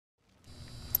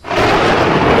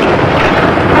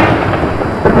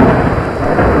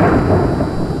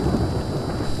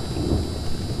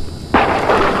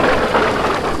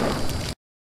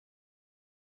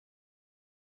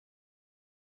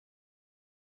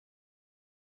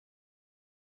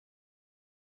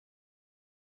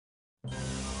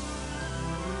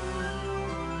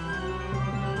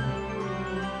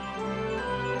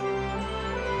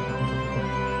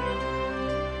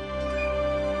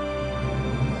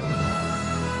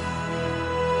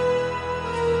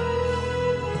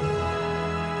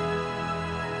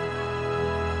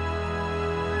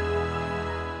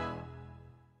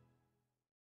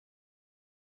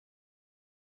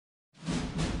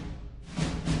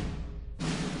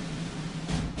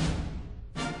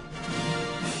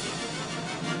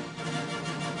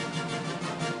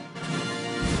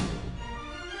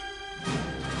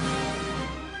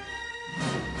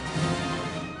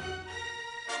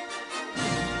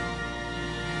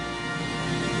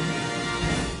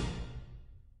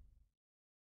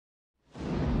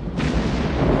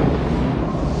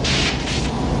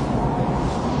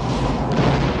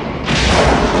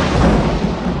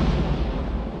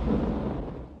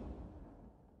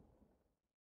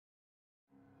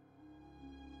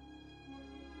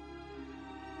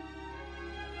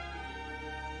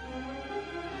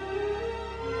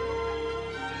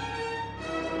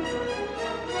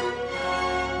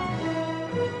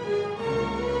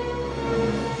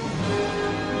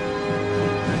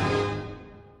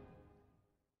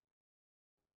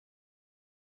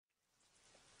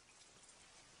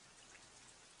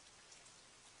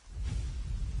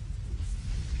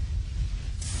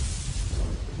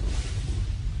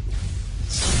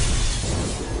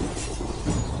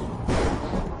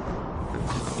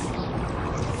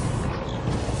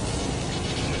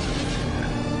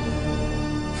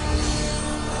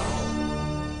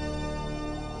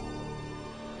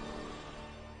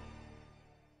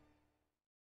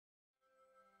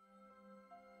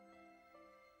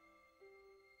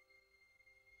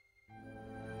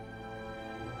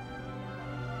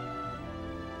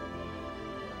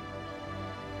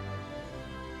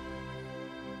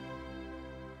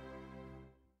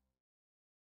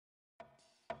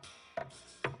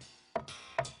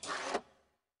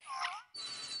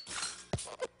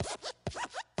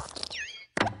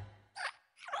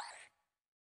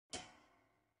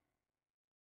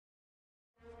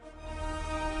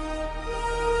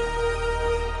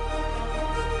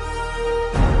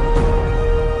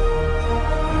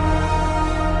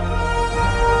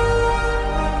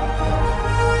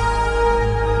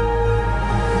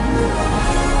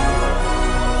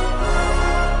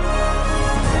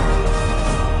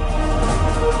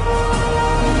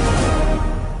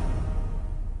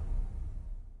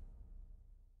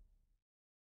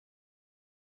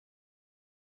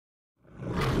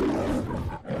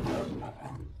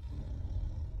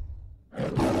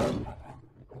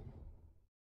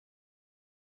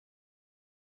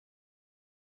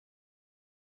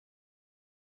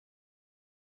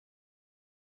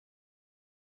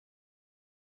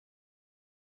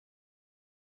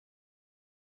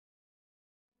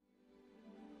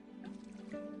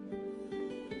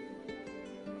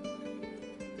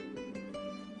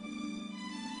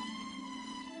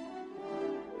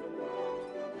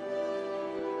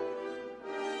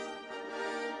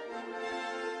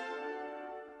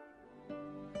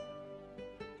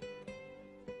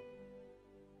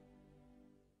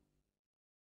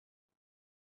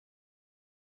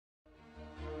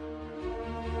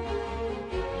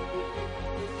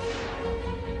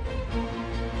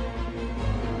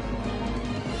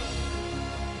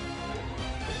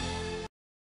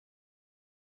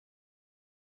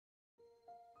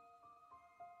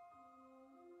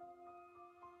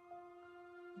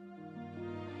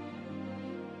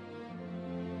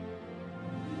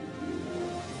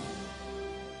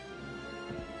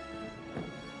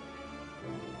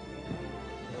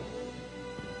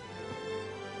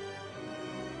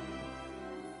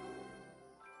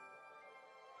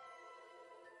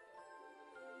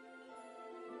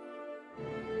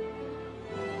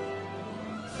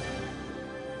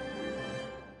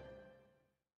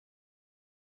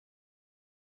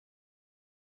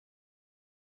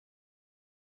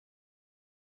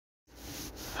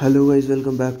Hello guys,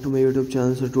 welcome back to my YouTube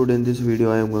channel. So today in this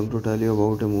video I am going to tell you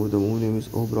about a movie. The movie name is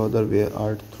Oh Brother Where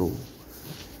Art Thou.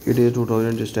 It is a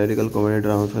 2000 historical comedy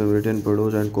drama film written,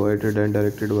 produced and co-edited and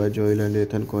directed by Joel and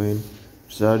Ethan Coen.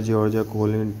 Stars Georgia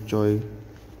Colin, Choi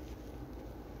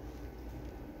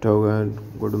Togan,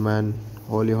 Goodman,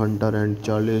 Holly Hunter and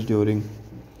Charles During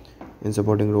in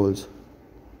supporting roles.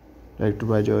 Directed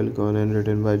by Joel Coen and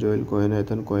written by Joel Coen,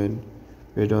 Ethan Coen.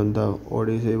 Based on the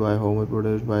Odyssey by Homer,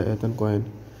 produced by Ethan Coen.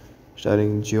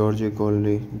 Starring George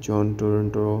Clooney, John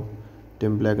Turturro,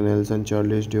 Tim Black Nelson,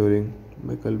 Charles During,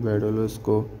 Michael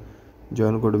Badalosco,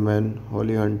 John Goodman,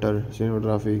 Holly Hunter.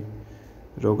 Cinematography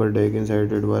Roger Deakins,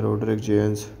 edited by Roderick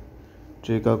James,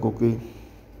 Trika Cookie,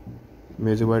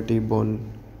 music by T.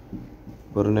 Bone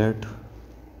Burnett.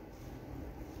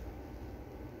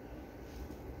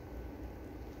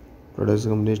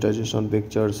 Production company Touchstone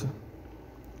Pictures,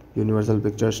 Universal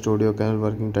Pictures Studio, Canal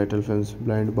Working Title Films,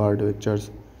 Blind Bard Pictures.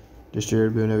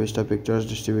 Distributed by Buena Vista Pictures,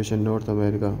 distribution North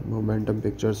America, Momentum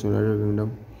Pictures, United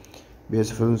Kingdom,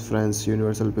 BS Films France,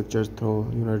 Universal Pictures through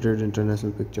United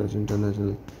International Pictures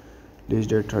International. Release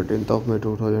date 13th of May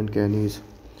 2000 Cannes,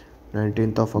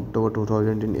 19th of October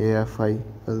 2000 in AFI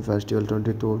Film Festival,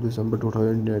 22 of December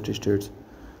 2000 United States.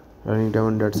 Running time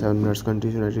 107 minutes.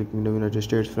 Countries United Kingdom, United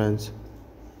States, France.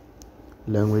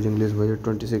 Language English. Budget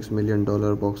 $26 million.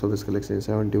 Box office collection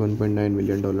 $71.9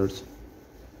 million.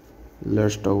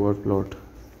 Let's talk about plot.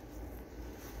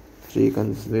 Three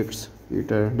convicts,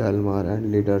 Peter, Dalmar,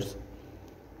 and leaders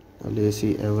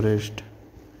Lacey Everest,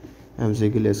 MC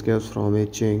Gill, escapes from a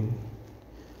chain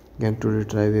gang to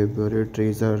retrieve a buried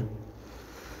treasure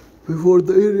before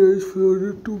the area is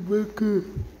flooded to make a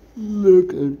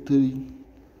lake entry.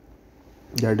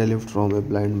 They lift from a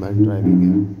blind man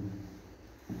driving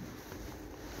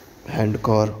a hand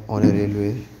car on a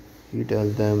railway. He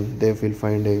tells them they will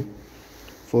find a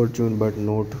fortune but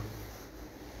not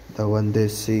the one they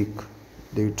seek.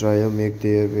 They try to make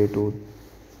their way to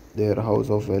their house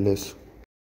of Alice.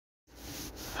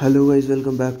 Hello guys,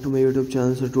 welcome back to my YouTube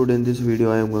channel. So today in this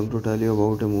video I am going to tell you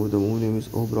about a movie. The movie name is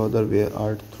Oh Brother Where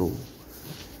Art Thou.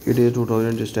 It is a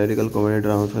 2000 historical comedy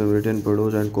drama film written,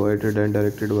 produced and co-edited and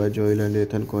directed by Joel and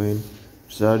Ethan Coen.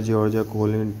 Stars Georgia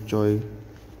Colin, Choi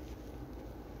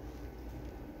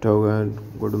Togan,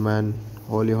 Goodman,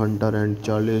 Holly Hunter and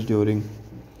Charles During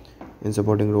in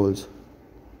supporting roles.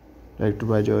 Directed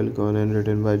by Joel Coen and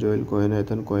written by Joel Coen,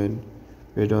 Ethan Coen.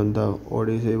 Based on the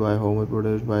Odyssey by Homer,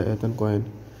 produced by Ethan Coen.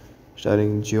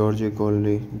 Starring George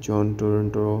Clooney, John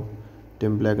Turturro,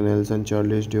 Tim Black Nelson,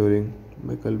 Charles During,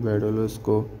 Michael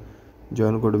Badalosco,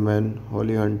 John Goodman,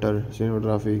 Holly Hunter.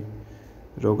 Cinematography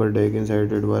Roger Deakins,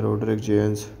 edited by Roderick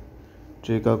James,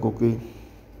 Trika Cookie,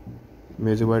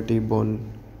 music by T.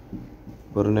 Bone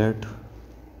Burnett.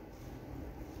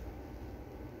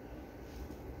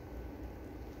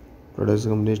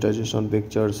 Production company Touchstone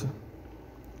Pictures,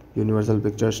 Universal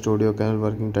Pictures Studio, Canal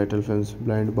Working Title Films,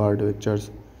 Blind Bard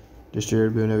Pictures.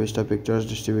 Distributed by Buena Vista Pictures,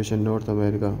 distribution North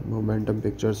America, Momentum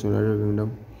Pictures, United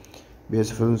Kingdom,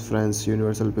 BS Films France,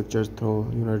 Universal Pictures through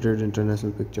United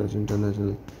International Pictures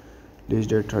International. Release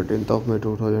date 13th of May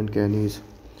 2000 Cannes,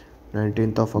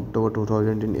 19th of October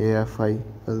 2000 in AFI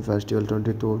Film Festival,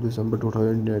 22 of December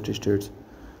 2000 United States.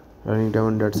 Running time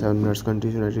 107 minutes.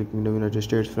 Countries United Kingdom, United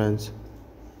States, France.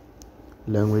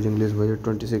 Language English. Budget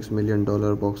 $26 million.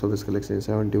 Box office collection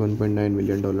 $71.9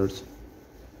 million.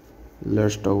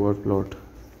 Let's talk about plot.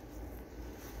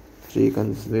 Three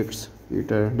convicts,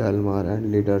 Peter, Dalmar,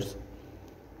 and leaders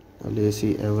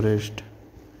Lacey Everest,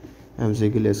 MC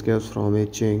Gill, escapes from a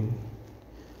chain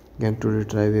gang to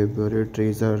retrieve a buried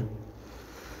treasure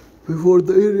before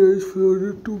the area is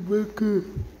flooded to make a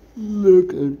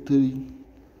lake entry.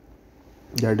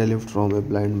 They lift from a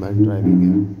blind man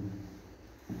driving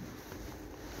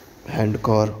a hand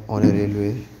car on a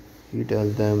railway. He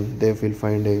tells them they will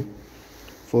find a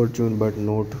fortune but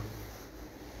not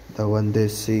the one they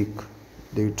seek.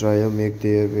 They try to make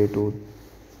their way to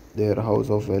their house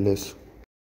of Alice.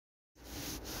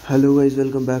 Hello guys,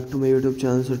 welcome back to my YouTube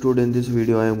channel. So today in this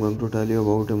video I am going to tell you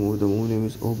about a movie. The movie name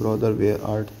is Oh Brother Where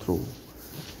Art Thou.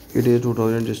 It is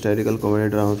 2000 historical comedy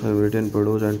drama film written,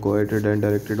 produced, and co-edited and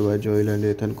directed by Joel and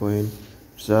Ethan Cohen.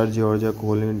 Stars Georgia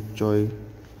Colin, Choi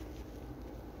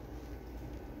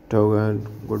Togan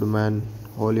Goodman,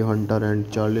 Holly Hunter, and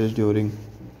Charles During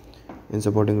in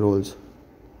supporting roles.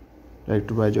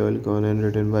 Directed by Joel Cohen and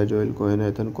written by Joel Cohen,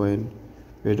 Ethan Cohen.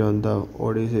 Based on the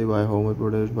Odyssey by Homer,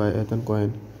 produced by Ethan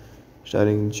Cohen.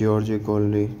 Starring George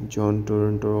Clooney, John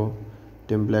Turturro,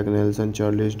 Tim Black Nelson,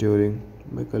 Charles During,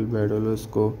 Michael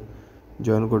Badalosco,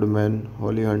 John Goodman,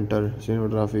 Holly Hunter.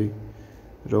 Cinematography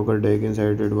Roger Deakins,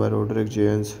 edited by Roderick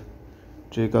James.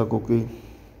 Trika Cookie,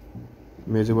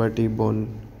 music by T.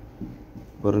 Bone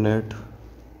Burnett.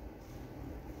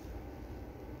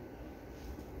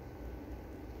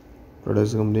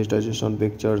 Production company Touchstone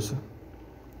Pictures,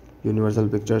 Universal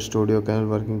Pictures Studio, Canal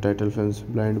Working Title Films,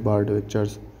 Blind Bard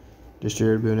Pictures.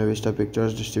 Distributed by Buena Vista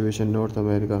Pictures, distribution North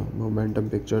America, Momentum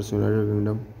Pictures, United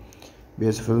Kingdom,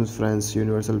 BS Films France,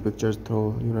 Universal Pictures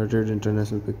through United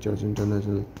International Pictures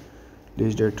International.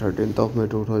 Release date 13th of May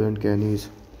 2000 Cannes,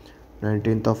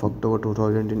 19th of October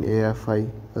 2000 in AFI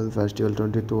Film Festival,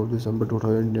 22nd of December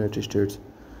 2000 United States.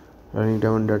 Running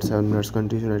time 107 minutes.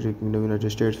 Countries United Kingdom, United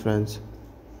States, France.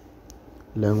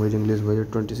 Language English.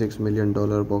 Budget $26 million.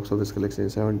 Box office collection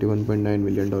 $71.9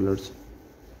 million.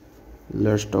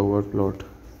 Let's talk about plot.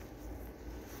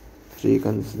 Three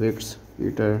convicts,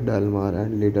 Peter, Dalmar,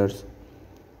 and leaders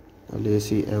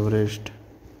Lacey Everest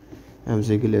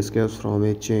MC Gill escapes from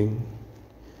a chain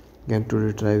gang to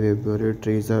retrieve a buried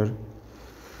treasure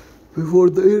before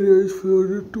the area is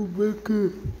flooded to make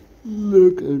a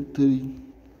lake entry.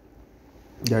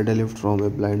 Data lift from a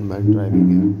blind man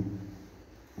driving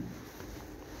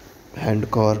a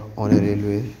hand car on a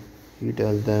railway. He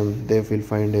tells them they will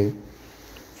find a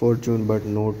fortune but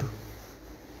not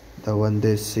the one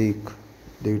they seek.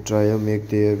 They try to make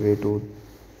their way to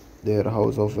their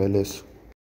house of Alice.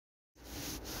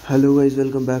 Hello guys,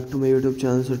 welcome back to my YouTube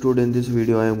channel. So today in this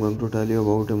video I am going to tell you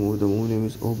about a movie. The movie name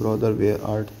is Oh Brother Where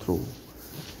Art Through.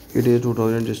 It is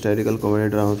 2000 historical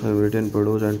comedy drama film written,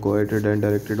 produced, and co-edited and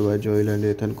directed by Joel and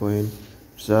Ethan Cohen.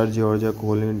 Stars Georgia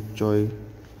Colin, Choi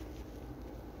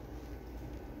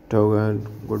Togan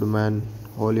Goodman,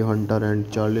 Holly Hunter,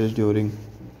 and Charles During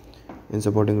in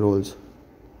supporting roles.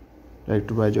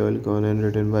 Directed by Joel Cohen and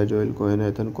written by Joel Cohen,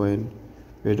 Ethan Cohen.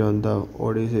 Based on the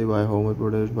Odyssey by Homer,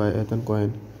 produced by Ethan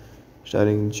Cohen.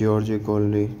 Starring George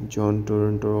Clooney, John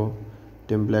Turturro,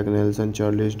 Tim Black Nelson,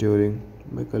 Charles During,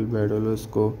 Michael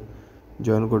Badalosco,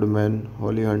 John Goodman,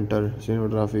 Holly Hunter.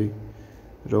 Cinematography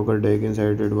Roger Deakins,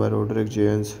 edited by Roderick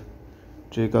James.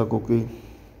 Trika Cookie,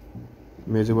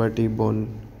 music by T.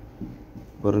 Bone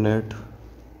Burnett.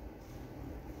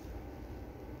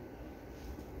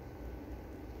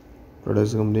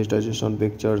 Production company Touchstone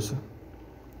Pictures,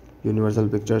 Universal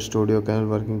Pictures Studio, Canal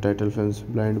Working Title Films,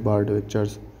 Blind Bard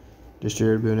Pictures.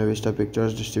 Distributed by Buena Vista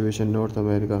Pictures, distribution North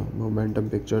America, Momentum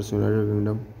Pictures, United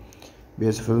Kingdom,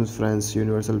 BS Films France,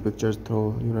 Universal Pictures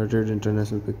through United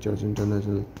International Pictures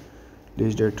International.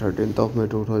 Release date 13th of May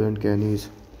 2000 Cannes,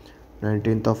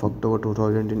 19th of October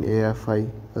 2000 in AFI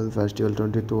Film Festival,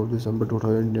 22nd of December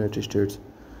 2000 United States.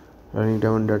 Running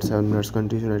time 107 minutes.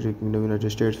 Countries United Kingdom, United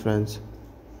States, France.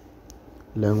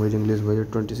 Language English.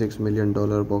 Budget $26 million.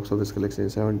 Box office collection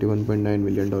 $71.9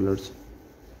 million.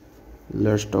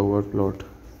 Let's talk about plot.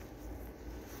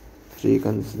 Three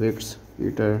convicts,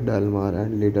 Peter, Dalmar,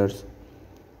 and leaders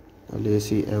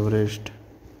Lacey Everest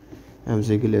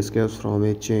MC Gill escapes from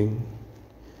a chain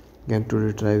gang to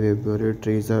retrieve a buried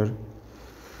treasure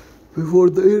before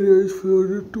the area is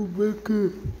flooded to make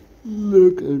a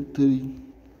lake entry.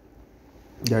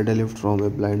 Data lift from a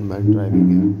blind man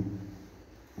driving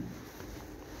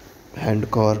a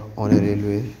hand car on a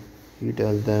railway. He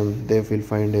tells them they will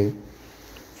find a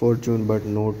fortune but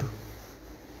not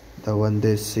the one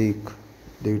they seek.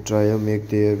 They try to make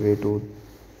their way to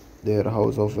their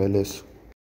house of Alice.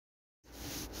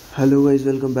 Hello guys,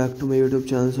 welcome back to my YouTube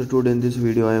channel. So today in this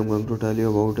video I am going to tell you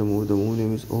about a movie. The movie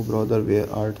name is Oh Brother Where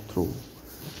Art Through.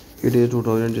 It is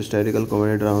 2000 historical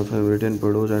comedy drama film written,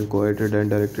 produced, and co-edited and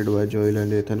directed by Joel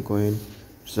and Ethan Cohen.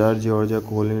 Stars Georgia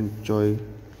Colin, Choi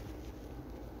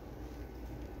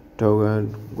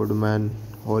Togan Goodman,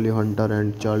 Holly Hunter,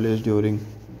 and Charles During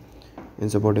in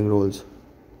supporting roles.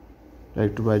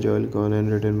 Directed by Joel Cohen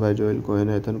and written by Joel Cohen,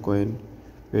 Ethan Cohen.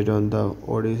 Based on the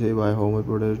Odyssey by Homer,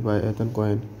 produced by Ethan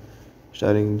Cohen.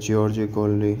 Starring George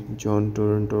Clooney, John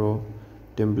Turturro,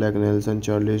 Tim Black Nelson,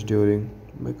 Charles During,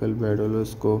 Michael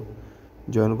Badalosco,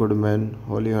 John Goodman,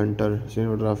 Holly Hunter.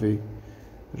 Cinematography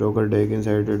Roger Deakins,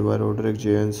 edited by Roderick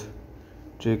James.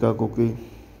 Trika Cookie,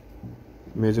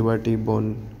 music by T.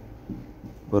 Bone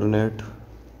Burnett.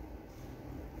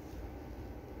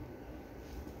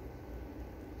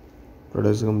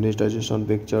 Production company Touchstone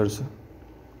Pictures,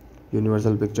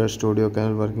 Universal Pictures Studio,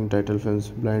 Canal Working Title Films,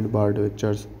 Blind Bard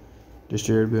Pictures,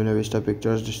 Distributed Buena Vista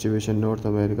Pictures, Distribution North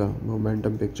America,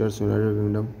 Momentum Pictures, United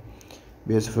Kingdom,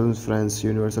 BS Films France,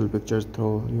 Universal Pictures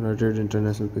through United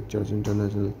International Pictures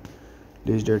International.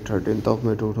 Release date 13th of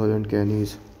May 2000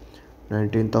 Cannes,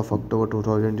 19th of October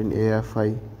 2000 in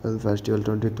AFI Film Festival,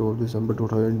 22nd of December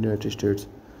 2000 United States.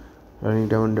 Running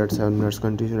time 107 minutes.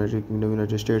 Countries United Kingdom,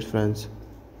 United States, France.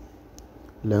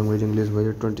 Language English.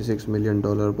 Budget $26 million.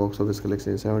 Box office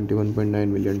collection $71.9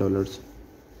 million.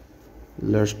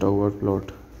 Let's talk about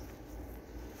plot.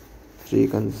 Three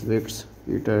convicts,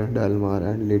 Peter, Dalmar,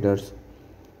 and leaders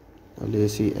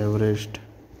Lacey Everest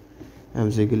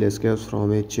MC Gill escapes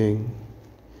from a chain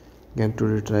gang to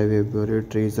retrieve a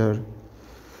buried treasure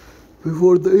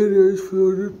before the area is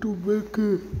flooded to make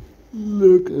a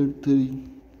lake entry.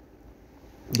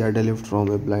 Data lift from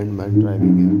a blind man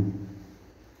driving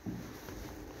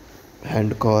a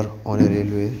hand car on a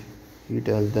railway. He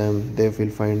tells them they will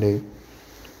find a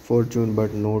fortune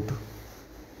but not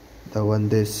the one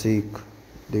they seek.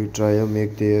 They try to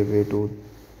make their way to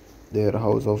their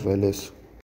house of Alice.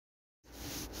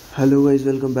 Hello guys,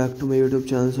 welcome back to my YouTube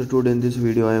channel. So today in this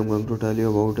video I am going to tell you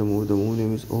about a movie. The movie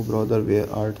name is Oh Brother Where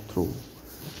Art Through.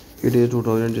 It is a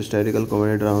 2000 historical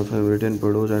comedy drama film written,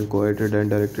 produced and co-edited and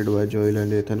directed by Joel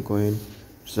and Ethan Cohen.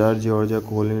 Stars Georgia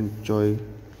Colin, Joy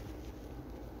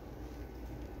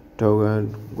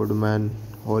Togan, Goodman,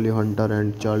 Holly Hunter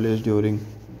and Charles During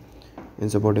in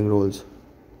supporting roles.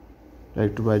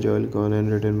 Directed by Joel Cohen and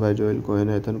written by Joel Cohen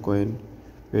and Ethan Cohen.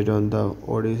 Based on the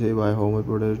Odyssey by Homer,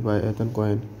 produced by Ethan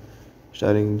Cohen.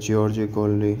 Starring George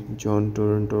Clooney, John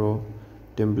Turturro,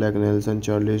 Tim Black Nelson,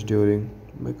 Charles During,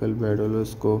 Michael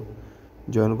Badalosco,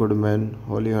 John Goodman,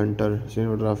 Holly Hunter.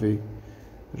 Cinematography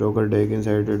Roger Deakins,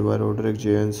 edited by Roderick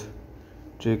James,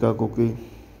 Trika Cookie,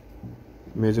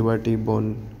 music by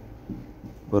T-Bone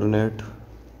Burnett.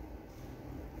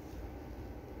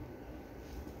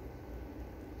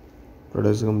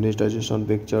 Production company Touchstone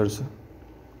Pictures,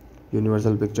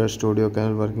 Universal Pictures Studio,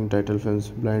 Canal Working Title Films,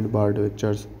 Blind Bard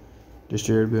Pictures,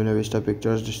 Distributed Buena Vista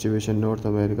Pictures, Distribution North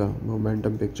America,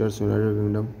 Momentum Pictures, United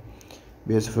Kingdom,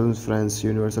 BS Films France,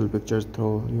 Universal Pictures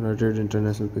through United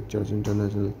International Pictures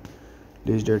International.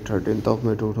 Release date 13th of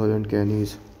May 2000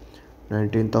 Cannes,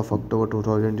 19th of October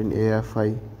 2000 in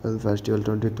AFI Film Festival,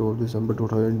 22nd of December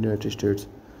 2000 United States.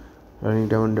 Running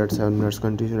time 107 minutes.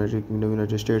 Countries United Kingdom,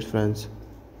 United States, France.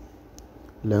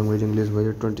 Language English.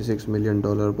 Budget $26 million.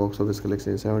 Box office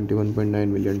collection $71.9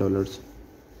 million.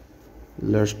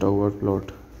 Let's talk about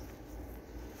plot.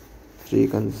 Three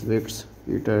convicts,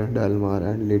 Peter, Dalmar,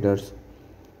 and leaders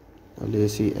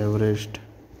Lacey Everest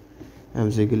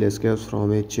MC Gill escapes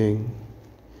from a chain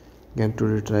gang to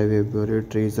retrieve a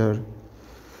buried treasure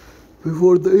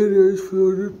before the area is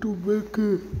flooded to make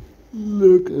a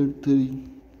lake entry.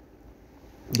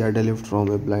 Data lift from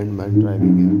a blind man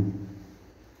driving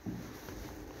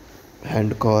a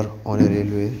hand car on a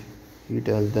railway. He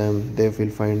tells them they will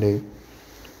find a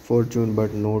fortune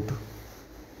but not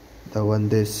the one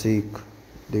they seek.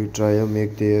 They try to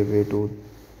make their way to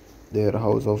their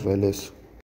house of Alice.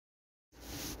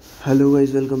 Hello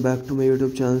guys, welcome back to my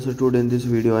YouTube channel. So today in this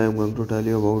video I am going to tell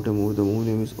you about a movie. The movie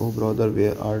name is Oh Brother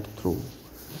Where Art Through.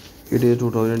 It is a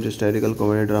 2000 historical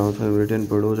comedy drama film written,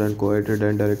 produced and co-edited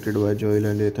and directed by Joel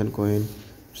and Ethan Cohen.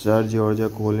 Stars Georgia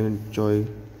Colin, Joy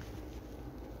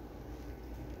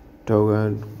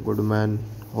Togan, Goodman,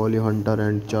 Holly Hunter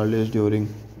and Charles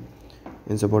During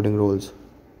in supporting roles.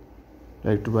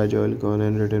 Directed by Joel Cohen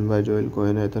and written by Joel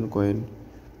Cohen and Ethan Cohen.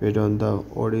 Based on the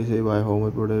Odyssey by Homer,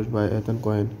 produced by Ethan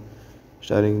Cohen.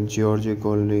 Starring George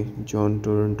Clooney, John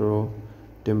Turturro,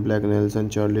 Tim Black Nelson,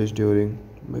 Charles During,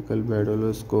 Michael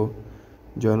Badalosco,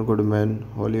 John Goodman,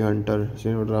 Holly Hunter.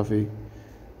 Cinematography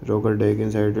Roger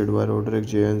Deakins, edited by Roderick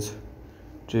James,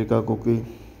 Trika Cookie,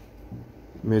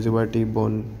 music by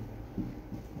T-Bone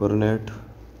Burnett.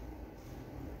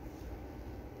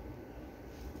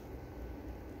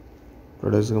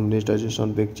 Production company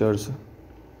Touchstone Pictures,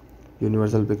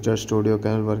 Universal Pictures Studio,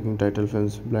 Canal Working Title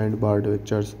Films, Blind Bard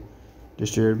Pictures,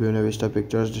 Distributed Buena Vista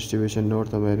Pictures, Distribution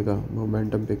North America,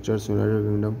 Momentum Pictures, United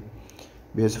Kingdom,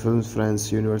 BS Films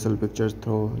France, Universal Pictures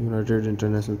through United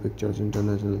International Pictures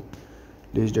International.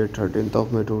 Release date 13th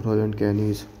of May 2000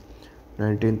 Cannes,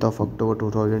 19th of October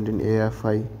 2000 in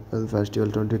AFI Film Festival,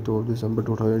 22nd of December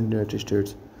 2000 United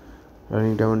States.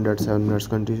 Running time 107 minutes.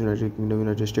 Countries United Kingdom,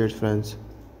 United States, France.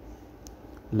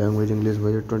 Language English.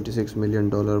 Budget $26 million.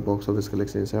 Box office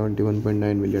collection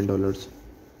 $71.9 million.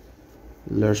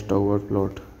 Let's talk about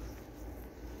plot.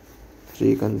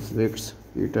 Three convicts,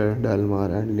 Peter,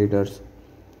 Dalmar, and leaders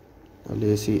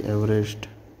Lacey Everest.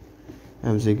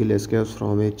 Ezekiel escapes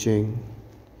from a chain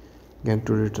gang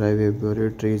to retrieve a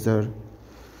buried treasure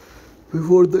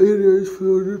before the area is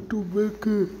flooded to make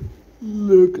a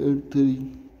lake entry.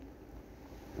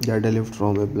 Deadlift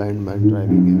from a blind man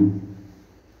driving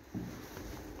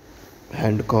a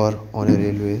hand car on a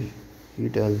railway. He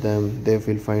tells them they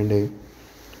will find a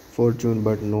fortune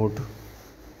but not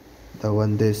the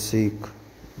one they seek.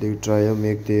 They try to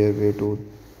make their way to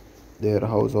their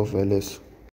house of Alice.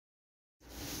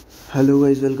 Hello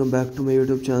guys, welcome back to my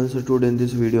YouTube channel. So today in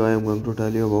this video I am going to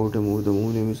tell you about a movie. The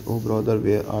movie name is Oh Brother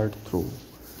Where Art Through.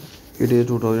 It is a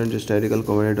 2000 historical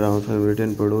comedy drama film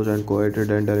written, produced and co-edited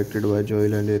and directed by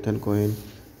Joel and Ethan Cohen.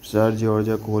 Stars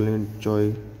Georgia Colin,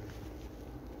 Choi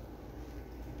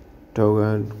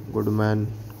Togan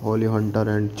Goodman, Holly Hunter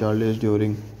and Charles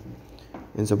During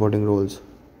in supporting roles.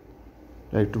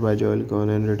 Directed by Joel Cohen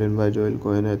and written by Joel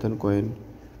Cohen, Ethan Cohen.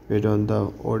 Based on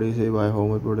the Odyssey by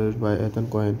Homer, produced by Ethan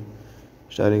Cohen.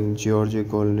 Starring George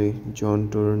Clooney, John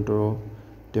Turturro,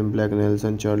 Tim Black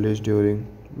Nelson, Charles During,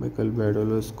 Michael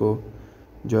Badalosco,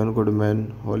 John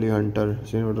Goodman, Holly Hunter.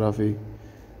 Cinematography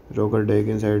Roger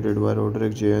Deakins, edited by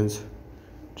Roderick James,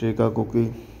 Trika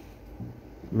Cookie,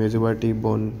 music by T.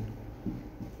 Bone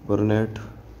Burnett.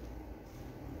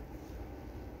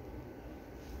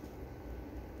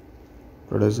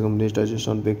 Production company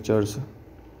Touchstone Pictures,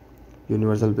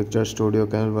 Universal Pictures Studio,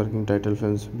 Canal Working Title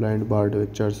Films, Blind Bard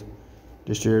Pictures.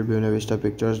 Distributed by Buena Vista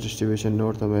Pictures, Distribution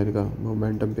North America,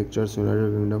 Momentum Pictures,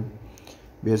 United Kingdom,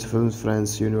 BS Films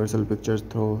France, Universal Pictures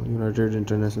through United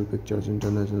International Pictures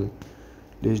International.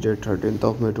 Release date 13th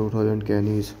of May 2000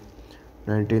 Cannes,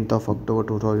 19th of October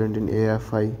 2000 in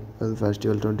AFI Film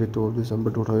Festival, 22nd of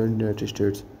December 2000 United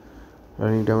States.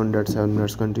 Running time 107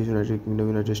 minutes. Countries United Kingdom,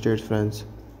 United States, France.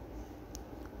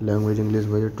 Language English.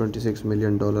 Budget $26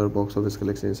 million. Box office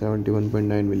collection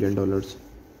 $71.9 million.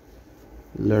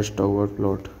 Let's talk about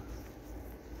plot.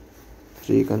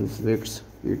 Three convicts,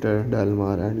 Peter,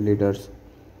 Delmar and leaders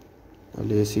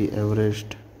Lacey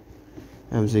Everest.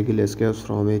 Ezekiel escapes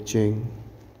from a chain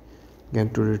gang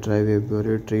to retrieve a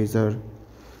buried treasure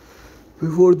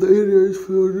before the area is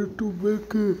flooded to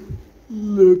make a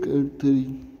lake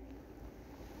entry.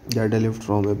 Deadlift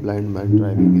from a blind man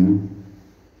driving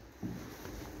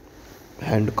a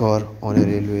hand car on a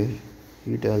railway.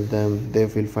 He tells them they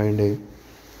will find a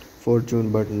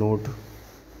fortune but not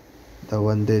the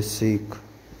one they seek.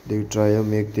 They try to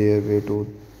make their way to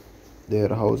their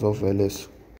house of Alice.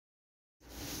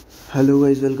 Hello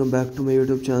guys, welcome back to my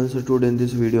YouTube channel. So today in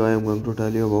this video I am going to tell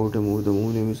you about a movie. The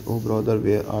movie name is Oh Brother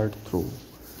Where Art Through.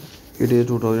 It is a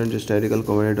 2000 historical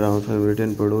comedy drama film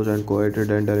written, produced and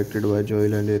co-edited and directed by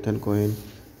Joel and Ethan Cohen.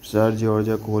 Stars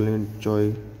Georgia Colin,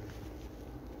 Choi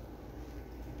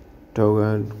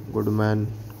Togan Goodman,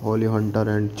 Holly Hunter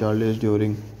and Charles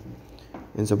During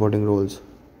in supporting roles.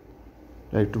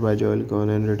 Directed by Joel Cohen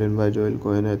and written by Joel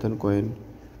Cohen, Ethan Cohen.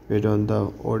 Based on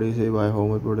the Odyssey by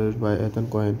Homer, produced by Ethan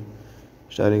Cohen.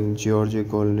 Starring George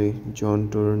Clooney, John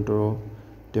Turturro,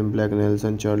 Tim Black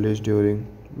Nelson, Charles During,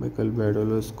 Michael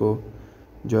Badalosco,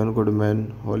 John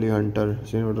Goodman, Holly Hunter.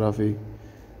 Cinematography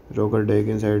Roger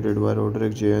Deakins, edited by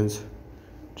Roderick James,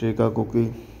 Trika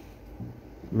Cookie,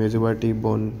 music by T.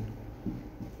 Bone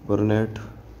Burnett.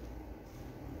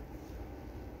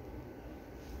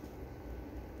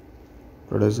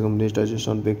 Production company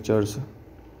Touchstone Pictures,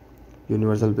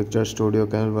 Universal Pictures Studio,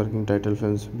 Canal Working Title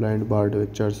Films, Blind Bard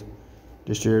Pictures.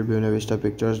 Distributed by Buena Vista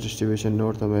Pictures, Distribution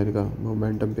North America,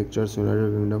 Momentum Pictures,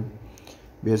 United Kingdom,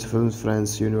 BS Films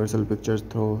France, Universal Pictures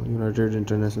through United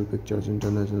International Pictures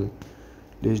International.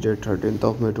 Release date 13th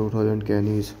of May 2000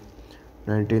 Cannes,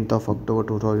 19th of October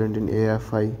 2000 in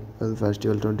AFI Film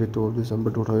Festival, 22nd of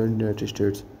December 2000 United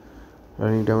States.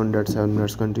 Running time 107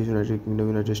 minutes. Countries United Kingdom,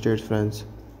 United States, France.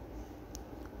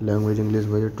 Language English.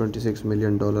 Budget $26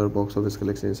 million. Box office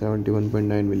collection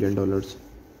 $71.9 million.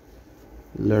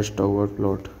 Let's talk about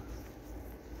plot.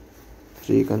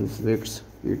 Three convicts,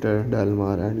 Peter,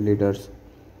 Delmar and leaders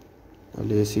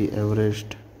Lacey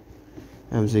Everest.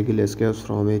 Ezekiel escapes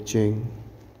from a chain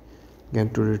gang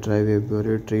to retrieve a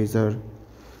buried treasure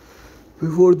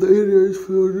before the area is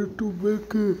flooded to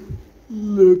make a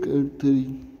lake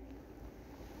entry.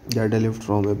 Deadlift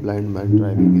from a blind man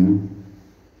driving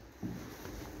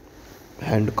a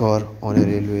hand car on a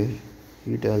railway.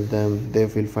 He tells them they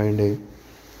will find a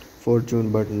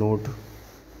fortune but not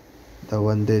the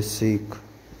one they seek.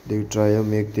 They try to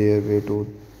make their way to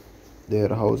their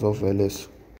house of Alice.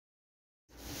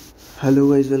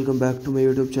 Hello guys, welcome back to my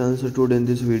YouTube channel. So today in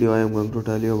this video I am going to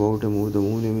tell you about a movie. The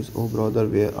movie name is Oh Brother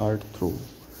Where Art Through.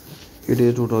 It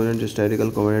is 2000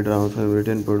 historical comedy drama film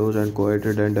written, produced, and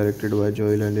co-edited and directed by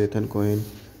Joel and Ethan Cohen,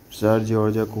 stars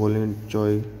Georgia Colin,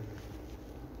 Choi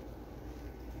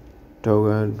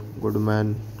Togan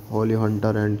Goodman, Holly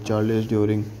Hunter, and Charles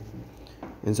During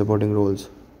in supporting roles.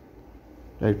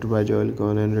 Directed by Joel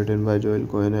Cohen and written by Joel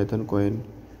Cohen, Ethan Cohen,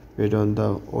 based on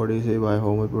the Odyssey by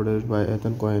Homer, produced by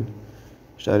Ethan Cohen,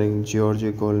 starring George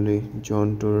Clooney,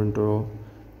 John Turturro,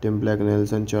 Tim Black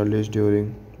Nelson, Charles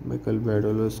During, Michael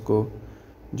Badalosco,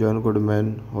 John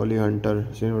Goodman, Holly Hunter,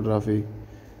 cinematography,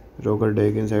 Roger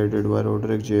Deakins, edited by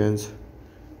Roderick James,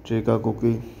 Trika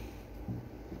Cookie,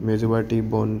 music by T.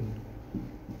 Bone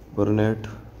Burnett.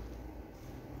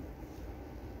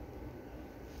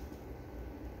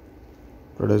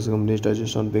 Production company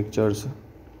Touchstone Pictures,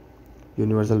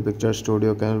 Universal Pictures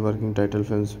Studio, Canal Working Title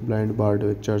Films, Blind Bard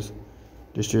Pictures,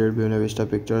 distributed by Buena Vista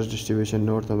Pictures, distribution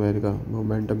North America,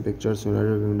 Momentum Pictures,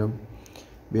 United Kingdom,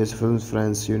 BS Films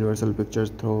France, Universal Pictures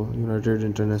through United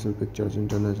International Pictures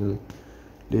International.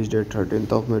 Release date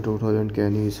 13th of May 2000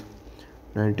 Cannes,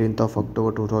 19th of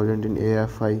October 2000 in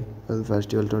AFI Film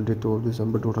Festival, 22nd of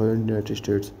December 2000 United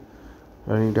States.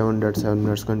 Running time 107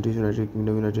 minutes. Countries United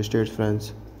Kingdom, United States,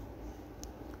 France.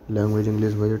 Language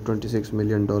English. Budget $26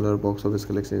 million. Box office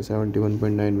collection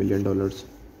 $71.9 million.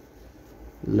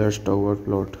 Let's talk about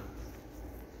plot.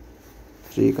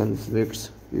 Three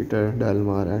convicts, Peter,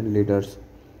 Dalmar, and leaders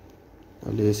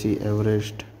Lacey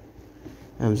Everest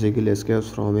MC Gill escapes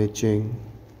from a chain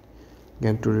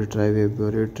gang to retrieve a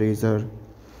buried treasure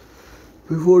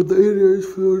before the area is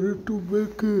flooded to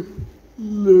make a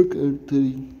lake, and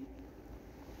three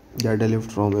get a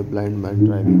lift from a blind man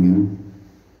driving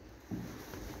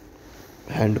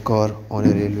a hand car on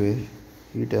a railway.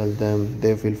 He tells them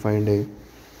they will find a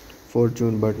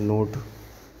fortune but not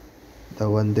the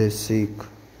one they seek.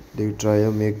 They try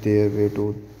to make their way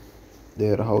to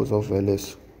their house of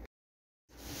Alice.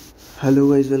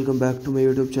 Hello guys, welcome back to my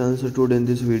YouTube channel. So today in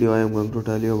this video I am going to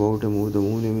tell you about a movie. The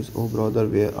movie name is Oh Brother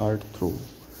Where Art Thou.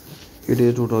 It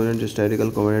is a 2000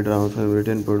 historical comedy drama film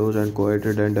written, produced, and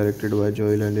co-edited and directed by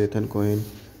Joel and Ethan Cohen.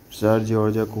 Stars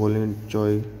Georgia Colin,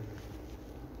 Choi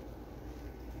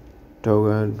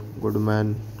Togan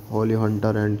Goodman, Holly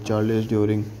Hunter, and Charles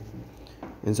During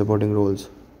in supporting roles.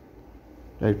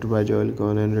 Directed by Joel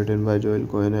Cohen and written by Joel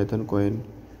Cohen, Ethan Cohen,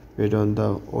 based on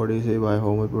the Odyssey by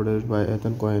Homer, produced by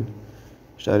Ethan Cohen,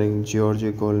 starring George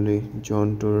Clooney,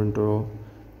 John Turturro,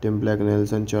 Tim Black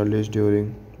Nelson, Charles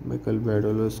During, Michael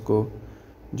Badalosco,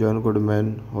 John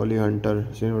Goodman, Holly Hunter,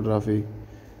 cinematography,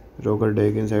 Roger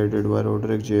Deakins, edited by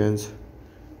Roderick James,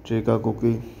 Trika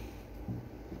Cookie,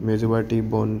 music by T.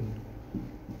 Bone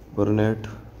Burnett.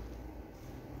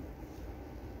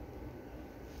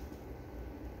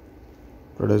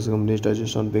 Production company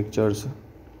Touchstone Pictures,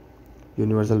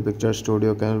 Universal Pictures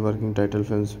Studio, Canal Working Title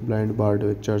Films, Blind Bard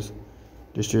Pictures,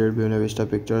 distributed by Buena Vista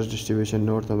Pictures, distribution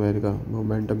North America,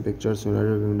 Momentum Pictures,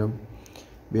 United Kingdom,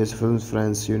 BS Films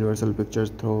France, Universal Pictures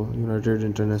through United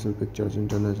International Pictures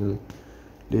International.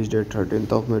 Release date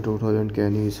 13th of May 2000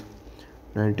 Cannes,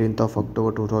 19th of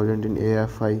October 2000 in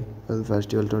AFI Film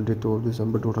Festival, 22nd of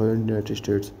December 2000 United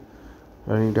States.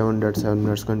 Running time 107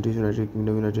 minutes. Countries United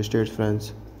Kingdom, United States,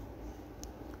 France.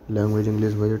 Language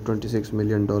English. Budget $26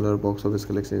 million. Box office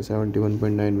collection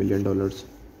 $71.9 million.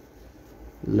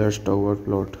 Let's talk about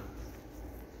plot.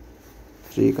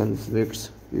 Three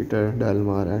convicts, Peter,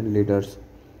 Dalmar, and leaders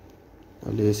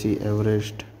Lacey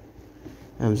Everest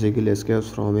MC Gill escapes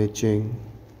from a chain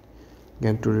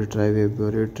gang to retrieve a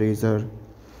buried treasure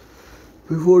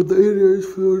before the area is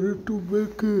flooded to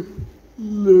make a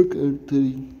lake, and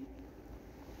three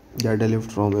get a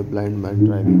lift from a blind man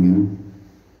driving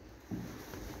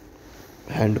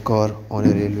a hand car on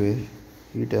a railway.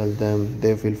 He tells them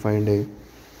they will find a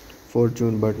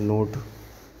fortune but not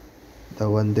the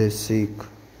one they seek.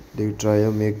 They try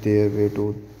to make their way to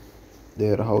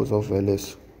their house of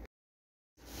Alice.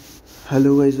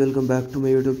 Hello guys, welcome back to my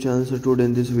YouTube channel. So today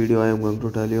in this video I am going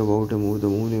to tell you about a movie. The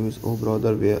movie name is Oh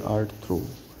Brother Where Art Thou.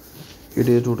 It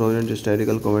is a 2000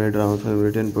 historical comedy drama film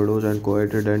written, produced, and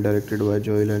co-edited and directed by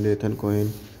Joel and Ethan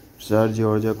Cohen. Stars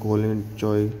Georgia Colin,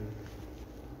 Choi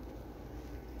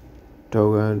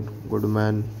Togan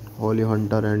Goodman, Holly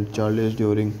Hunter, and Charles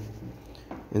During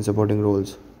in supporting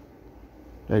roles.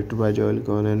 Directed by Joel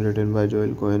Cohen and written by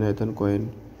Joel Cohen, Ethan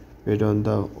Cohen, based on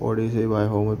the Odyssey by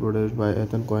Homer, produced by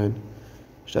Ethan Cohen,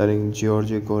 starring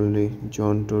George Clooney,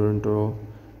 John Turturro,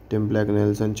 Tim Black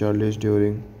Nelson, Charles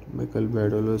During, Michael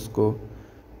Badalosco,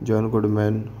 John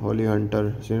Goodman, Holly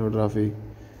Hunter, cinematography,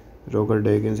 Roger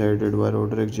Deakins, edited by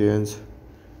Roderick James,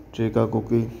 Trika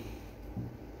Cookie,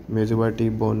 music by T.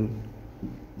 Bone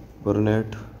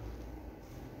Burnett.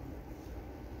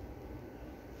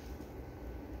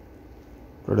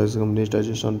 Production company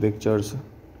Touchstone Pictures,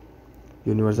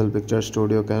 Universal Pictures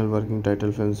Studio, Canal Working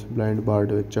Title Films, Blind Bard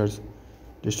Pictures,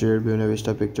 distributed by Buena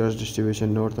Vista Pictures,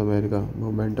 distribution North America,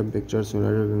 Momentum Pictures,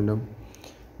 United Kingdom,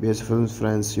 BS Films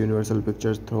France, Universal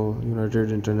Pictures through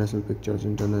United International Pictures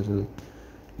International.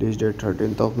 Release date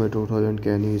 13th of May 2000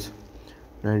 Cannes,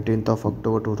 19th of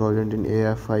October 2000 in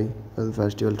AFI Film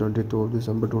Festival, 22 of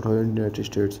December 2000 United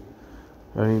States.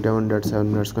 Running time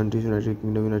 107 minutes. Countries United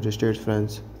Kingdom, United States,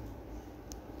 France.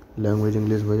 Language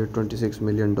English. Budget $26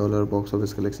 million. Box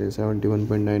office collection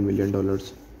 $71.9 million.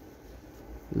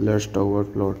 Let's talk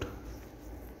about plot.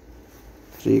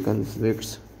 Three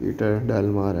convicts, Peter,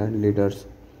 Delmar, and leaders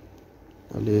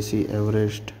Lacey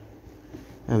Everest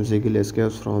MC Gill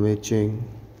escapes from a chain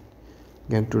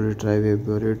gang to retrieve a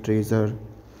buried treasure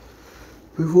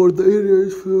before the area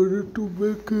is flooded to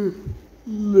make a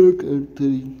lake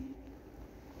entry.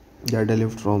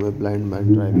 Deadlift from a blind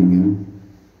man driving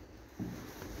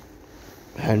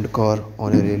a hand car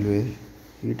on a railway.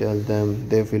 He tells them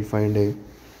they will find a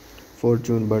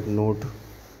fortune but not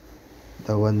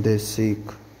the one they seek.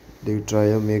 They try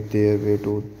to make their way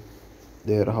to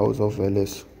their house of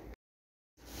Alice.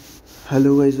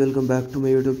 Hello guys, welcome back to my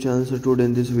YouTube channel. So today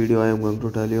in this video I am going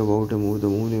to tell you about a movie. The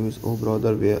movie name is Oh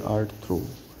Brother Where Art Thou.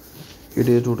 It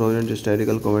is a 2000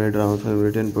 historical comedy drama film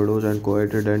written, produced and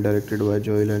co-edited and directed by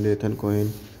Joel and Ethan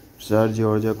Coen. Stars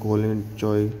Georgia Colin,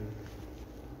 Choi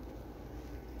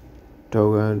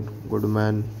Togan,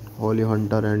 Goodman, Holly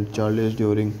Hunter and Charles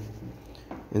During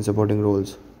in supporting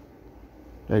roles.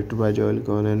 Directed by Joel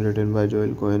Coen and written by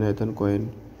Joel Coen, Ethan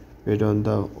Coen. Based on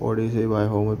the Odyssey by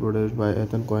Homer, produced by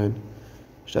Ethan Coen.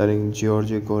 Starring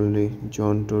George Clooney,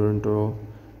 John Turturro,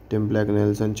 Tim Black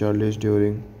Nelson, Charles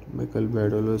During, Michael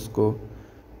Badalosco,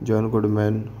 John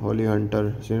Goodman, Holly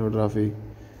Hunter. Cinematography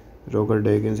Roger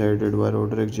Deakins, edited by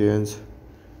Roderick James,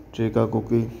 Trika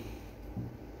Cookie,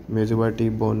 music by T.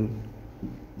 Bone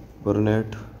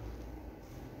Burnett.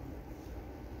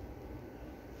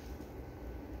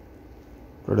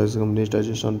 Production company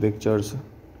Touchstone Pictures,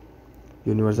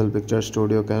 Universal Pictures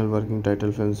Studio, Canal Working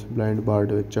Title Films, Blind Bard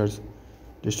Pictures,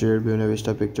 distributed by Buena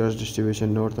Vista Pictures,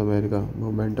 distribution North America,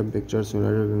 Momentum Pictures,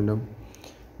 United Kingdom,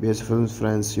 BS Films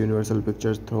France, Universal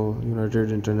Pictures through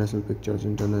United International Pictures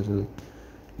International.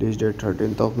 Release date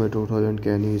 13th of May 2000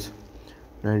 Cannes,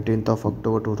 19th of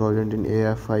October 2000 in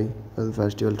AFI Film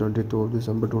Festival, 22 of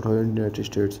December 2000 United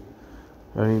States.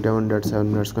 Running time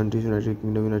 107 minutes. Countries United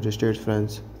Kingdom, United States,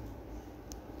 France.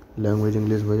 Language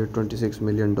English. Budget $26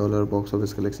 million. Box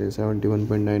office collection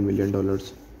 $71.9 million.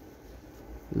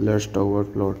 Let's talk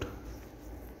about plot.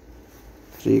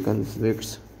 Three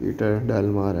convicts, Peter,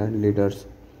 Delmar, and leaders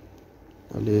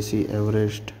Lacey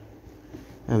Everest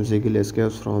MC Gill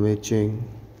escapes from a chain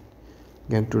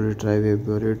gang to retrieve a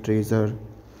buried treasure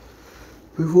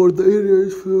before the area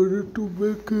is flooded to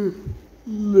make a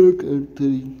lake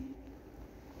entry.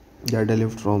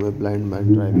 Deadlift from a blind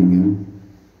man driving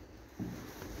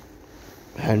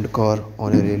a hand car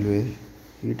on a railway.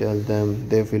 He tells them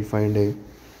they will find a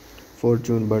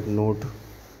fortune but not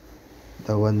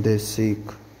the one they seek.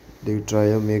 They try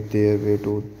to make their way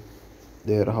to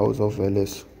their house of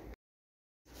Alice.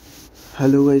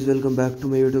 Hello guys, welcome back to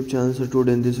my YouTube channel. So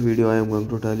today in this video I am going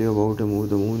to tell you about a movie.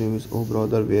 The movie name is Oh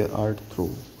Brother Where Art Thou.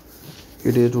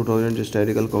 It is a 2000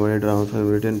 historical comedy drama film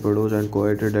written, produced and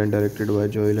co-edited and directed by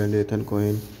Joel and Ethan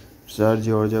Coen. Stars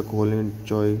Georgia Colin,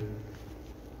 Choi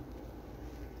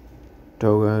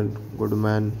Togan,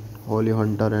 Goodman, Holly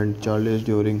Hunter and Charles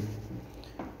During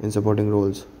in supporting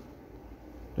roles.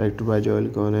 Directed by Joel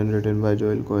Coen and written by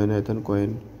Joel Coen, Ethan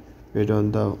Coen. Based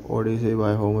on the Odyssey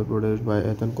by Homer, produced by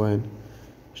Ethan Coen.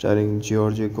 Starring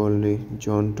George Clooney,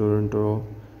 John Turturro,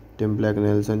 Tim Black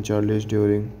Nelson, Charles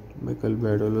During, Michael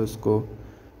Badalosco,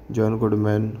 John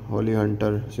Goodman, Holly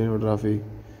Hunter. Cinematography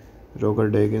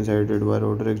Roger Deakins, edited by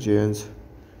Roderick James,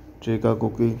 Trika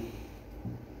Cookie,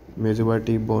 music by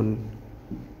T. Bone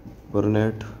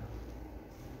Burnett.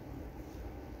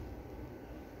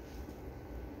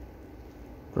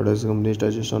 Production company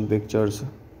Touchstone Pictures,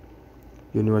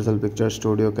 Universal Pictures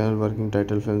Studio, Canal Working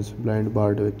Title Films, Blind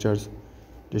Bard Pictures,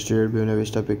 distributed by Buena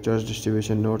Vista Pictures,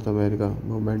 distribution North America,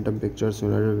 Momentum Pictures,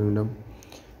 United Kingdom,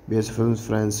 BS Films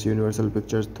France, Universal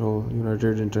Pictures through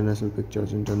United International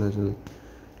Pictures International.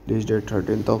 Release date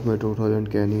 13th of May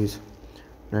 2000 Cannes,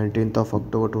 19th of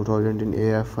October 2000 in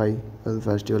AFI Film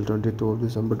Festival, 22 of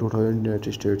December 2000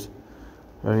 United States.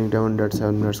 Running time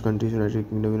 107 minutes. Countries United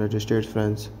Kingdom, United States,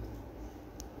 France.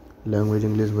 Language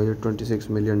English. Budget $26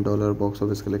 million. Box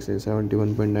office collection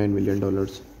 $71.9 million.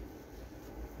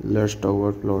 Let's talk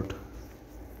about plot.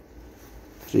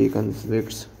 Three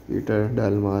convicts, Peter,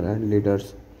 Delmar, and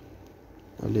leaders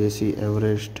Lacey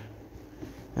Everest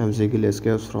Amsigal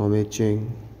escapes from a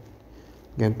chain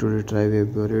gang to retrieve a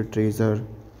buried treasure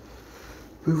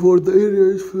before the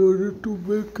area is flooded to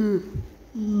make a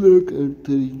lake and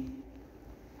three.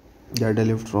 Data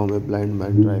lift from a blind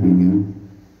man driving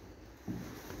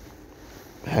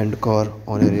a hand car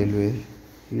on a railway.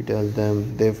 He tells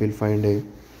them they will find a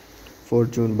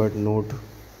fortune but not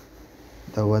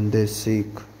the one they seek.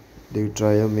 They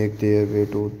try to make their way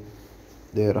to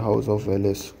their house of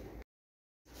Alice.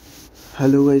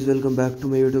 Hello guys, welcome back to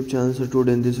my YouTube channel. So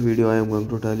today in this video I am going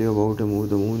to tell you about a movie.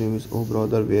 The movie name is Oh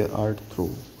Brother Where Art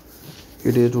Through.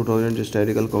 It is a 2000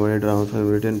 historical comedy drama film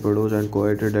written, produced and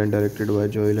co-edited and directed by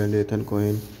Joel and Ethan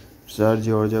Cohen. Stars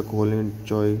Georgia Colin,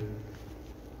 Choi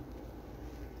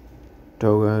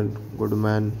Togan,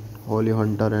 Goodman, Holly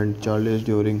Hunter and Charles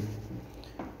During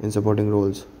in supporting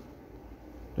roles.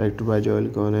 Directed by Joel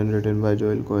Cohen and written by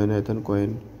Joel Cohen, Ethan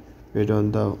Cohen. Based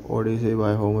on the Odyssey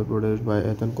by Homer, produced by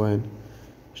Ethan Cohen.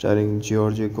 Starring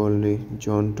George Clooney,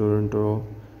 John Turturro,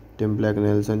 Tim Black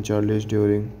Nelson, Charles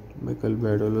During, Michael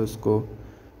Badalosco,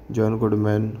 John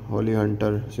Goodman, Holly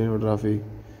Hunter. Cinematography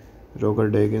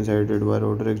Roger Deakins, edited by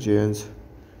Roderick James,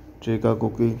 Trika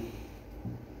Cookie,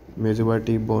 music by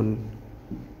T. Bone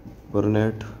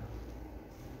Burnett.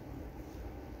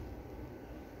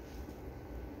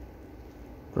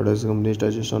 Production company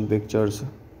Touchstone Pictures,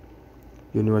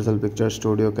 Universal Pictures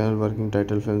Studio, Canal Working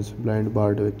Title Films, Blind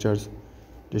Bard Pictures.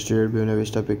 Distributed by Buena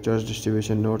Vista Pictures,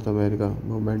 distribution North America,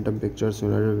 Momentum Pictures,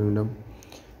 United Kingdom,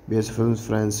 BS Films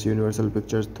France, Universal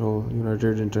Pictures through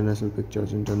United International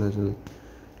Pictures International.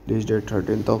 Release date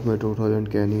 13th of May 2000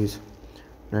 Cannes,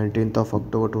 19th of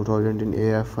October 2000 in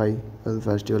AFI Film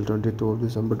Festival, 22nd of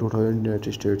December 2000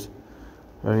 United States.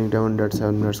 Running time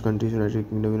 107 minutes. Countries United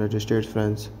Kingdom, United States,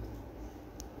 France.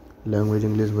 Language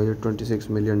English. Budget $26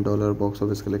 million. Box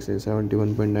office collection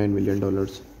 $71.9 million.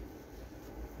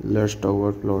 Let's talk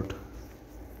about plot.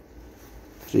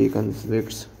 Three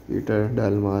convicts, Peter,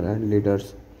 Dalmar and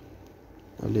leaders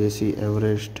Lacey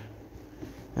Everest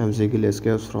Amsigal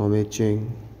escapes from a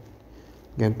chain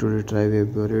gang to retrieve a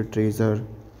buried treasure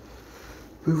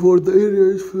before the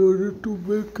area is flooded to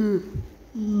make a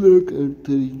lake and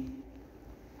three.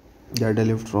 Data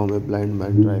lift from a blind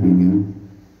man driving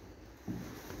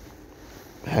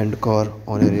a hand car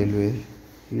on a railway.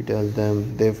 He tells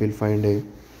them they will find a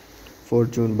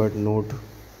fortune but not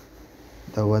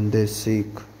the one they seek.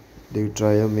 They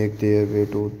try to make their way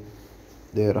to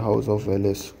their house of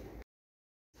Alice.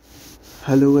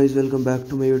 Hello guys, welcome back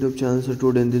to my YouTube channel. So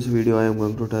today in this video I am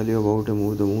going to tell you about a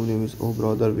movie. The movie name is Oh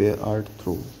Brother Where Art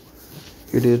Through.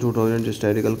 It is a 2000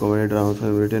 historical comedy drama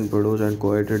film written, produced and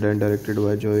co-edited and directed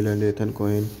by Joel and Ethan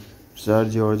Cohen.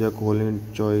 Stars Georgia Colin,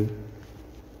 Choi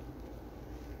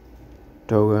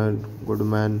Togan,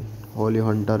 Goodman, Holly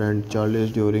Hunter and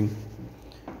Charles During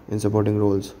in supporting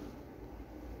roles.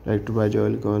 Directed by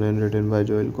Joel Cohen and written by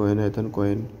Joel Cohen, Ethan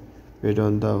Cohen. Based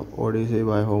on the Odyssey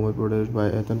by Homer, produced by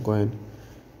Ethan Cohen.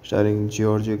 Starring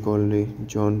George Clooney,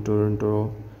 John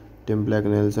Turturro, Tim Black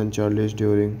Nelson, Charles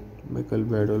During, Michael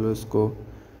Badalosco,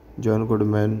 John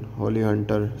Goodman, Holly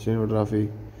Hunter. Cinematography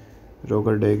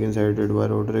Roger Deakins, edited by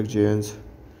Roderick James,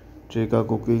 Trika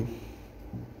Cookie,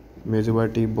 music by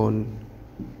T. Bone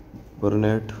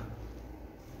Burnett.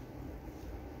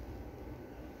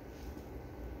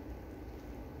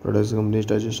 Production company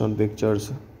Touchstone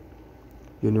Pictures,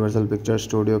 Universal Pictures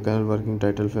Studio, Canal Working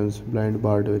Title Films, Blind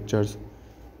Bard Pictures.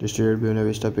 Distributed by Buena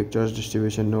Vista Pictures,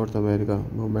 distribution North America,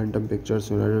 Momentum Pictures,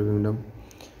 United Kingdom,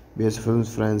 BS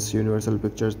Films France, Universal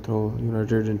Pictures through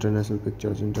United International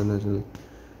Pictures International.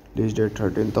 Release date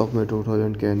 13th of May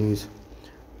 2000 Cannes,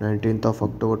 19th of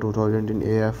October 2000 in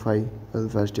AFI Film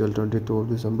Festival, 22nd of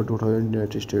December 2000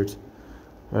 United States.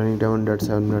 Running time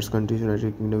 107 minutes. Countries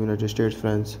United Kingdom, United States,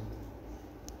 France.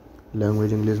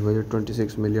 Language English. Budget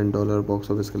 $26 million. Box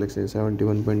office collection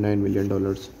 $71.9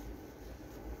 million.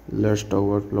 Let's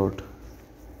talk about plot.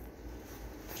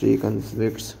 Three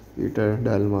convicts, Peter,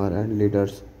 Dalmar and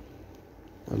leaders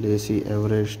Lacey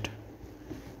Everest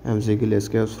Amsigal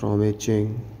escapes from a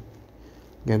chain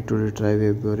gang to retrieve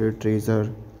a buried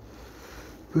treasure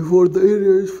before the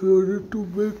area is flooded to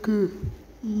make a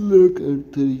lake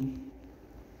and three.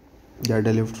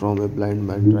 Data lift from a blind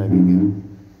man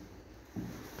driving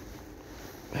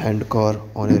a hand car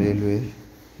on a railway.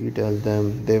 He tells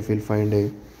them they will find a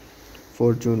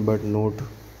fortune but not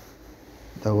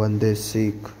the one they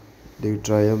seek. They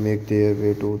try to make their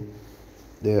way to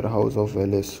their house of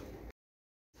Alice.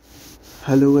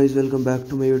 Hello guys, welcome back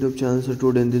to my YouTube channel. So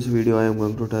today in this video I am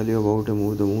going to tell you about a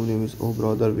movie. The movie name is Oh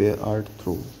Brother Where Art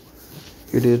Through.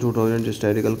 It is 2000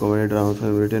 historical comedy drama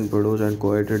film written, produced, and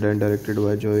co-edited and directed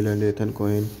by Joel and Ethan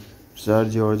Cohen.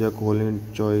 Stars Georgia Colin,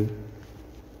 Choi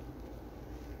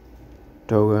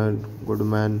Togan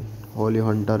Goodman, Holly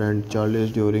Hunter, and Charles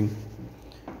During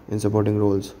in supporting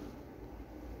roles.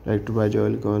 Directed by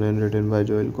Joel Cohen and written by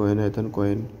Joel Cohen and Ethan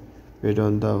Cohen. Based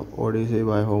on the Odyssey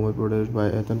by Homer, produced by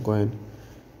Ethan Cohen.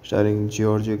 Starring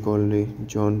George Clooney,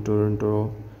 John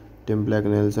Turturro, Tim Black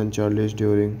Nelson, Charles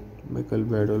During, Michael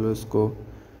Badalosco,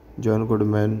 John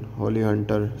Goodman, Holly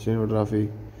Hunter.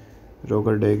 Cinematography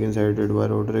Roger Deakins, edited by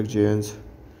Roderick James.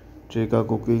 Trika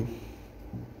Cookie,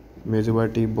 music by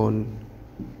T. Bone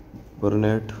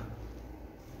Burnett.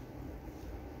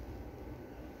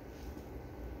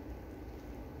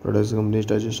 Production company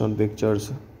Touchstone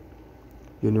Pictures,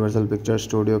 Universal Pictures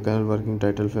Studio, Canal Working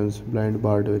Title Films, Blind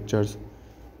Bard Pictures.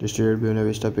 Distributed by Buena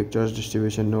Vista Pictures,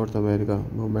 distribution North America,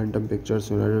 Momentum Pictures,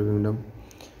 United Kingdom,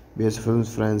 BS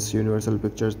Films France, Universal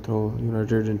Pictures through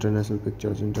United International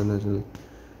Pictures International.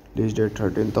 Release date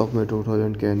 13th of May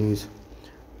 2000 Cannes,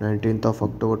 19th of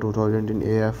October 2000 in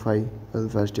AFI Film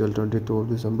Festival, 22nd of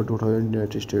December 2000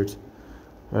 United States.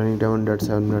 Running time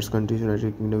 107 minutes. Countries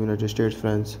United Kingdom, United States,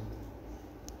 France.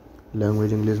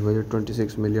 Language English. Budget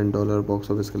 $26 million. Box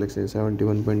office collection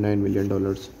 $71.9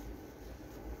 million.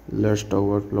 Let's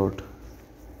talk about plot.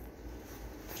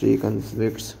 Three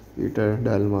convicts, Peter,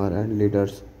 Dalmar, and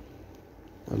leaders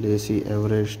Lacey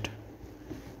Everest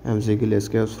MC Gill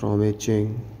escapes from a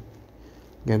chain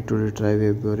gang to retrieve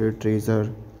a buried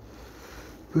treasure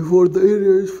before the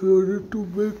area is flooded to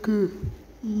make a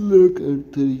lake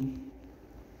entry.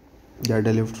 They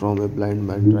lift from a blind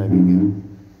man driving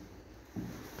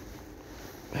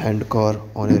a hand car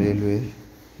on a railway.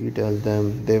 He tells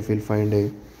them they will find a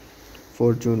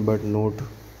fortune but not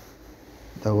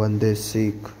the one they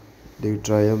seek. They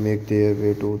try to make their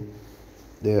way to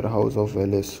their house of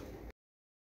Alice.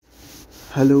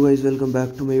 Hello guys, welcome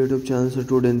back to my YouTube channel. So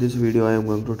today in this video I am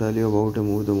going to tell you about a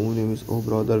movie. The movie name is Oh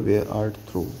Brother Where Art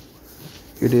Thou.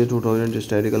 It is 2000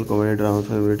 historical comedy drama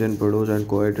film written, produced, and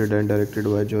co-edited and directed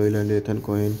by Joel and Ethan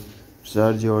Cohen.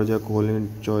 Stars Georgia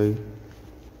Colin, Choi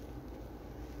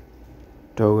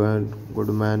Togan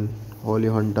Goodman, Holly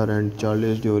Hunter, and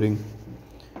Charles During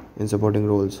in supporting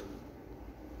roles.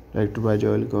 Directed by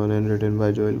Joel Cohen and written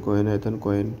by Joel Cohen and Ethan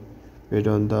Cohen. Based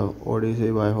on the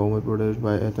Odyssey by Homer, produced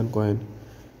by Ethan Cohen.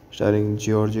 Starring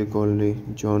George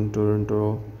Clooney, John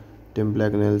Turturro, Tim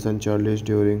Black Nelson, Charles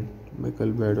During, Michael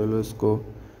Badalosco,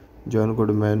 John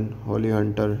Goodman, Holly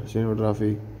Hunter.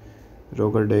 Cinematography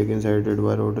Roger Deakins, edited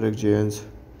by Roderick James.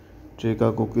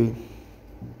 Trika Cookie,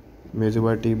 music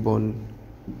by T. Bone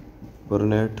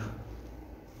Burnett.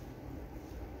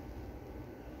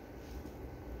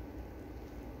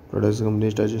 Production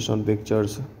company Touchstone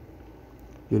Pictures,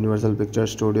 Universal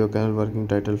Pictures Studio, Canal Working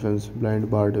Title Films, Blind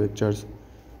Bard Pictures.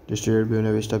 Distributed by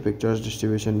Buena Vista Pictures,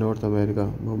 distribution North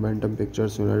America, Momentum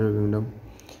Pictures, United Kingdom,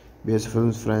 BS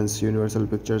Films France, Universal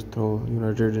Pictures through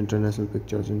United International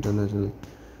Pictures International.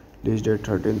 Release date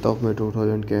 13th of May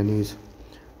 2000 Cannes,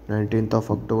 19th of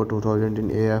October 2000 in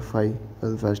AFI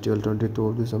Film Festival, 22nd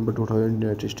of December 2000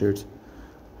 United States.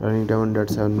 Running time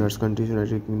 107 minutes. Countries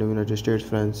United Kingdom, United States,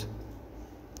 France.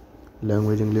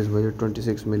 Language English. Budget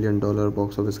 $26 million.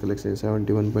 Box office collection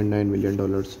 $71.9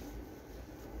 million.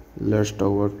 Let's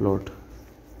talk about plot.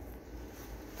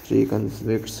 Three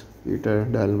convicts, Peter,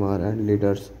 Dalmar, and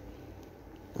leaders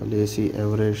Lacey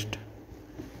Everest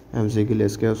MC Gill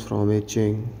escapes from a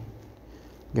chain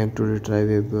gang to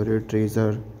retrieve a buried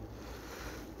treasure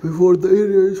before the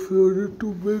area is flooded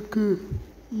to make a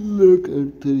lake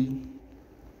entry.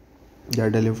 They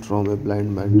lift from a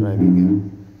blind man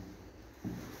driving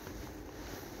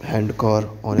a hand car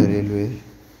on a railway.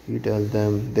 He tells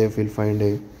them they will find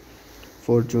a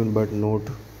fortune but not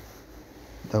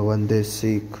the one they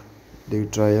seek. They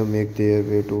try to make their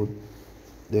way to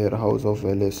their house of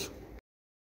Alice.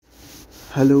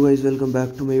 Hello guys, welcome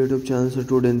back to my YouTube channel. So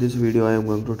today in this video I am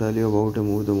going to tell you about a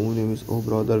movie. The movie name is Oh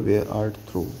Brother Where Art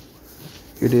Thou.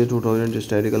 It is 2000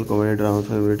 historical comedy drama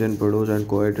film written, produced, and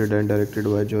co-edited and directed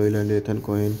by Joel and Ethan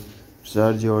Cohen.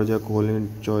 Stars Georgia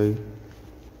Colin, Choi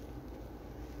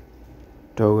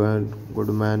Togan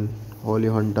Goodman, Holly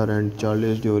Hunter, and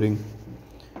Charles During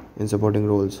in supporting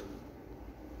roles.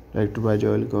 Directed by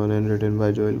Joel Cohen and written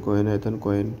by Joel Cohen and Ethan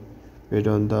Cohen. Based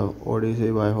on the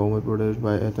Odyssey by Homer, produced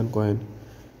by Ethan Cohen.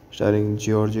 Starring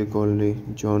George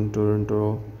Clooney, John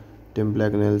Turturro, Tim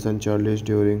Black Nelson, Charles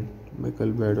During, Michael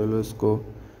Badalosco,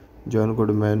 John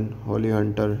Goodman, Holly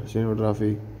Hunter.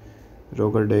 Cinematography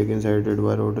Roger Deakins, edited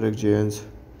by Roderick James.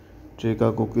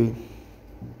 Trika Cookie,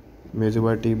 music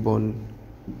by T. Bone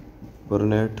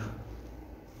Burnett.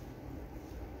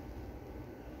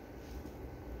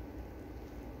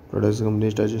 Production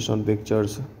companies Touchstone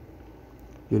Pictures,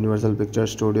 Universal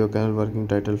Pictures Studio, Canal Working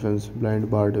Title Films,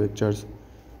 Blind Bard Pictures,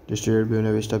 distributed by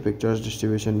Buena Vista Pictures,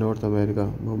 distribution North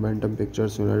America, Momentum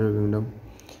Pictures, United Kingdom,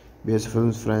 BS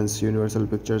Films France, Universal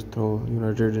Pictures through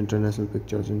United International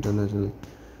Pictures International.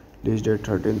 Release date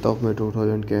 13th of May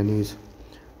 2000 Cannes,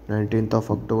 19th of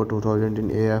October 2000 in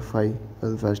AFI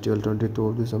Film Festival, 22nd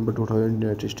of December 2000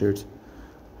 United States.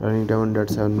 Running time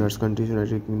 7 minutes. Countries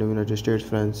United Kingdom, United States,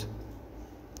 France.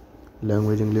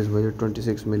 Language English. Budget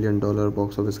 $26 million.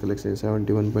 Box office collection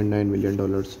 $71.9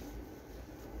 million.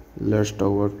 Let's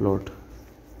talk about plot.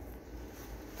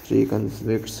 Three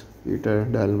convicts, Peter,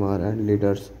 Delmar, and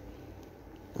leaders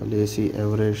Lacey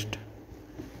Everest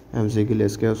MC Gill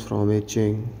escapes from a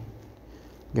chain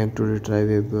gang to retrieve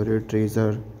a buried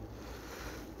treasure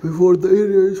before the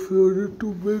area is flooded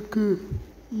to make a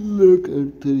lake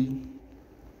entry.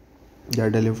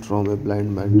 Deadlift from a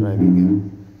blind man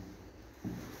driving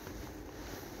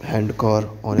a hand car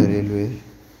on a railway.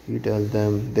 He tells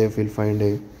them they will find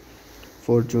a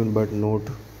fortune but not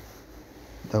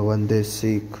the one they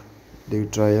seek. They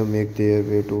try to make their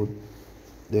way to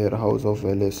their house of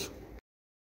Alice.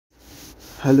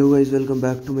 Hello guys, welcome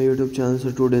back to my YouTube channel.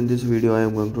 So today in this video I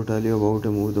am going to tell you about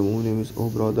a movie. The movie name is Oh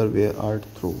Brother Where Art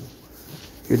Thou.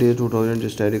 It is a 2000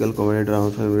 historical comedy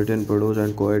drama film written, produced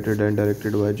and co-edited and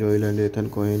directed by Joel and Ethan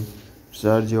Cohen.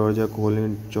 Stars Georgia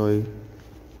Colin, Choi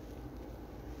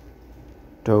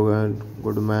Togan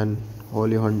Goodman,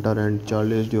 Holly Hunter and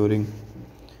Charles During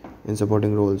in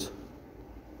supporting roles.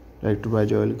 Directed by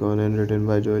Joel Cohen and written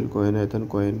by Joel Cohen, Ethan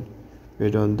Cohen.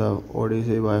 Based on the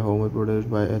Odyssey by Homer, produced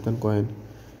by Ethan Cohen.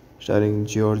 Starring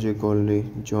George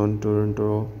Clooney, John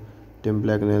Turturro, Tim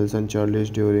Black, Nelson, Charles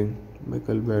During,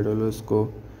 Michael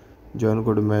Badalosco, John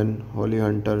Goodman, Holly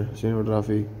Hunter.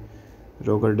 Cinematography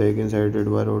Roger Deakins, edited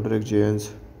by Roderick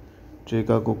James,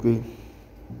 Trika Cookie,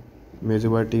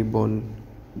 music by T. Bone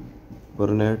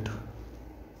Burnett.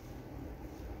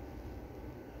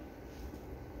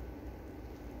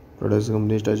 Production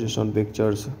companies Touchstone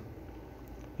Pictures,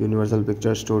 Universal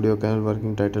Pictures Studio, Canal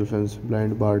Working Title Films,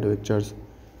 Blind Bard Pictures,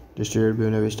 distributed by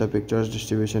Buena Vista Pictures,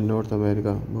 distribution North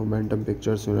America, Momentum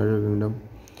Pictures, United Kingdom,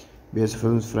 BS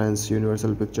Films France,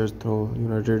 Universal Pictures through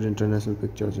United International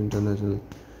Pictures International.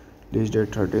 Release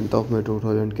date 13th of May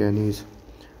 2000 Cannes,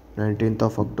 19th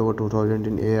of October 2000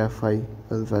 in AFI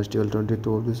Film Festival,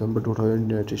 22nd of December 2000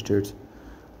 United States.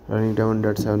 Running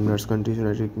time 7 minutes. Countries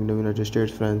United Kingdom, United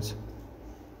States, France.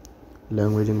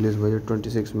 Language English. Budget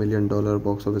 $26 million.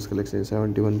 Box office collection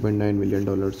 $71.9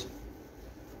 million.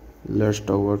 Let's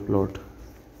talk about plot.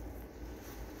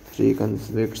 Three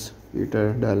convicts,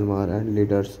 Peter, Delmar, and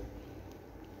leaders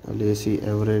Lacey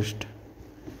Everest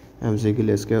MC Gill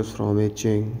escapes from a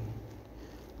chain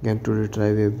gang to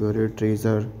retrieve a buried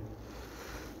treasure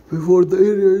before the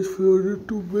area is flooded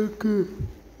to make a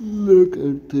lake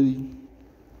entry.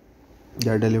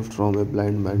 Deadlift from a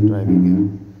blind man driving a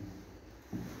hand car on a railway. He tells them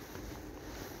they will find a fortune but not the one they seek. They try to make their way to their house of Alice. Lacey Everest MC Gill escapes from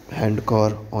a chain gang to retrieve a buried treasure before the area is flooded to make a lake entry. Deadlift from a blind man driving a hand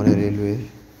car on a railway.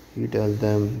 He tells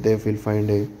them they will find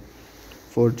a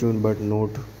fortune but not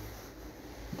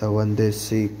the one they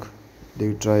seek.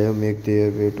 They try to make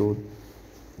their way to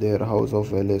their house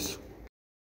of Alice.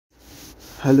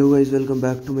 Hello guys, welcome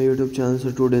back to my YouTube channel.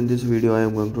 So today in this video I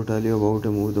am going to tell you about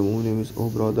a movie. The movie name is Oh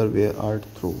Brother Where Art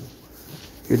Thou.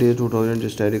 It is a 2000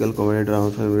 historical comedy drama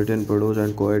film written, produced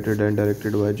and co-edited and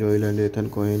directed by Joel and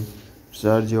Ethan Cohen.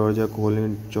 Stars Georgia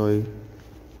Colin, Choi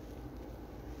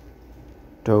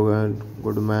Togan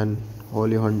Goodman,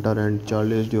 Holly Hunter and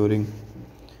Charles During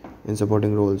in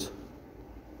supporting roles.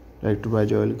 Directed by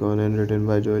Joel Cohen and written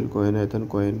by Joel Cohen, Ethan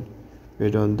Cohen.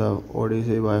 Based on the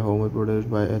Odyssey by Homer, produced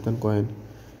by Ethan Cohen.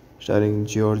 Starring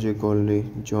George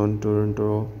Clooney, John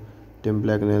Turturro, Tim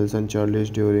Black, Nelson, Charles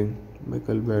During,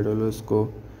 Michael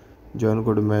Badalosco, John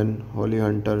Goodman, Holly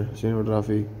Hunter.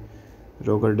 Cinematography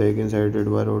Roger Deakins, edited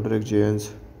by Roderick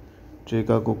James,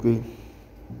 Trika Cookie,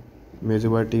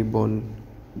 music by T. Bone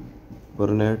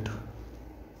Burnett.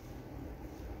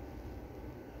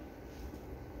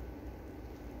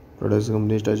 Production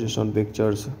companies Touchstone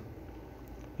Pictures,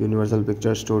 Universal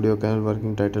Pictures Studio, Canal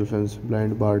Working Title Films,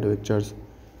 Blind Bard Pictures,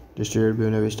 distributed by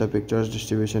Buena Vista Pictures,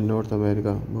 distribution North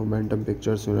America, Momentum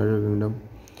Pictures, United Kingdom,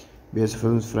 BS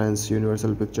Films France,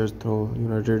 Universal Pictures through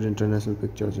United International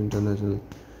Pictures International.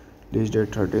 Release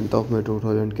date 13th of May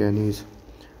 2000 Cannes,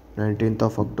 19th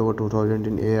of October 2000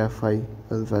 in AFI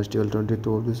Film Festival,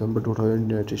 22nd of December 2000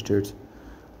 United States.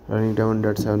 Running time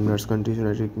 7 minutes. Countries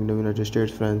United Kingdom, United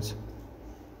States, France.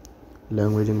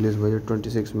 Language English. Budget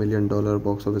 $26 million.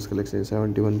 Box office collection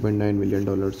 $71.9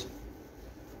 million.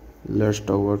 Let's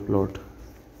talk about plot.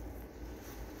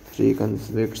 Three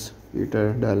convicts,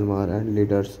 Peter, Delmar, and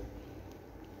leaders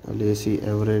Lacey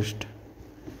Everest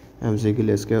Ezekiel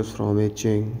escapes from a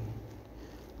chain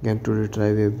gang to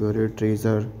retrieve a buried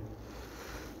treasure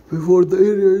before the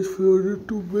area is flooded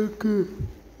to make a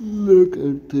lake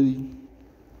and three.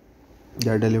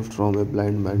 Data lift from a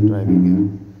blind man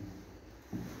driving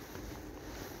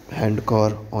a hand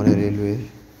car on a railway.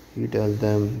 He tells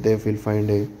them they will find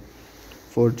a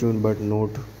fortune but not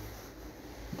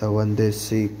the one they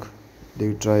seek.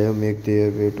 They try to make their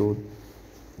way to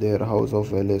their house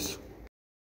of Alice.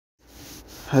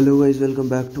 Hello guys, welcome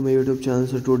back to my YouTube channel.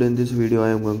 So today in this video I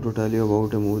am going to tell you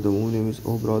about a movie. The movie name is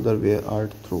Oh Brother Where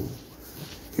Art Through.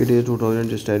 It is a 2000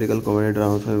 historical comedy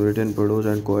drama film written, produced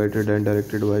and co-edited and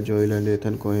directed by Joel and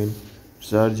Ethan Cohen,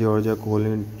 stars Georgia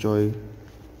Colin, Joy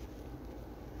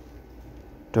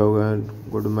Togan,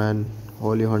 Goodman,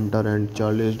 Holly Hunter and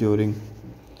Charles During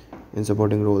in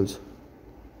supporting roles.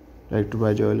 Directed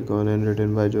by Joel Cohen and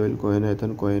written by Joel Cohen,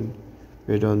 Ethan Cohen,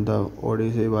 based on the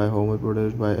Odyssey by Homer,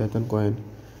 produced by Ethan Cohen,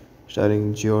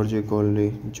 starring George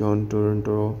Clooney, John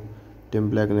Turturro, Tim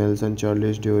Black Nelson,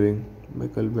 Charles During,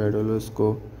 Michael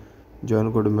Badalosco,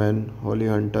 John Goodman, Holly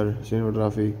Hunter,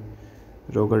 cinematography,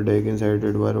 Roger Deakins,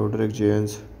 edited by Roderick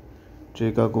James,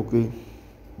 Trika Cookie,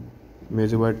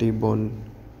 music by T. Bone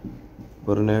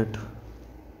Burnett.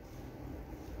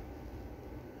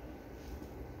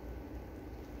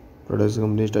 Production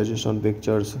company Touchstone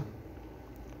Pictures,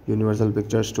 Universal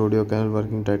Pictures Studio, Canal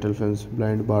Working Title Films,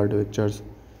 Blind Bard Pictures,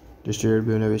 distributed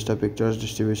by Buena Vista Pictures,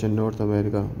 distribution North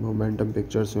America, Momentum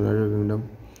Pictures, United Kingdom,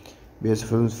 BS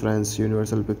Films France,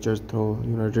 Universal Pictures through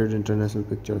United International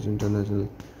Pictures International.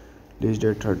 Release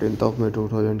date 13th of May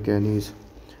 2000 Cannes,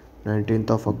 19th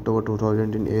of October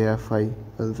 2000 in AFI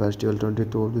Film Festival,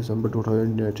 22nd of December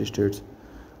 2000 United States.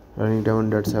 Running time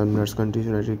 107 minutes. Countries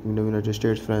United Kingdom, United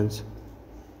States, France.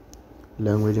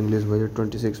 Language English. Budget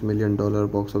 $26 million.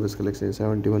 Box office collection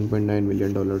 $71.9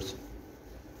 million.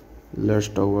 Let's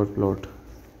talk about plot.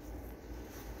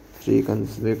 Three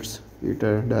convicts,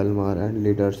 Peter, Dalmar and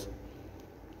leaders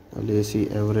Lacey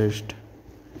Everest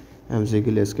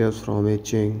Ezekiel escapes from a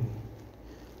chain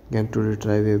gang to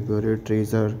retrieve a buried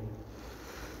treasure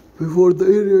before the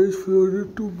area is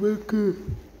flooded to make a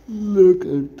lake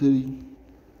and three.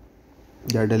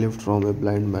 Data lift from a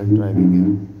blind man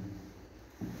driving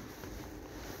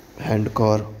a hand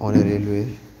car on a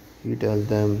railway. He tells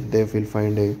them they will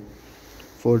find a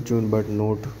fortune but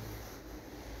not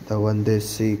the one they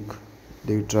seek.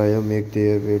 They try to make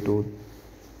their way to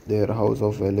their house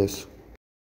of Alice.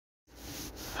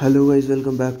 Hello guys,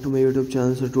 welcome back to my YouTube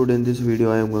channel. So today in this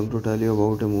video I am going to tell you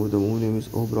about a movie. The movie name is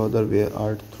Oh Brother Where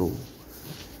Art Through.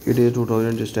 It is a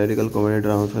 2000 historical comedy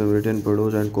drama film written,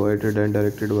 produced and co-edited and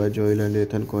directed by Joel and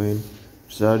Ethan Cohen,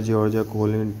 stars Georgia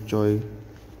Colin, Joy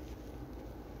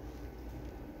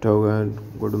Togan,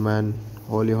 Goodman,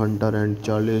 Holly Hunter and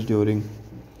Charles During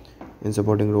in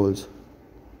supporting roles.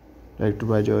 Directed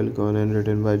by Joel Cohen and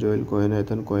written by Joel Cohen,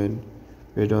 Ethan Cohen,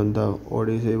 based on the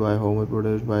Odyssey by Homer,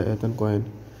 produced by Ethan Cohen,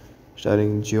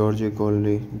 starring George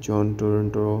Clooney, John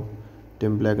Turturro,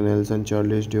 Tim Black Nelson,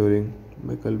 Charles During,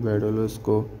 Michael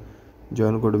Badalosco,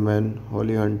 John Goodman,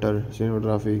 Holly Hunter,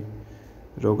 cinematography,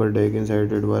 Roger Deakins,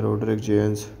 edited by Roderick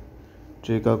James,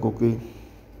 Trika Cookie,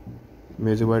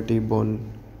 music by T.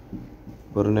 Bone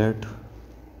Burnett.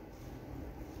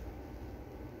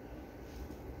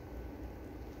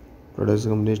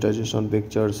 Production company Touchstone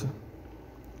Pictures,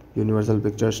 Universal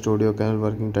Pictures Studio, Canal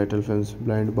Working Title Films,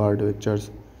 Blind Bard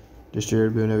Pictures,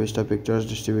 distributed by Buena Vista Pictures,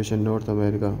 distribution North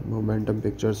America, Momentum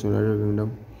Pictures, United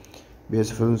Kingdom,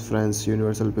 BS Films France,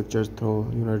 Universal Pictures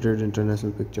through United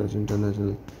International Pictures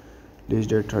International. Release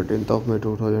date 13th of May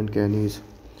 2000 Cannes,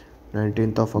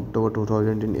 19th of October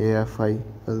 2000 in AFI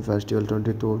Film Festival,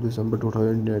 22nd of December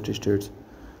 2000 United States.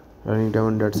 Running time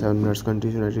 107 minutes.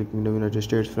 Countries United Kingdom, United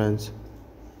States, France.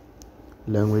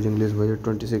 Language English. Budget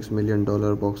 $26 million.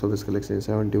 Box office collection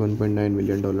 $71.9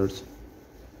 million.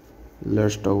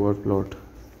 Let's talk about plot.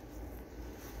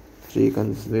 Three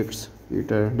convicts,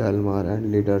 Peter, Dalmar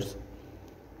and leaders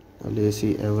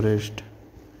Lacey Everest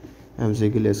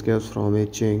Ezekiel escapes from a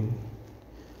chain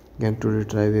gang to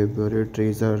retrieve a buried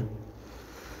treasure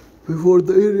before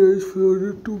the area is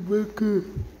flooded to make a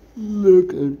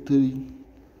lake and three.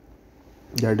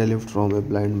 Data lift from a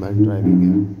blind man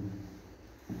driving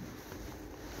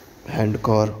a hand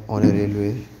car on a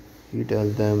railway. He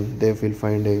tells them they will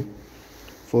find a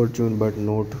fortune but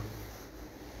not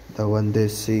the one they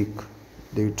seek.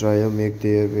 They try to make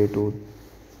their way to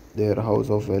their house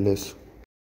of Alice.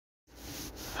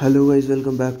 Hello guys,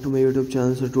 welcome back to my YouTube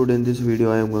channel. So today in this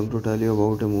video I am going to tell you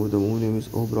about a movie. The movie name is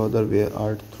Oh Brother Where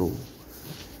Art Through.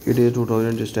 It is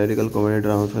 2000 historical comedy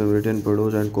drama film written,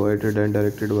 produced, and co-edited and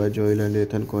directed by Joel and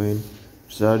Ethan Cohen.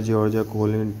 Stars Georgia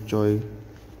Colin, Choi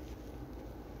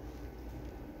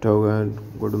Togan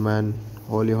Goodman,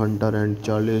 Holly Hunter, and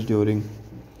Charles During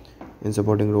in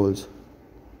supporting roles.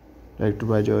 Directed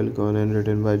by Joel Cohen and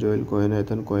written by Joel Cohen,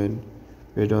 Ethan Cohen.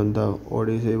 Based on the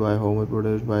Odyssey by Homer,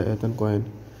 produced by Ethan Cohen.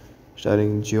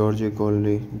 Starring George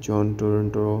Clooney, John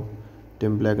Turturro,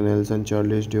 Tim Black Nelson,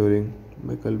 Charles During,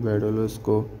 Michael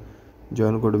Badalosco,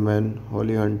 John Goodman,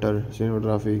 Holly Hunter.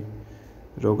 Cinematography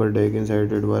Roger Deakins,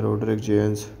 edited by Roderick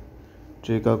James.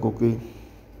 Trika Cookie,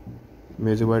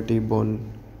 music by T.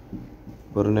 Bone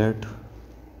Burnett.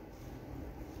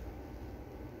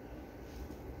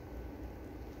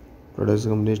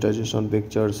 Production company Touchstone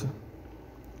Pictures,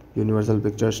 Universal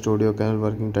Pictures Studio, Canal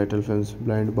Working Title Films,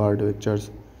 Blind Bard Pictures.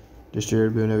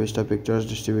 Distributed by Buena Vista Pictures,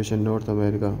 distribution North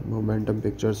America, Momentum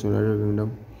Pictures, United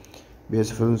Kingdom,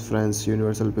 BS Films France,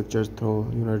 Universal Pictures through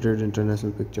United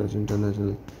International Pictures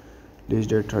International. Release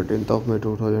date 13th of May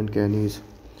 2000 Cannes,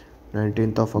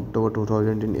 19th of October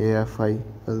 2000 in AFI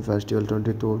Film Festival,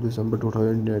 22 of December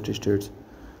 2000 United States.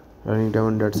 Running time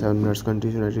 107 minutes.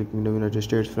 Countries United Kingdom, United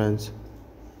States, France.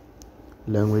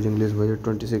 Language English. Budget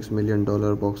 $26 million.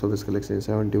 Box office collection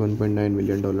 $71.9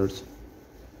 million.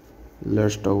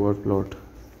 Let's talk about plot.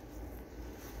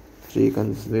 Three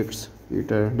convicts,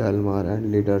 Peter, Delmar,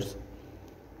 and leaders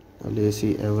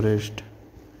Lacey Everest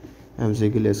MC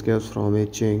Gill escapes from a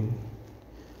chain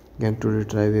gang to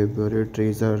retrieve a buried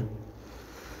treasure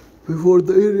before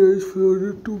the area is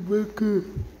flooded to make a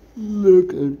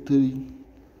lake entry.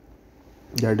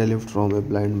 Get a lift from a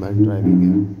blind man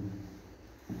driving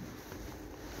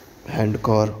a hand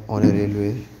car on a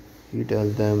railway. He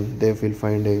tells them they will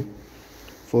find a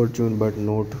fortune but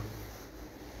not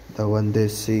the one they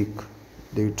seek.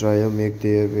 They try to make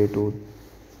their way to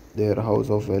their house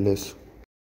of Alice.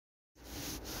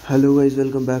 Hello guys,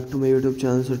 welcome back to my YouTube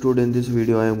channel. So today in this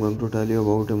video I am going to tell you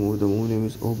about a movie. The movie name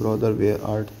is Oh Brother Where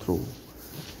Art Through.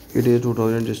 It is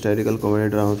 2000 historical comedy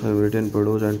drama film written,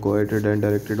 produced, and co-edited and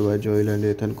directed by Joel and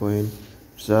Ethan Cohen.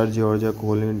 Stars Georgia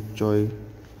Colin, Choi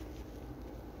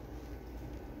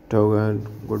Togan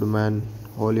Goodman,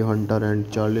 Holly Hunter, and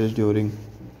Charles During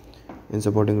in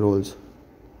supporting roles.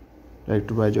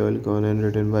 Directed by Joel Cohen and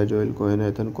written by Joel Cohen,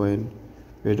 Ethan Cohen.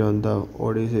 Based on the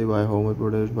Odyssey by Homer,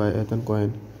 produced by Ethan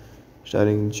Cohen.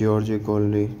 Starring George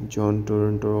Clooney, John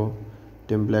Turturro,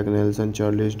 Tim Black Nelson,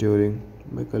 Charles During,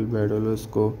 Michael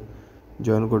Badalosco,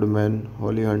 John Goodman,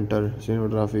 Holly Hunter.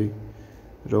 Cinematography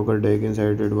Roger Deakins,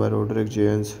 edited by Roderick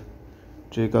James.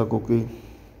 Trika Cookie,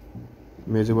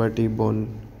 music by T.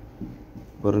 Bone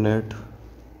Burnett.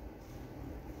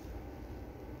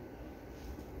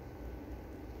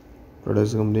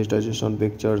 Production company Touchstone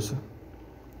Pictures,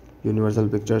 Universal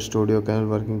Pictures Studio, Canal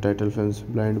Working Title Films,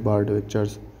 Blind Bard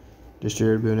Pictures.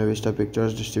 Distributed by Buena Vista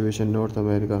Pictures, distribution North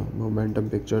America, Momentum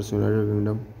Pictures, United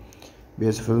Kingdom,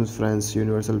 BS Films France,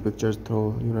 Universal Pictures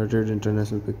through United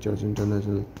International Pictures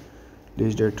International.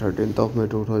 Release date 13th of May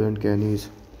 2000 Cannes,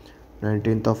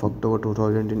 19th of October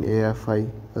 2000 in AFI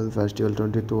Film Festival,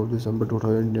 22 of December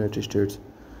 2000 United States.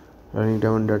 Running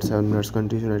time 107 minutes.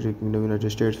 Countries United Kingdom, United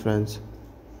States, France.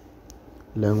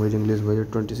 Language English.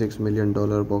 Budget $26 million.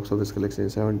 Box office collection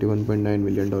 $71.9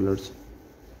 million.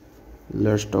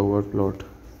 Let's talk about plot.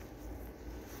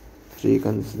 Three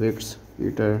convicts,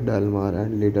 Peter, Delmar,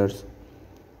 and leaders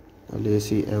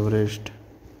Lacey Everest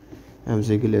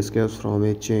MC Gill escapes from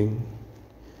a chain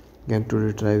gang to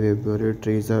retrieve a buried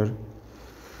treasure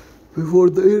before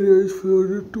the area is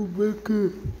flooded to make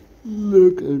a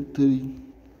lake entry.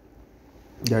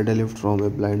 Get a lift from a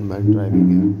blind man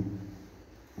driving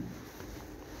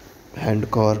a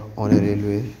hand car on a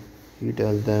railway. He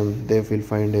tells them they will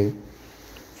find a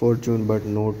fortune but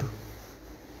not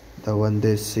the one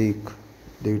they seek.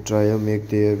 They try to make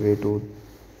their way to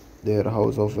their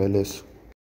house of Alice.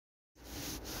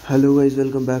 Hello guys,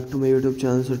 welcome back to my YouTube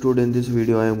channel. So today in this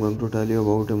video I am going to tell you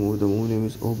about a movie. The movie name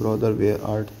is Oh Brother Where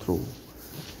Art Through.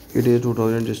 It is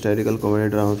 2000 historical comedy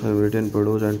drama film written,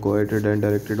 produced, and co-edited and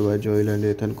directed by Joel and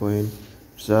Ethan Cohen.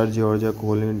 Stars Georgia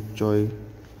Colin, Choi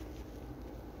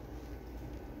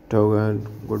Togan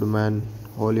Goodman,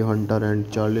 Holly Hunter,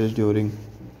 and Charles During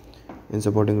in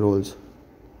supporting roles.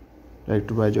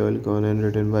 Directed by Joel Cohen and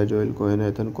written by Joel Cohen,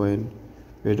 Ethan Cohen.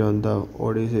 Based on the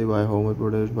Odyssey by Homer,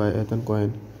 produced by Ethan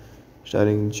Cohen.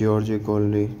 Starring George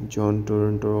Clooney, John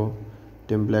Turturro,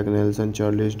 Tim Black Nelson,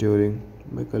 Charles During,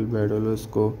 Michael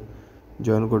Badalosco,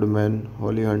 John Goodman,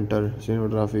 Holly Hunter.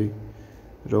 Cinematography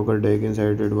Roger Deakins,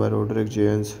 edited by Roderick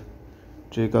James.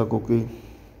 Trika Cookie,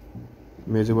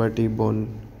 music by T.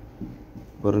 Bone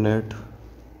Burnett.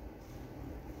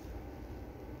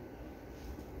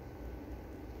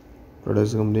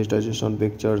 Production companies Touchstone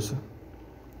Pictures,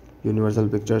 Universal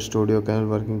Pictures Studio, Canal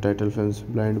Working Title Films,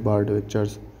 Blind Bard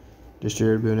Pictures,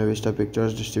 distributed Buena Vista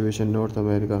Pictures, distribution North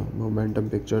America, Momentum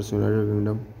Pictures, United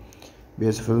Kingdom,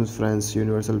 BS Films France,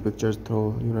 Universal Pictures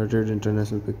through United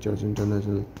International Pictures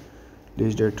International.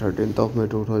 Release date 13th of May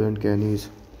 2000 Cannes,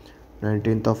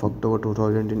 19th of October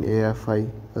 2000 in AFI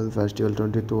Film Festival,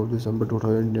 22nd of December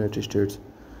 2000 United States.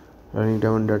 Running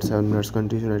time 107 minutes.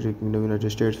 Countries United Kingdom, United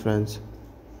States, France.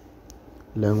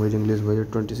 Language English. Budget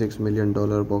 $26 million.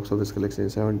 Box office collection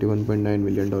 $71.9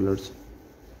 million.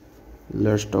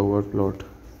 Let's talk about plot.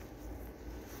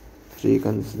 Three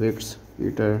convicts,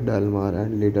 Peter, Dalmar,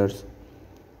 and leaders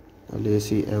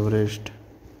Lacey Everest.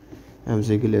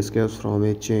 MC Gill escapes from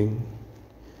a chain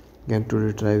gang to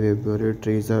retrieve a buried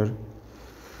treasure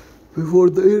before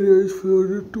the area is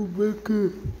flooded to make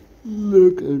a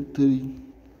lake entry.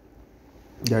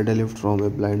 Deadlift from a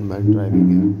blind man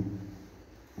driving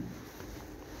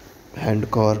a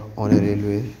hand car on a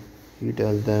railway. He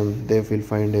tells them they will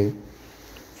find a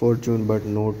fortune but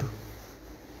not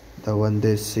the one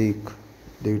they seek.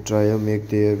 They try to make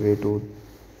their way to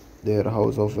their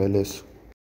house of Alice.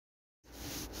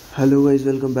 Hello guys,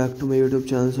 welcome back to my YouTube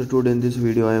channel. So today in this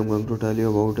video I am going to tell you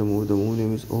about a movie. The movie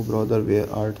name is Oh Brother Where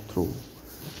Art Through.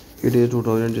 It is a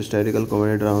 2000 historical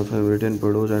comedy drama film written,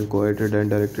 produced and co-edited and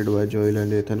directed by Joel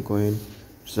and Ethan Cohen.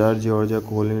 Stars Georgia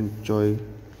Colin, Joy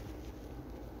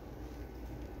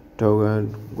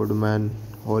Togan, Goodman,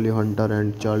 Holly Hunter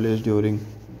and Charles During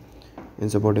in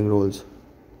supporting roles.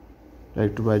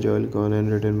 Directed by Joel Cohen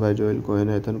and written by Joel Cohen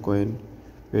and Ethan Cohen.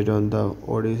 Based on the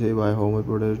Odyssey by Homer,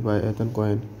 produced by Ethan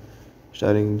Cohen.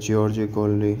 Starring George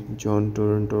Clooney, John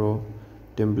Turturro,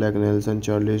 Tim Black Nelson,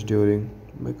 Charles During,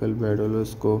 Michael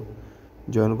Badalosco,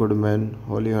 John Goodman,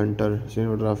 Holly Hunter.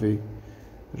 Cinematography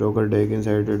Roger Deakins,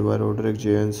 edited by Roderick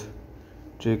James,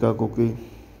 Trika Cookie,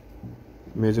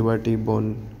 music by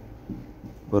T-Bone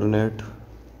Burnett.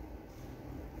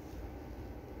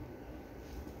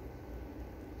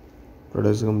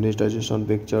 Production companies Touchstone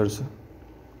Pictures,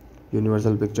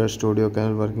 Universal Pictures Studio,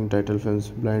 Canal Working Title Films,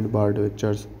 Blind Bard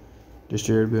Pictures,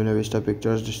 distributed Buena Vista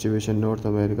Pictures, distribution North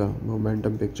America,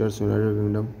 Momentum Pictures, United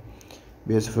Kingdom,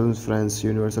 BS Films France,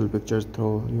 Universal Pictures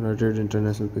through United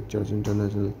International Pictures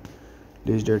International.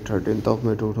 Release date 13th of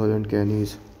May 2000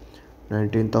 Cannes,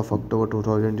 19th of October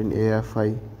 2000 in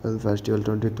AFI Film Festival,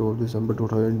 22nd of December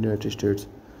 2000 United States.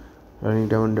 Running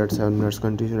time 107 minutes.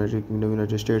 Countries United Kingdom,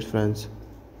 United States, France.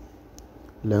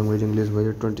 Language English.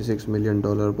 Budget $26 million.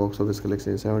 Box office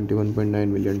collection $71.9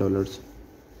 million.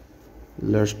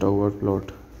 Let's talk about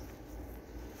plot.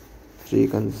 Three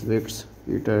convicts,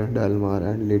 Peter, Dalmar,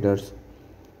 and leaders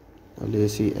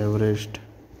Lacey Everest.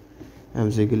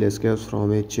 MC Gill escapes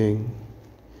from a chain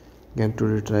gang to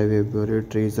retrieve a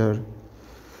buried treasure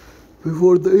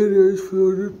before the area is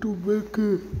flooded to make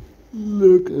a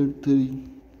lake entry.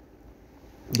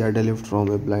 Deadlift from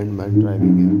a blind man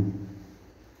driving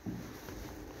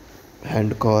a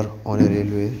hand car on a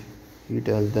railway. He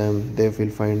tells them they will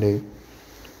find a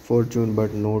fortune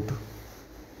but not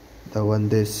the one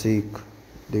they seek.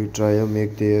 They try to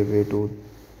make their way to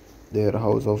their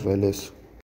house of Alice.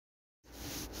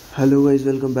 Hello guys,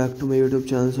 welcome back to my YouTube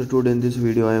channel. So today in this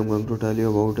video I am going to tell you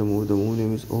about a movie. The movie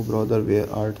name is Oh Brother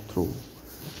Where Art Through.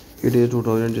 It is a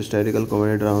 2000 historical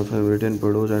comedy drama film written,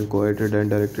 produced and co-edited and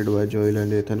directed by Joel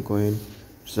and Ethan Cohen.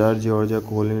 Stars Georgia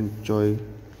Colin, Joy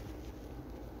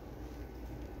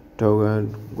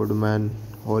Togan, Goodman,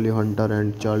 Holly Hunter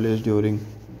and Charles During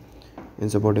in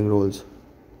supporting roles.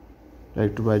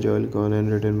 Directed by Joel Cohen and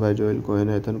written by Joel Cohen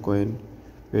and Ethan Cohen.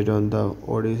 Based on the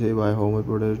Odyssey by Homer,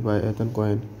 produced by Ethan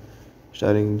Cohen.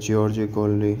 Starring George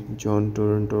Clooney, John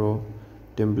Turturro,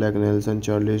 Tim Black Nelson,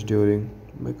 Charles During,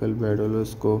 Michael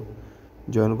Badalosco,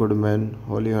 John Goodman,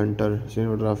 Holly Hunter.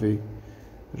 Cinematography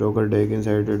Roger Deakins,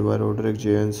 edited by Roderick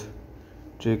James,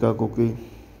 Trika Cookie,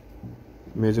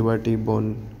 music by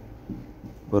T-Bone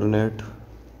Burnett.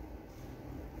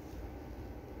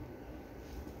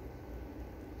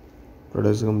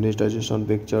 Production companies Touchstone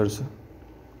Pictures,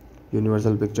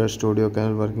 Universal Pictures Studio,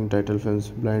 Canal Working Title Films,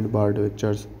 Blind Bard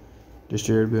Pictures,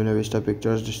 distributed Buena Vista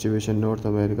Pictures, distribution North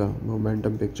America,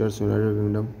 Momentum Pictures, United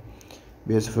Kingdom,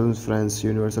 BS Films France,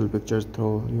 Universal Pictures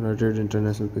through United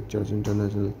International Pictures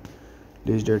International.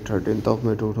 Release date 13th of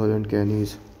May 2000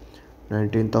 Cannes,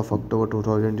 19th of October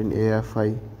 2000 in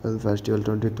AFI Film Festival,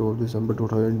 22nd of December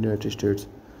 2000 United States.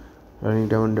 Running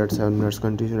time 107 minutes.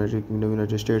 Countries United Kingdom,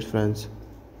 United States, France.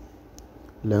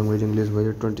 Language English.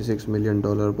 Budget $26 million.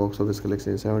 Box office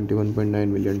collection $71.9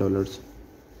 million.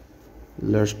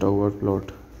 Let's talk about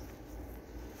plot.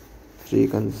 Three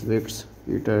convicts,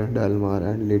 Peter, Dalmar,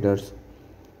 and leaders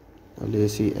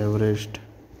Lacey Everest.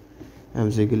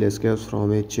 Ezekiel escapes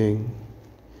from a chain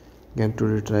gang to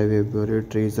retrieve a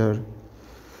buried treasure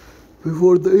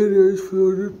before the area is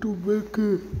flooded to make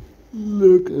a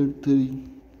lake entry.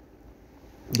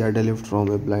 Data lift from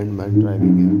a blind man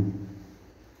driving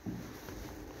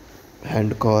a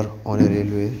hand car on a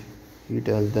railway. He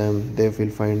tells them they will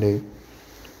find a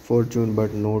fortune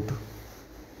but not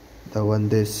the one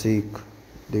they seek.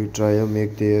 They try to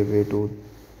make their way to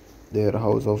their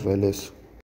house of Alice.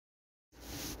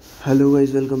 Hello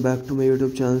guys, welcome back to my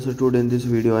YouTube channel. So today in this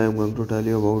video I am going to tell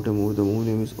you about a movie. The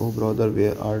movie name is Oh Brother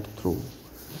Where Art Thou.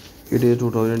 It is a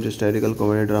 2000 historical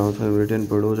comedy drama film written,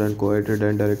 produced and co-edited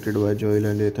and directed by Joel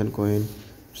and Ethan Cohen.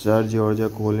 Stars Georgia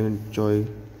Colin, Choi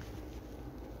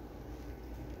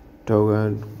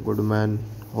Togan, Goodman,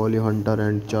 Holly Hunter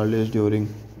and Charles During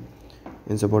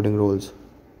in supporting roles.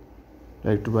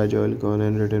 Directed by Joel Cohen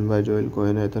and written by Joel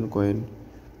Cohen, Ethan Cohen.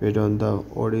 Based on the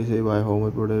Odyssey by Homer,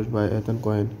 produced by Ethan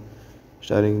Cohen.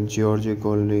 Starring George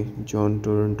Clooney, John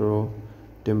Turturro,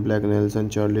 Tim Black Nelson,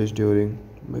 Charles During,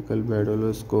 Michael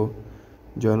Badalosco,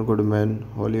 John Goodman,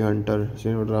 Holly Hunter.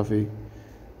 Cinematography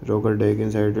Roger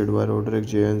Deakins, edited by Roderick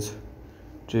James,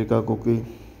 Trika Cookie,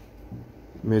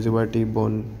 music by T.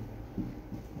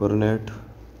 Burnett.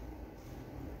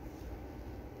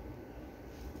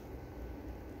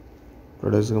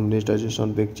 Production company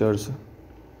Touchstone Pictures,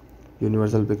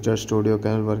 Universal Pictures Studio,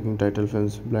 Canal Working Title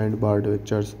Films, Blind Bard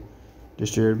Pictures,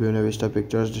 Distributed by Buena Vista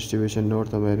Pictures, Distribution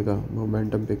North America,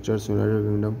 Momentum Pictures, United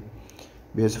Kingdom,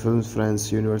 BS Films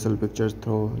France, Universal Pictures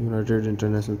through United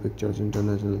International Pictures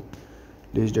International.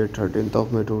 Release date 13th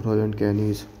of May 2000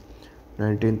 Cannes,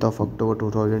 19th of October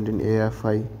 2000 in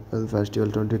AFI Film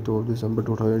Festival, 22nd of December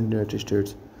 2000 United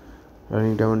States.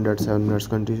 Running time 107 minutes.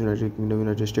 Countries United Kingdom,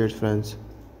 United States, France.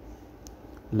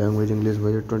 Language English.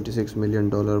 Budget $26 million.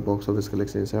 Box office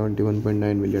collection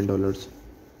 $71.9 million.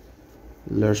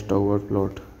 Let's talk about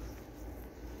plot.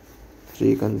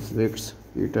 Three convicts,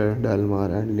 Peter,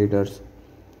 Dalmar and leaders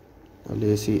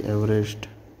Lacey Everest.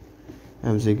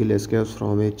 Ezekiel escapes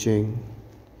from a chain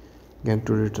gang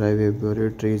to retrieve a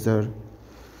buried treasure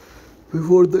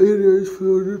before the area is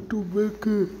flooded to make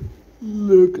a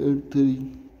lake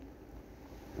entry.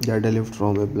 Data lift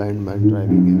from a blind man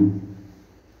driving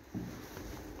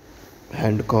a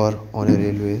hand car on a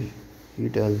railway. He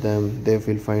tells them they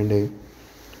will find a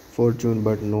fortune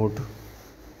but not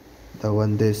the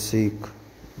one they seek.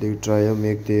 They try to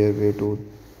make their way to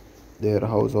their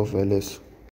house of Alice.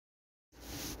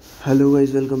 Hello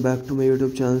guys, welcome back to my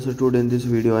YouTube channel. So today in this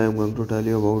video I am going to tell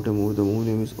you about a movie. The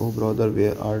movie name is Oh Brother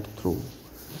Where Art Thou.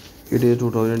 It is a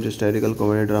 2000 historical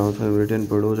comedy drama film written,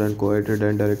 produced and co-edited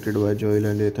and directed by Joel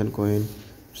and Ethan Cohen.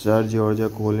 Stars Georgia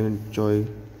Colin, Choi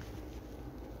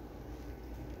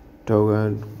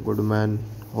Togan, Goodman,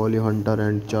 Holly Hunter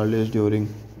and Charles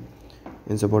During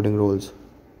in supporting roles.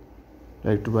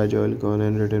 Directed by Joel Cohen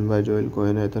and written by Joel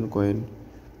Cohen, Ethan Cohen.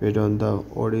 Based on the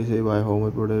Odyssey by Homer,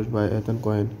 produced by Ethan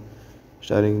Cohen.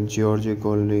 Starring George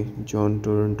Clooney, John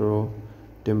Turturro,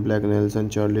 Tim Black Nelson,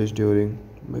 Charles During,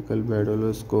 Michael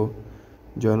Badalosco,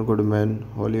 John Goodman,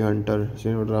 Holly Hunter.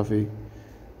 Cinematography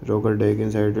Roger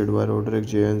Deakins, edited by Roderick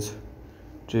James,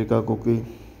 Trika Cookie,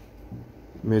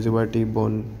 music by T.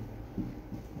 Burnett.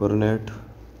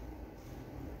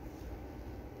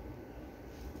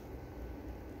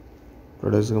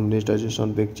 Production company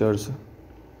Touchstone Pictures,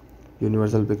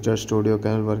 Universal Pictures Studio,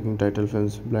 Canal Working Title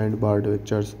Films, Blind Bard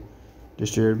Pictures,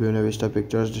 Distributed by Buena Vista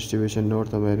Pictures, Distribution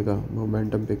North America,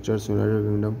 Momentum Pictures, United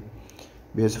Kingdom,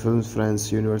 BS Films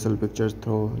France, Universal Pictures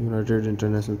through United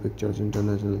International Pictures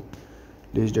International.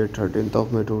 Release date 13th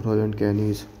of May 2000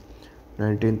 Cannes,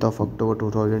 19th of October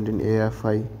 2000 in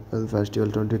AFI Film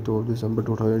Festival, 22nd of December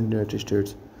 2000 United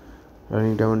States.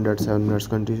 Running time 107 minutes.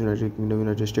 Countries United Kingdom,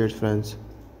 United States, France.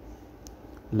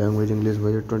 Language English.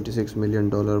 Budget $26 million.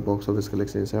 Box office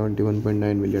collection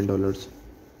 $71.9 million.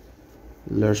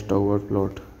 Let's talk about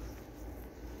plot.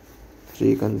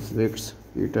 Three convicts,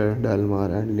 Peter,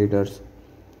 Dalmar and leaders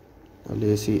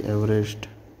Lacey Everest.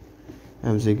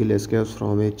 Ezekiel escapes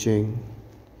from a chain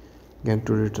gang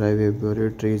to retrieve a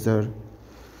buried treasure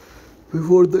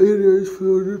before the area is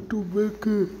flooded to make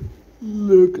a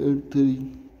lake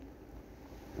entry.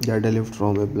 Data lift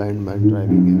from a blind man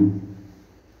driving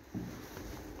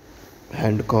a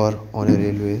hand car on a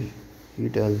railway. He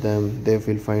tells them they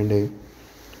will find a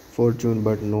fortune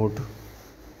but not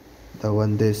the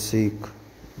one they seek.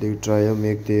 They try to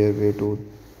make their way to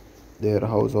their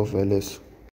house of Alice.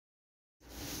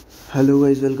 Hello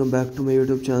guys, welcome back to my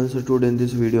YouTube channel. So today in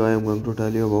this video I am going to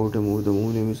tell you about a movie. The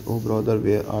movie name is Oh Brother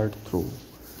Where Art Thou.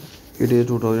 It is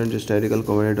 2000 hysterical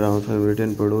comedy drama film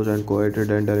written, produced, and co-edited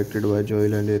and directed by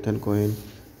Joel and Ethan Cohen.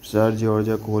 Stars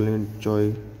Georgia Colin,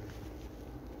 Choi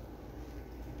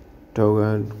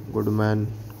Togan Goodman,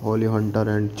 Holly Hunter,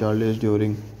 and Charles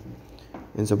During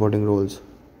in supporting roles.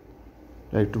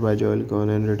 Directed by Joel Cohen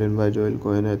and written by Joel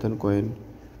Cohen, Ethan Cohen.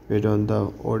 Based on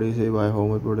the Odyssey by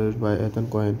Homer, produced by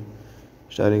Ethan Cohen.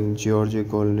 Starring George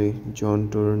Clooney, John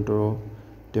Turturro,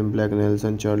 Tim Black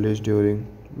Nelson, Charles During,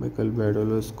 Michael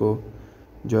Badalosco,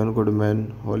 John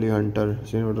Goodman, Holly Hunter.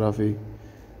 Cinematography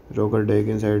Roger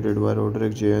Deakins, edited by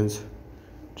Roderick James,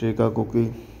 Trika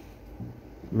Cookie,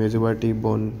 music by T.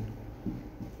 Bone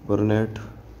Burnett.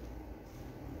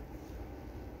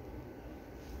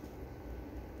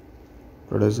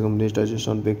 Production company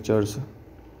Touchstone Pictures,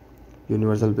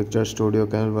 Universal Pictures Studio,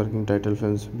 Canal Working Title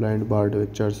Films, Blind Bard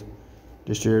Pictures.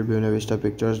 Distributed by Buena Vista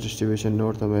Pictures, Distribution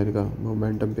North America,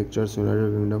 Momentum Pictures,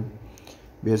 United Kingdom,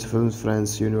 BS Films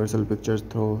France, Universal Pictures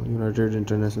through United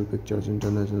International Pictures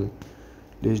International.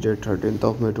 Release date 13th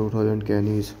of May 2000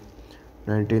 Cannes,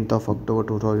 19th of October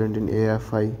 2000 in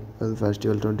AFI Film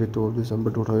Festival, 22nd of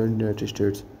December 2000 United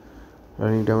States.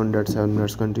 Running time 107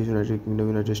 minutes. Countries United Kingdom,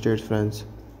 United States, France.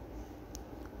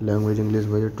 Language English.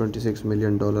 Budget $26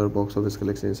 million. Box office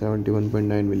collection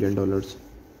 $71.9 million.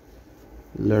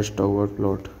 Let's talk about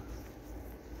plot.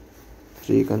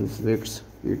 Three convicts,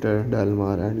 Peter,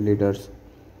 Delmar, and leaders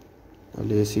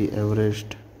Lacey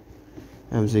Everest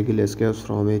MC Gill escapes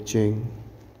from a chain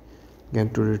gang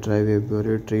to retrieve a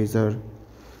buried treasure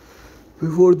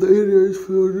before the area is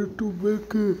flooded to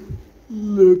make a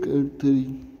lake and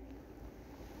three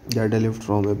that lift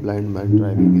from a blind man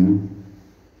driving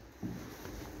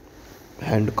a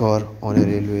hand car on a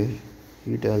railway.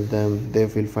 He tells them they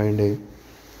will find a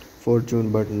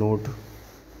fortune but not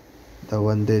the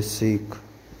one they seek.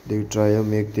 They try to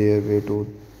make their way to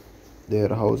their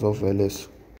house of Alice.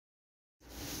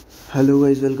 Hello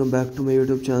guys, welcome back to my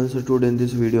YouTube channel. So today in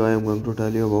this video I am going to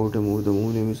tell you about a movie. The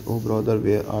movie name is Oh Brother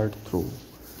Where Art Thou.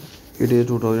 It is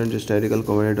 2000 hysterical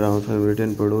comedy drama film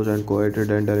written, produced, and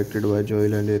co-edited and directed by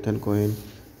Joel and Ethan Cohen.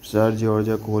 Stars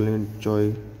Georgia Colin,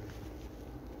 Choi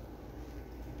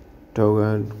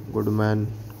Togan Goodman,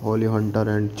 Holly Hunter,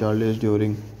 and Charles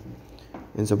During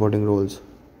in supporting roles.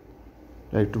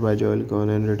 Directed by Joel Cohen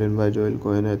and written by Joel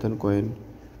Cohen, Ethan Cohen.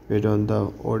 Based on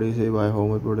the Odyssey by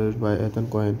Homer, produced by Ethan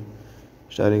Cohen.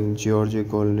 Starring George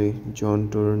Clooney, John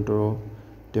Turturro,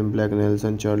 Tim Black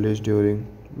Nelson, Charles During,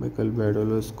 Michael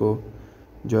Badalosco,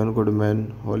 John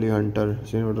Goodman, Holly Hunter.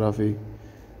 Cinematography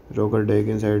Roger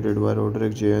Deakins, edited by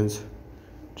Roderick James,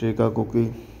 Trika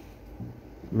Cookie,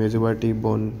 music by T.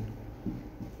 Bone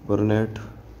Burnett.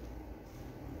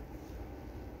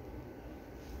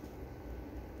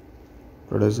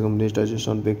 Production company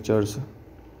Touchstone Pictures,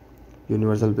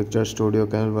 Universal Pictures Studio,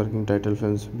 Canal Working Title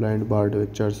Films, Blind Bard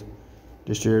Pictures.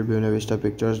 Distributed by Buena Vista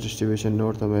Pictures, Distribution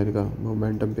North America,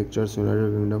 Momentum Pictures,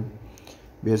 United Kingdom,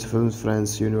 BS Films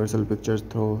France, Universal Pictures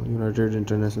through United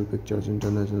International Pictures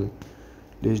International.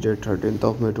 Release date 13th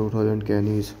of May 2000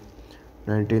 Cannes,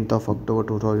 19th of October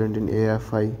 2000 in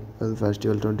AFI Film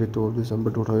Festival, 22nd of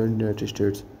December 2000 United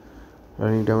States.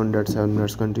 Running time 107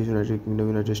 minutes. Countries United Kingdom,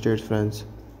 United States, France.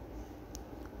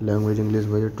 Language English.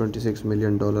 Budget $26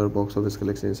 million. Box office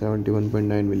collection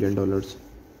 $71.9 million.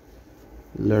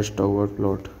 Let's talk about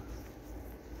plot.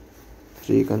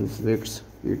 Three convicts,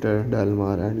 Peter,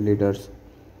 Delmar, and leaders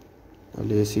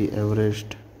Lacey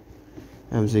Everest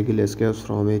MC Gill escapes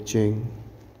from a chain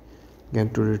gang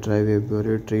to retrieve a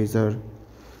buried treasure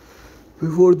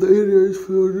before the area is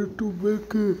flooded to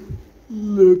make a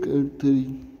lake and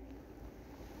three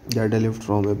that lift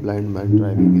from a blind man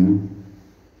driving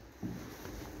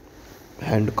a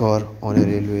hand car on a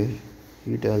railway.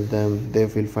 He tells them they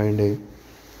will find a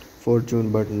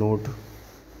fortune but not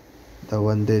the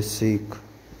one they seek.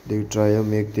 They try to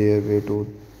make their way to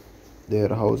their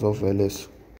house of Alice.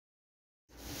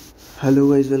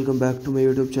 Hello guys, welcome back to my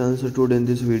YouTube channel. So today in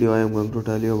this video I am going to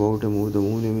tell you about a movie. The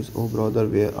movie name is Oh Brother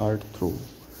Where Art Thou.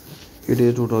 It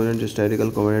is 2000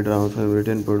 hysterical comedy drama film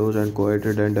written, produced, and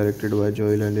co-edited and directed by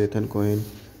Joel and Ethan Cohen.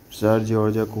 Stars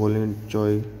Georgia Colin,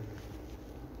 Choi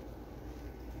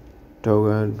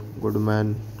Togan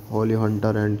Goodman, Holly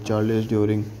Hunter, and Charles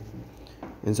During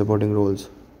in supporting roles.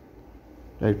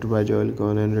 Directed by Joel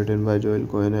Cohen and written by Joel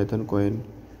Cohen, Ethan Cohen.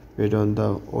 Based on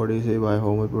the Odyssey by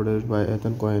Homer, produced by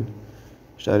Ethan Cohen.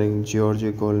 Starring George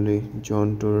Clooney,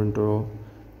 John Turturro,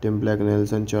 Tim Black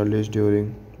Nelson, Charles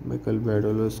During, Michael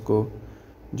Badalosco,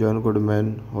 John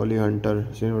Goodman, Holly Hunter.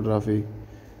 Cinematography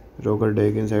Roger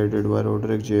Deakins, edited by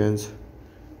Roderick James,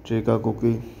 Trika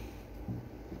Cookie,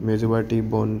 music by T.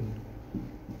 Bone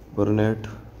Burnett.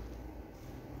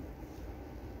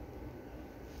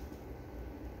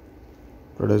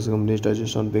 Production company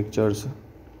Touchstone Pictures,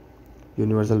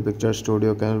 Universal Pictures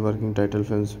Studio, Canal Working Title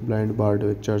Films, Blind Bard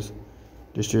Pictures,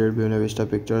 distributed by Buena Vista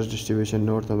Pictures, distribution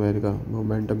North America,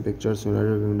 Momentum Pictures,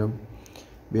 United Kingdom,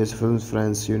 BS Films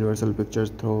France, Universal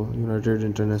Pictures through United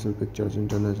International Pictures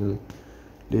International.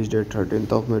 Release date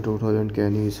 13th of May 2000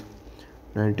 Cannes,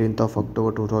 19th of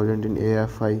October 2000 in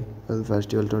AFI Film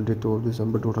Festival, 22nd of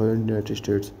December 2000 United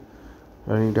States.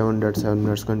 Running time 107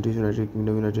 minutes. Countries United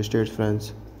Kingdom, United States,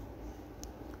 France.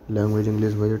 Language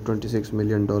English. Budget $26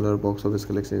 million. Box office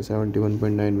collection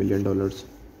 $71.9 million.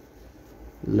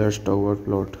 Let's talk about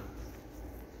plot.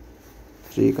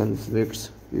 Three convicts,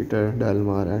 Peter,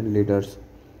 Delmar, and leaders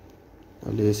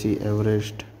Lacey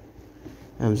Everest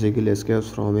MC Gill escapes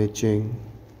from a chain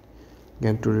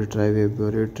gang to retrieve a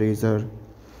buried treasure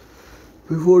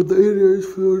before the area is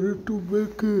flooded to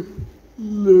make a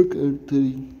lake and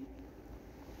three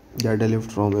get a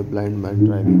lift from a blind man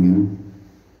driving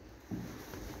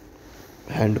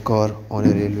a hand car on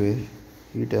a railway.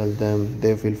 He tells them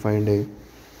they will find a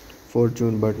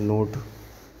fortune but not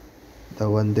the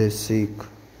one they seek.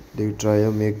 They try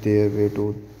to make their way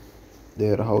to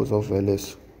their house of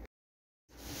Alice.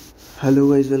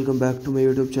 Hello guys, welcome back to my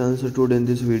YouTube channel. So today in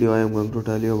this video I am going to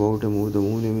tell you about a movie. The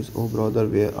movie name is Oh Brother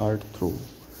Where Art Thou.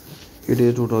 It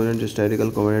is a 2000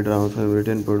 historical comedy drama film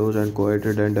written, produced and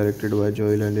co-edited and directed by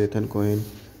Joel and Ethan Cohen,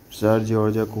 stars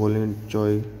Georgia Colin,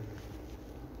 Joy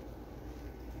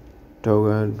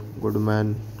Togan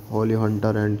Goodman, Holly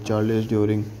Hunter and Charles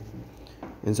During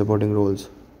in supporting roles.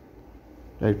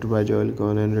 Directed by Joel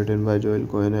Cohen and written by Joel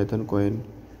Cohen, Ethan Cohen,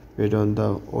 based on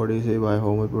the Odyssey by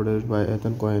Homer, produced by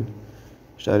Ethan Cohen,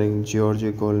 starring George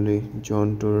Clooney,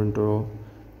 John Turturro,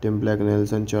 Tim Black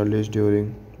Nelson, Charles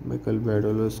During, Michael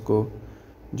Badalosco,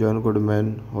 John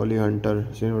Goodman, Holly Hunter.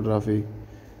 Cinematography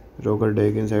Roger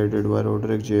Deakins, edited by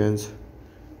Roderick James,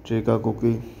 Trika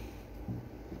Cookie,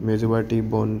 music by T.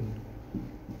 Bone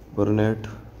Burnett.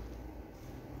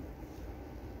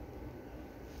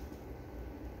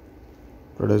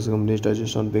 Production company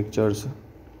Touchstone Pictures,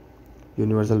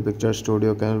 Universal Pictures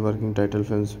Studio, Canal Working Title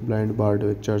Films, Blind Bard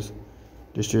Pictures,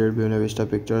 distributed by Buena Vista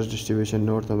Pictures, distribution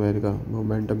North America,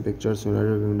 Momentum Pictures,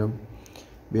 United Kingdom,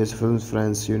 BS Films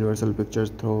France, Universal Pictures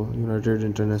through United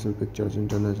International Pictures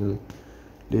International.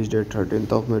 Release date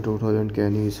 13th of May 2000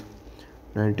 Cannes,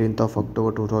 19th of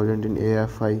October 2000 in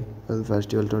AFI Film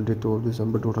Festival, 22nd of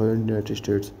December 2000 United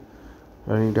States.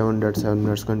 Running time 107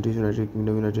 minutes. Countries United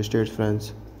Kingdom, United States,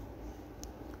 France.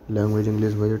 Language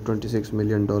English. Budget $26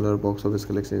 million. Box office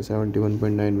collection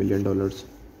 $71.9 million.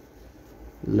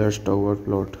 Let's talk about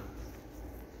plot.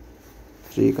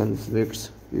 Three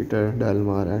convicts, Peter,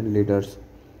 Delmar, and leaders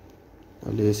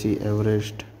Lacey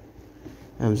Everest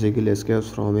MC Gill escapes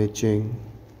from a chain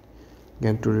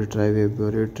gang to retrieve a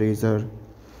buried treasure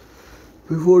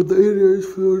before the area is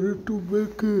flooded to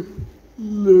make a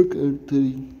lake and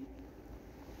three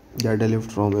get a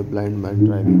lift from a blind man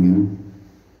driving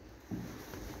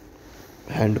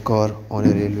a hand car on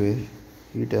a railway.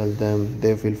 He tells them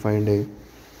they will find a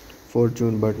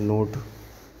fortune but not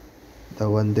the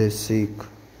one they seek.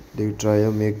 They try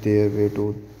to make their way to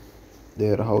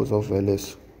their house of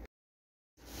Alice.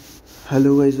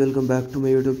 Hello guys, welcome back to my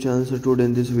YouTube channel. So today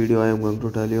in this video I am going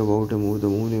to tell you about a movie. The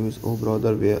movie name is Oh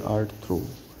Brother Where Art Thou.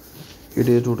 It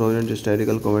is a 2000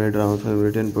 historical comedy drama film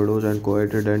written, produced and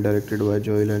co-edited and directed by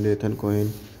Joel and Ethan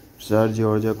Cohen, stars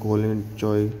Georgia Colin,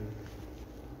 Joy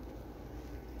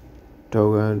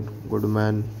Togan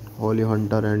Goodman, Holly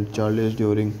Hunter and Charles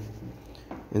During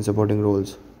in supporting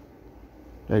roles.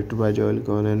 Directed by Joel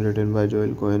Cohen and written by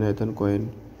Joel Cohen, Ethan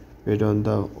Cohen, based on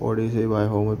the Odyssey by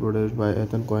Homer, produced by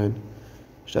Ethan Cohen,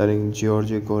 starring George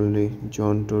Clooney,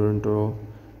 John Turturro,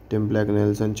 Tim Black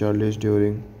Nelson, Charles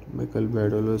During, Michael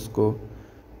Badalosco,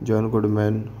 John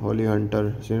Goodman, Holly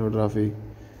Hunter. Cinematography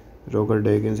Roger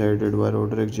Deakins, edited by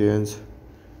Roderick James,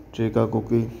 Trika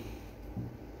Cookie,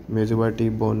 music by T.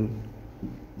 Bone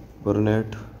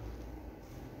Burnett.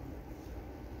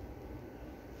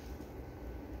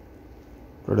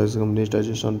 Production company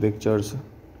Touchstone Pictures,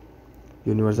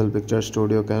 Universal Pictures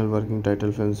Studio, Canal Working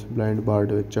Title Films, Blind Bard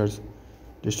Pictures,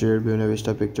 distributed by Buena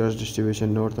Vista Pictures,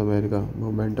 distribution North America,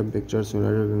 Momentum Pictures,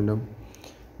 United Kingdom,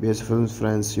 BS Films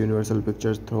France, Universal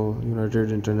Pictures through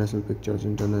United International Pictures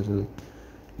International.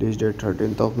 Release date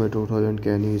 13th of May 2000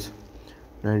 Cannes,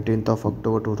 19th of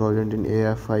October 2000 in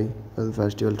AFI Film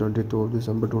Festival, 22nd of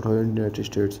December 2000 United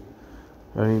States.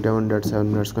 Running time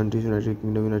 107 minutes. Countries United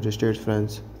Kingdom, United States,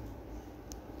 France.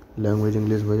 Language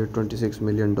English. Budget $26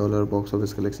 million. Box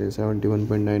office collection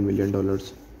 $71.9 million.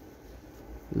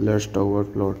 Let's talk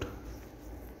about plot.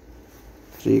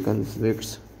 Three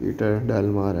convicts, Peter,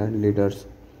 Delmar, and leaders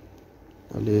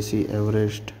Lacey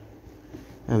Everest.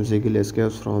 Gill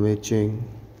escapes from a chain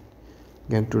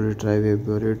gang to retrieve a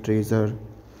buried treasure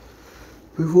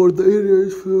before the area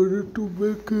is flooded to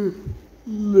make a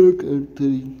lake and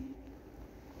three.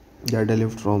 Get a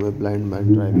lift from a blind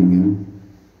man driving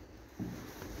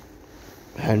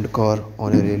a hand car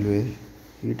on a railway.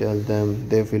 He tells them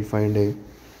they will find a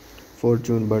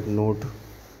fortune but not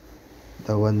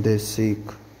the one they seek.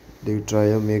 They try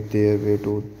to make their way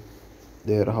to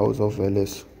their house of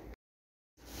Alice.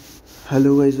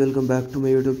 Hello guys, welcome back to my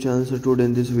YouTube channel. So today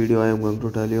in this video I am going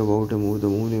to tell you about a movie. The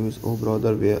movie name is Oh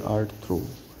Brother Where Art Through.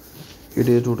 It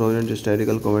is a 2000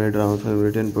 historical comedy drama film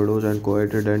written, produced and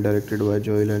co-edited and directed by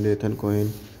Joel and Ethan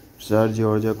Coen. Stars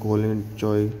Georgia Colin,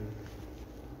 Choi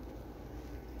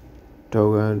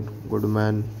Togan,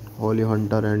 Goodman, Holly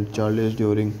Hunter and Charles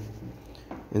During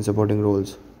in supporting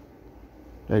roles.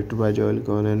 Directed by Joel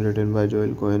Coen and written by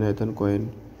Joel Coen, Ethan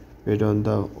Coen. Based on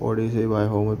the Odyssey by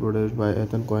Homer, produced by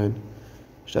Ethan Coen.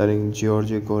 Starring George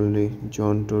Clooney,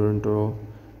 John Turturro,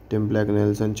 Tim Black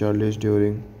Nelson, Charles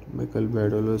During, Michael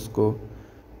Badalosco,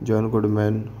 John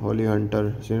Goodman, Holly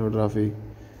Hunter. Cinematography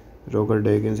Roger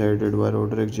Deakins, edited by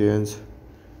Roderick James,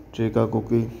 Trika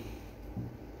Cookie,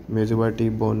 music by T.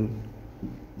 Bone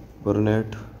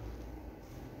Burnett.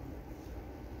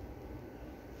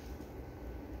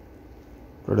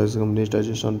 Production company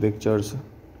Touchstone Pictures,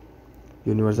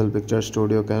 Universal Pictures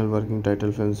Studio, Canal Working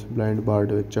Title Films, Blind Bard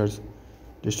Pictures.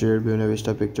 Distributed by Buena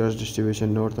Vista Pictures,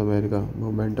 distribution North America,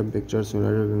 Momentum Pictures,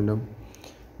 United Kingdom,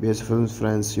 BS Films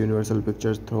France, Universal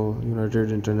Pictures through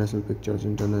United International Pictures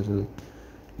International.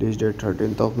 Release date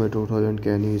 13th of May 2000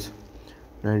 Cannes,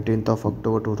 19th of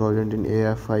October 2000 in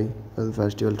AFI Film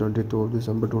Festival, 22 of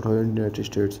December 2000 United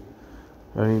States.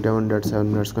 Running time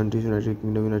 107 minutes. Countries United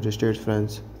Kingdom, United States,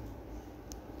 France.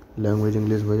 Language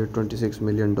English. Budget $26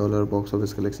 million. Box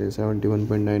office collection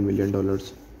 $71.9 million.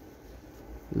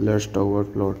 Let's talk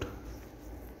about plot.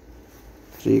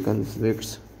 Three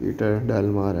convicts, Peter,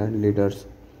 Dalmar, and leaders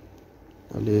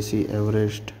Lacey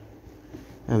Everest.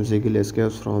 Gill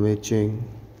escapes from a chain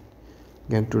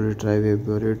gang to retrieve a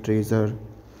buried treasure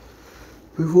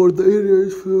before the area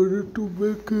is flooded to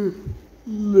make a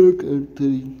lake and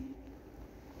three.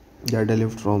 Get a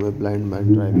lift from a blind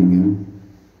man driving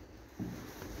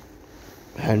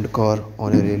a hand car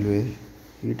on a railway.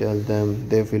 He tells them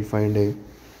they will find a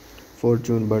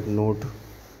fortune but not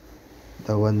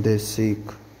the one they seek.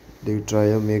 They try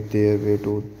to make their way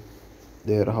to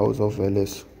their house of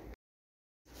Alice.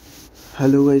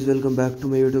 Hello guys, welcome back to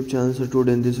my YouTube channel. So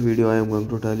today in this video I am going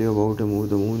to tell you about a movie.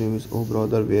 The movie name is Oh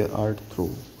Brother Where Art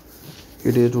Through.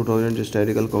 It is a 2000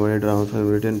 historical comedy drama film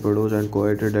written, produced and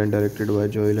co-edited and directed by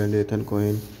Joel and Ethan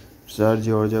Coen. Stars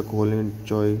Georgia Colin,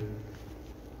 Choi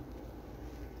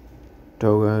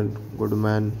Togan,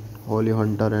 Goodman, Holly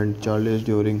Hunter and Charles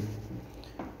During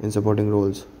in supporting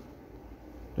roles.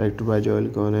 Directed by Joel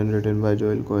Coen and written by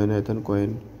Joel Coen, Ethan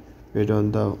Coen. Based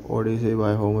on the Odyssey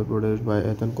by Homer, produced by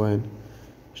Ethan Coen.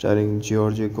 Starring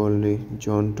George Clooney,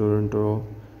 John Turturro,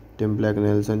 Tim Black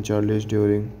Nelson, Charles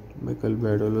During, Michael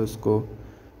Badalosco,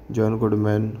 John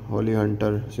Goodman, Holly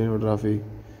Hunter. Cinematography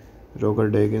Roger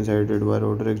Deakins, edited by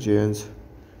Roderick James,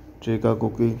 Trika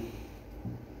Cookie,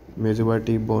 music by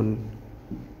T. Bone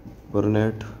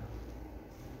Burnett.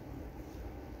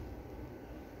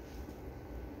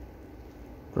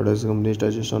 Production company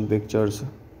Touchstone Pictures,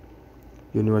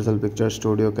 Universal Pictures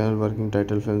Studio, Canal Working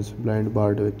Title Films, Blind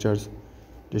Bard Pictures.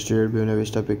 Distributed by Buena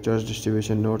Vista Pictures,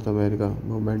 distribution North America,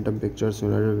 Momentum Pictures,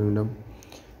 United Kingdom,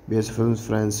 BS Films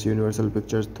France, Universal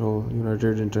Pictures through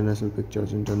United International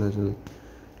Pictures International.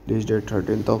 Release date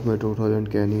 13th of May 2000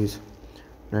 Cannes,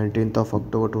 19th of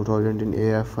October 2000 in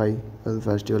AFI Film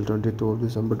Festival, 22 of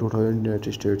December 2000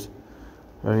 United States.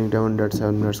 Running time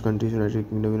 107 minutes. Countries United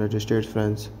Kingdom, United States,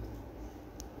 France.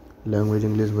 Language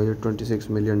English. Budget $26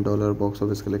 million. Box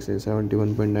office collection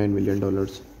 $71.9 million.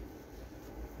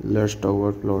 Let's talk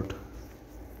about plot.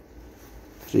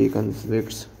 Three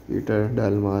convicts, Peter,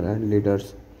 Dalmar, and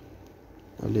leaders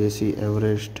Lacey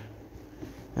Everest.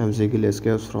 Gill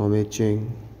escapes from a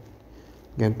chain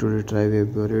gang to retrieve a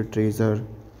buried treasure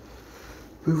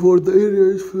before the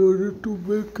area is flooded to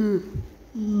make a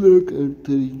lake and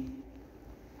three.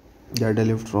 Get a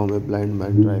lift from a blind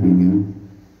man driving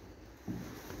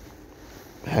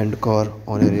a hand car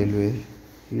on a railway.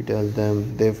 He tells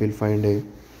them they will find a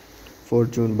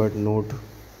fortune but not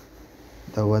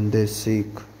the one they seek.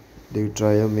 They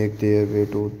try to make their way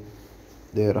to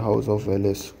their house of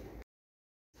Alice.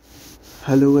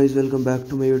 Hello guys, welcome back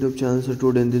to my YouTube channel. So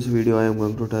today in this video I am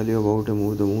going to tell you about a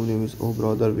movie. The movie name is Oh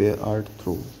Brother Where Art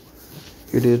Through.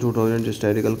 It is 2000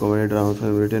 historical comedy drama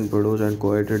film written, produced, and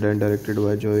co-edited and directed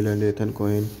by Joel and Ethan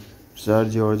Cohen.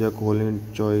 Stars Georgia Colin,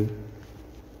 Choi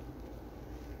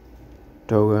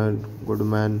Togan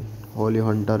Goodman, Holly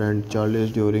Hunter, and Charles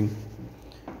During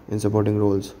in supporting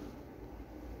roles.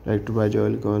 Directed by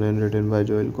Joel Cohen and written by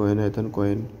Joel Cohen and Ethan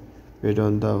Cohen. Based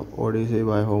on the Odyssey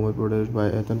by Homer, produced by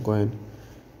Ethan Cohen.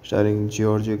 Starring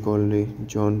George Clooney,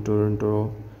 John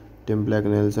Turturro, Tim Black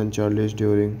Nelson, Charles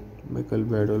During, Michael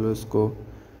Badalosco,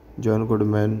 John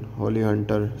Goodman, Holly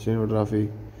Hunter.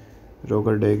 Cinematography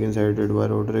Roger Deakins, edited by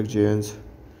Roderick James.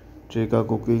 Trika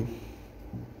Cookie,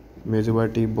 music by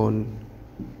T. Bone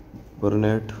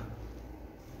Burnett.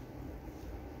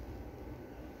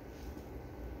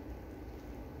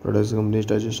 Production company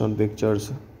Touchstone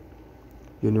Pictures,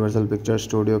 Universal Pictures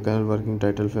Studio, Canal Working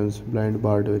Title Films, Blind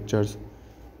Bard Pictures.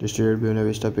 Distributed by Buena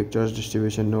Vista Pictures,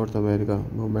 distribution North America,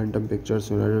 Momentum Pictures,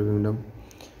 United Kingdom,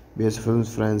 BS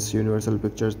Films France, Universal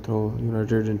Pictures through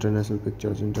United International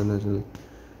Pictures International.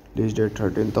 Release date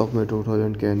 13th of May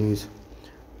 2000 Cannes,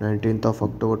 19th of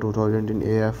October 2000 in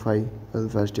AFI Film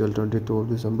Festival, 22nd of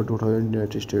December 2000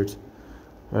 United States.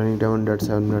 Running time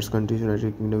 107 minutes. Countries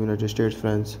United Kingdom, United States,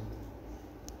 France.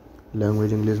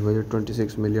 Language English. Budget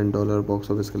 $26 million. Box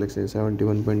office collection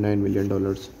 $71.9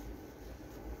 million.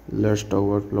 Let's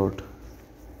talk about plot.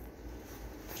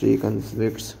 Three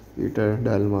convicts, Peter,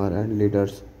 Dalmar, and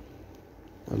leaders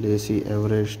Lacey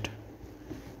Everest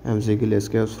MC Gill,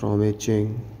 escapes from a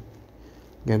chain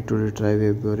gang to retrieve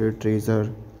a buried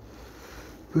treasure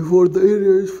before the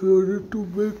area is flooded to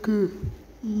make a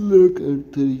lake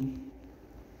entry.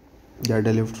 They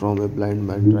lift from a blind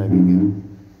man driving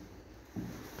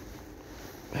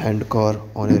a hand car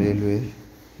on a railway.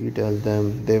 He tells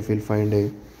them they will find a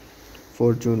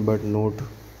fortune but not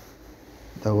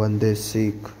the one they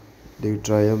seek. They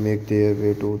try to make their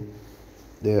way to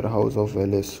their house of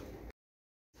Alice.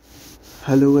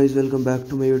 Hello guys, welcome back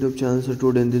to my YouTube channel. So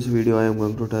today in this video I am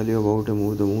going to tell you about a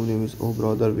movie. The movie name is Oh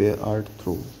Brother Where Art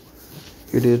Through.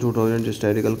 It is a 2000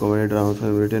 historical comedy drama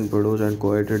film written, produced, and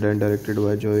co-edited and directed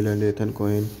by Joel and Ethan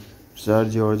Cohen.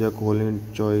 Stars Georgia Colin,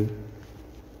 Choi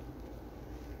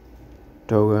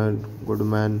Togan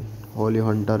Goodman, Holly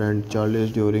Hunter, and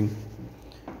Charles During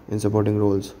in supporting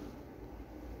roles.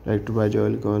 Directed by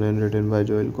Joel Cohen and written by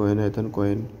Joel Cohen and Ethan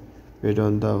Cohen. Based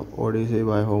on the Odyssey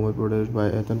by Homer, produced by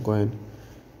Ethan Cohen.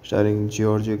 Starring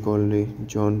George Clooney,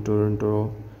 John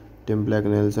Turturro, Tim Black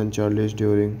Nelson, Charles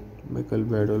During, Michael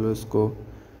Badalosco,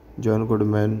 John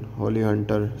Goodman, Holly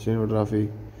Hunter. Cinematography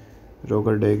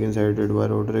Roger Deakins, edited by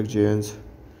Roderick James.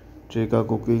 Trika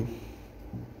Cookie,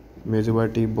 music by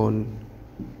T. Bone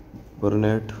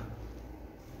Burnett.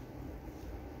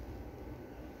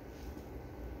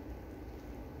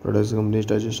 Production company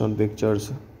Touchstone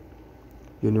Pictures,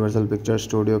 Universal Pictures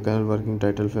Studio, Canal Working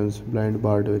Title Films, Blind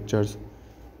Bard Pictures.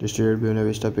 Distributed by Buena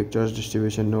Vista Pictures,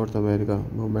 distribution North America,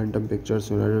 Momentum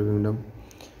Pictures, United Kingdom,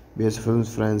 BS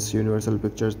Films France, Universal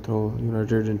Pictures through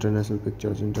United International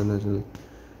Pictures International.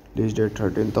 Release date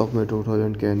 13th of May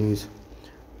 2000 Cannes,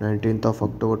 19th of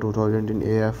October 2000 in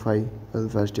AFI Film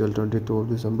Festival, 22nd of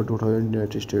December 2000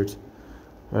 United States.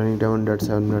 Running time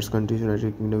 107 minutes. Countries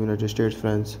United Kingdom, United States,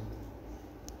 France.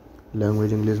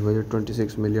 Language English. Budget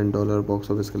 $26 million. Box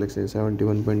office collection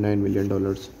 $71.9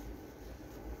 million.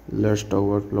 Let's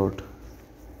talk about plot.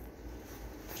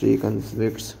 Three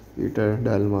convicts, Peter,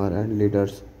 Dalmar, and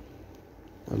leaders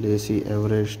Lacey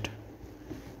Everest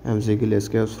MC Gill,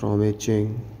 escapes from a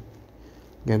chain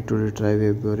gang to retrieve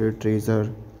a buried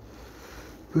treasure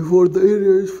before the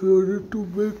area is flooded to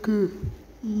make a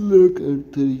lake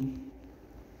entry.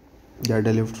 They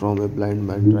lift from a blind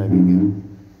man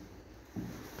driving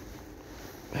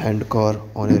a hand car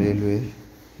on a railway.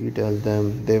 He tells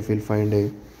them they will find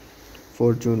a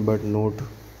fortune but not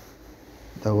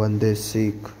the one they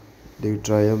seek. They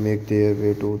try to make their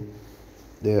way to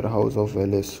their house of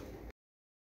Alice.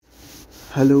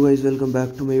 Hello guys, welcome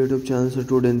back to my YouTube channel. So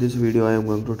today in this video I am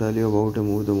going to tell you about a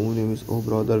movie. The movie name is Oh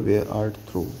Brother Where Art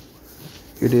Through.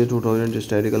 It is a 2000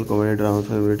 historical comedy drama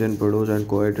film written, produced, and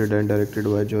co-edited and directed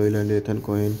by Joel and Ethan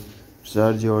Cohen.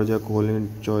 Stars Georgia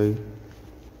Colin, Choi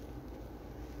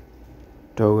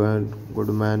Togan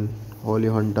Goodman, Holly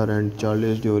Hunter, and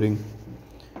Charles During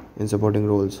in supporting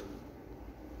roles.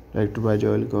 Directed by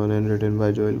Joel Cohen and written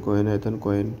by Joel Cohen and Ethan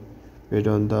Cohen. Based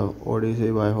on the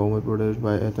Odyssey by Homer, produced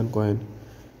by Ethan Cohen.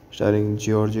 Starring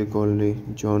George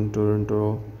Clooney, John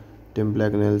Turturro, Tim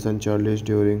Black Nelson, Charles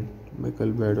During,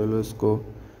 Michael Badalosco,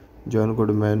 John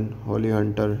Goodman, Holly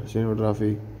Hunter.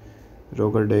 Cinematography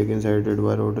Roger Deakins, edited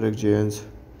by Roderick James.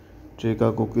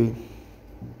 Trika Cookie,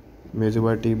 music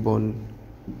by T. Bone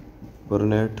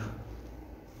Burnett.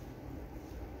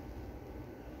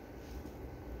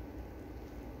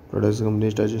 Production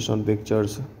companies Touchstone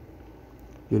Pictures,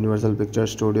 Universal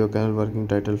Pictures Studio, Canal Working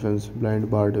Title Films,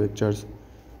 Blind Bard Pictures,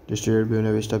 distributed by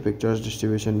Buena Vista Pictures,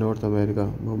 distribution North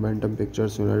America, Momentum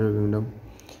Pictures, United Kingdom,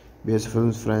 BS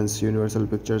Films France, Universal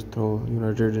Pictures through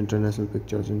United International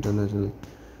Pictures International.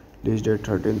 Release date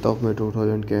 13th of May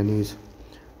 2000 Cannes,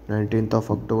 19th of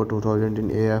October 2000 in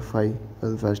AFI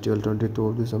Film Festival, 22nd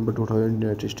of December 2000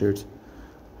 United States.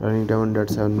 Running time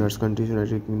 107 minutes. Countries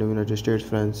United Kingdom, United States,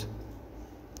 France.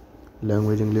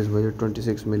 Language English. Budget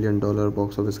 $26 million.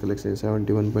 Box office collection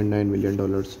 $71.9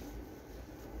 million.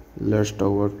 Let's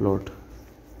talk about plot.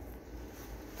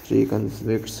 Three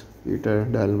convicts, Peter,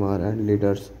 Delmar, and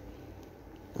leaders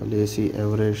Lacey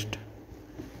Everest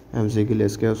MC Gill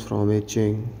escapes from a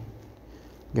chain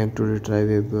gang to retrieve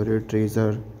a buried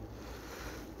treasure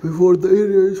before the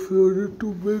area is flooded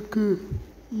to make a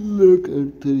lake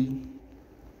entry.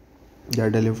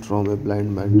 Deadlift from a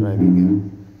blind man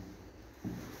driving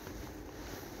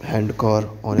a hand car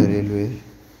on a railway.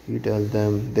 He tells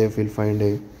them they will find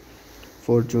a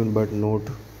fortune but not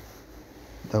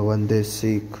the one they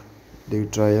seek. They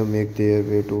try and make their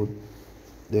way to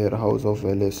their house of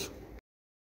Alice.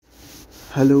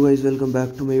 Hello guys, welcome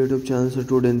back to my YouTube channel. So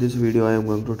today in this video I am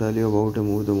going to tell you about a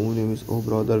movie. The movie name is Oh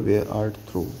Brother Where Art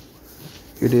Thou.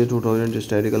 It is a 2000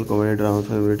 hysterical comedy drama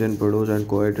film written, produced and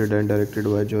co-edited and directed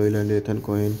by Joel and Ethan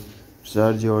Cohen.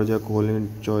 Stars Georgia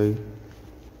Colin, Choi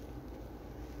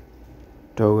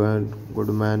Togan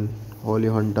Goodman, Holly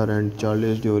Hunter and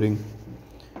Charles During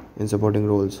in supporting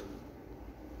roles.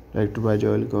 Directed by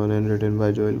Joel Cohen and written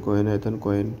by Joel Cohen, Ethan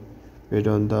Cohen. Based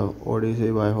on the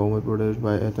Odyssey by Homer, produced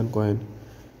by Ethan Cohen.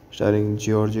 Starring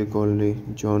George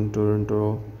Clooney, John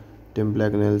Turturro, Tim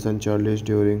Black, Nelson, Charles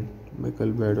During, Michael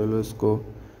Badalosco,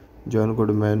 John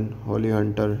Goodman, Holly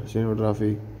Hunter.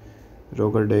 Cinematography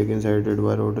Roger Deakins, edited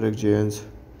by Roderick James,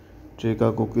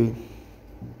 Trika Cookie,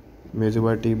 music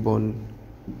by T-Bone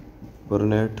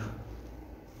Burnett.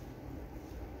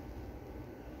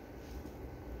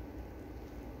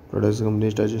 Production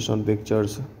companies Touchstone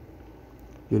Pictures,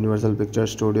 Universal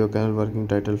Pictures Studio, Canal Working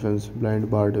Title Films, Blind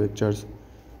Bard Pictures,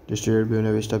 distributed by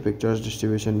Buena Vista Pictures,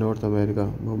 distribution North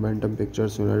America, Momentum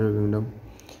Pictures, United Kingdom,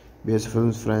 BS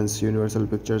Films France, Universal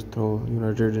Pictures through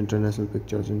United International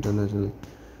Pictures International.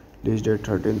 Release date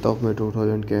 13th of May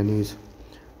 2000 Cannes,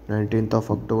 19th of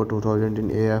October 2000 in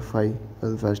AFI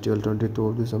Film Festival, 22nd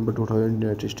of December 2000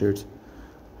 United States.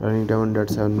 Running time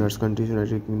 107 minutes. Countries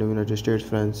United Kingdom, United States,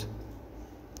 France.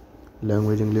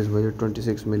 Language English. Budget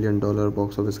 $26 million.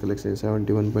 Box office collection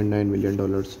 $71.9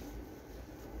 million.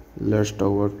 Let's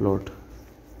talk about plot.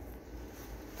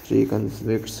 Three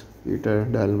convicts, Peter,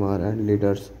 Delmar, and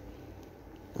leaders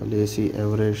Lacey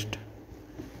Everest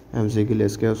MC Gill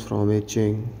escapes from a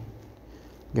chain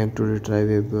gang to retrieve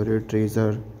a buried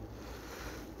treasure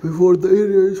before the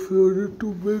area is flooded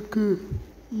to make a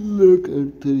lake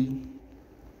entry.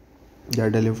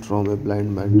 Deadlift from a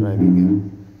blind man driving a hand car on a railway. He tells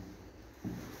them they will find a fortune but not the one they seek. They try and make their way to their house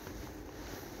of Alice. Lacey Everest MC Gill escapes from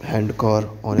a chain gang to retrieve a buried treasure before the area is flooded to make a lake entry. Deadlift from a blind man driving a hand car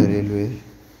on a railway.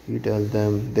 He tells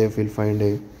them they will find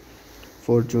a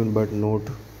fortune but not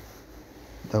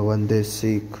the one they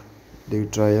seek. They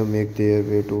try and make their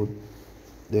way to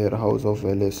their house of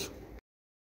Alice.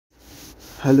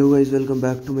 Hello guys, welcome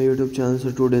back to my YouTube channel.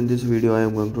 So today in this video I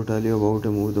am going to tell you about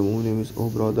a movie. The movie name is Oh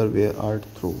Brother Where Art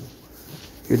Thou.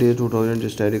 It is a 2000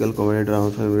 hysterical comedy drama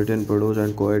film written, produced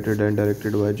and co-edited and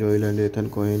directed by Joel and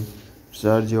Ethan Cohen.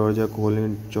 Stars Georgia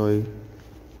Colin, Choi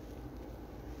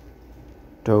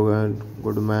Togan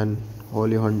Goodman,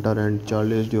 Holly Hunter and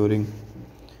Charles During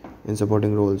in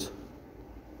supporting roles.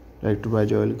 Directed by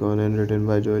Joel Cohen and written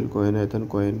by Joel Cohen, Ethan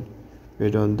Cohen.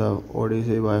 Based on the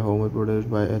Odyssey by Homer, produced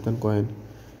by Ethan Cohen.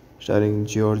 Starring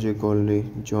George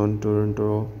Clooney, John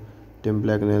Turturro, Tim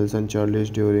Black, Nelson, Charles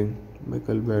During,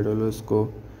 Michael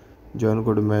Badalosco, John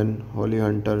Goodman, Holly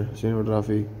Hunter.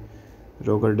 Cinematography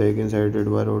Roger Deakins, edited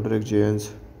by Roderick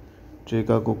James,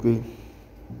 Trika Cookie,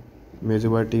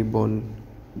 music by T-Bone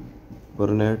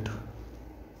Burnett.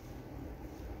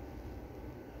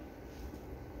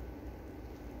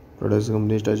 Production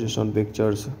companies Touchstone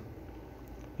Pictures,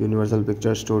 Universal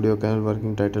Pictures Studio, Canal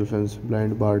Working Title Films,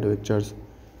 Blind Bard Pictures,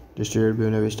 distributed by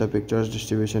Buena Vista Pictures,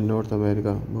 distribution North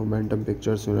America, Momentum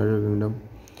Pictures, United Kingdom,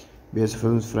 BS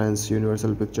Films France,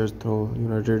 Universal Pictures through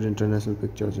United International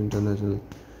Pictures International.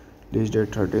 Release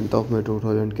date 13th of May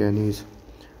 2000 Cannes,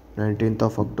 19th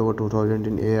of October 2000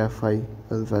 in AFI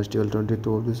Film Festival,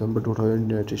 22nd of December 2000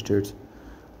 United States.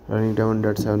 Running time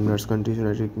 107 minutes. Countries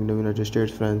United Kingdom, United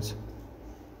States, France.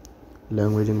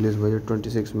 Language English. Budget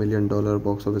 $26 million.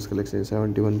 Box office collection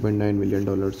 $71.9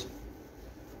 million.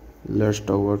 Let's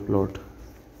talk about plot.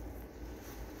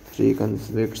 Three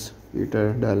convicts,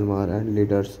 Peter, Delmar, and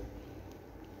leaders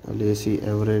Lacey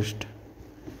Everest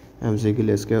Ezekiel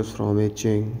escapes from a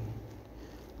chain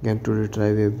gang to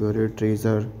retrieve a buried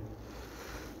treasure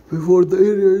before the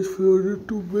area is flooded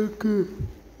to make a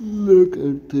lake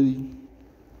and three.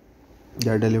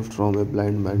 Data lift from a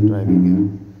blind man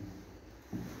driving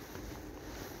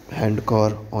a hand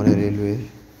car on a railway.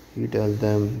 He tells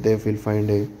them they will find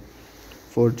a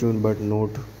fortune but not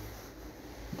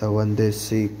the one they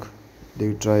seek.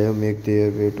 They try and make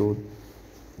their way to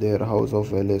their house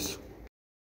of Alice.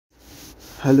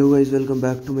 Hello guys, welcome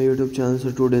back to my YouTube channel.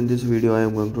 So today in this video I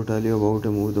am going to tell you about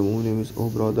a movie. The movie name is Oh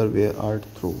Brother Where Art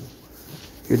Through.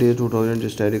 It is a 2000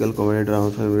 historical comedy drama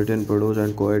film written, produced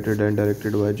and co-edited and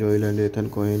directed by Joel and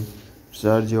Ethan Cohen.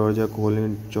 Stars Georgia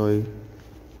Colin, Choi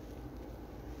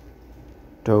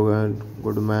Togan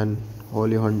Goodman,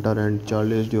 Holly Hunter and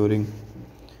Charles During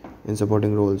in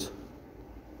supporting roles.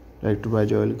 Directed by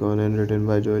Joel Cohen and written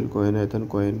by Joel Cohen, Ethan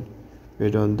Cohen.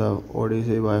 Based on the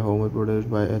Odyssey by Homer, produced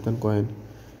by Ethan Cohen.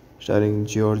 Starring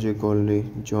George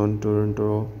Clooney, John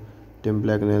Turturro, Tim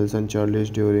Black Nelson, Charles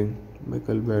During,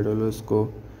 Michael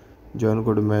Badalosco, John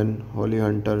Goodman, Holly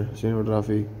Hunter.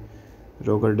 Cinematography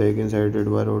Roger Deakins, edited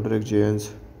by Roderick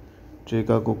James,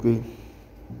 Trika Cookie,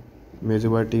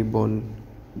 music by T. Bone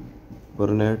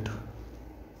Burnett.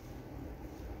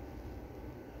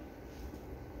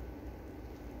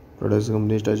 Production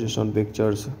company Touchstone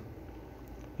Pictures,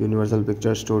 Universal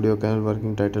Pictures Studio, Canal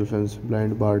Working Title Films,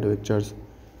 Blind Bard Pictures.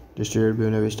 Distributed by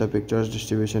Buena Vista Pictures,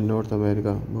 Distribution North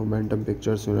America, Momentum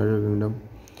Pictures, United Kingdom,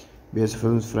 BS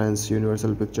Films France,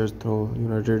 Universal Pictures through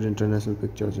United International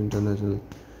Pictures International.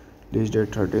 Release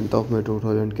date 13th of May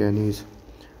 2000 Cannes,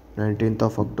 19th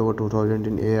of October 2000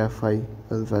 in AFI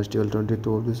Film Festival,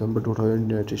 22nd of December 2000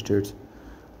 United States.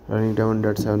 Running time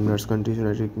 107 minutes. Countries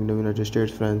United Kingdom, United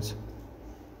States, France.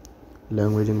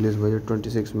 Language English. Budget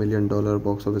 $26 million.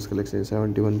 Box office collection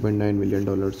 $71.9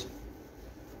 million.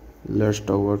 Let's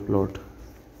talk about plot.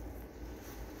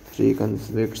 Three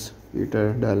convicts,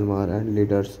 Peter, Delmar, and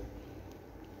leaders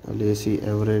Lacey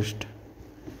Everest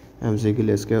Ezekiel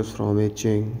escapes from a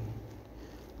chain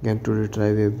gang to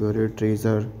retrieve a buried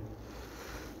treasure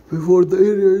before the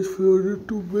area is flooded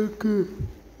to make a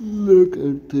lake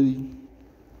and three.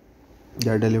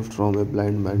 Data lift from a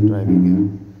blind man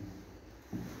driving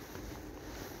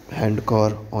a hand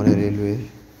car on a railway.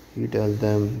 He tells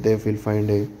them they will find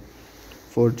a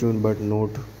fortune but not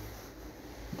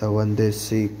the one they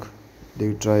seek.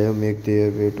 They try and make their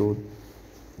way to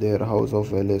their house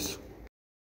of Alice.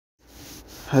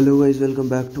 Hello guys, welcome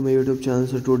back to my YouTube channel.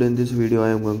 So today in this video I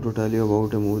am going to tell you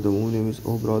about a movie. The movie name is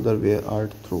Oh Brother Where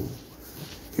Art Through.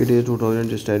 It is a 2000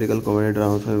 historical comedy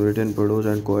drama film written, produced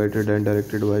and co-edited and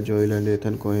directed by Joel and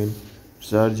Ethan Cohen.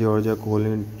 Stars Georgia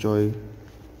Colin, Choi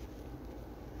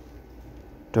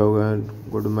Togan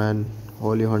Goodman,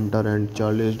 Holly Hunter and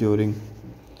Charles During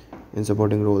in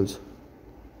supporting roles.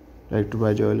 Directed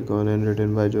by Joel Cohen and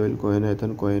written by Joel Cohen,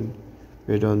 Ethan Cohen.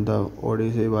 Based on the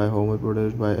Odyssey by Homer,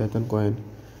 produced by Ethan Cohen.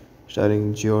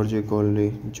 Starring George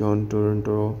Clooney, John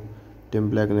Turturro, Tim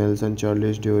Black Nelson,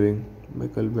 Charles During,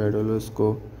 Michael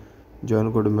Badalosco,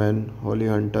 John Goodman, Holly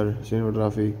Hunter.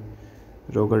 Cinematography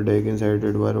Roger Deakins,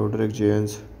 edited by Roderick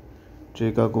James,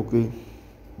 Trika Cookie,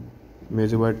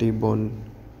 music by T. Bone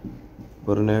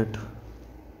Burnett.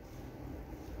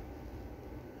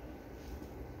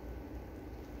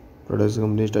 Production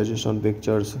company Touchstone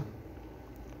Pictures,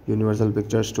 Universal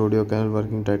Pictures Studio, Canal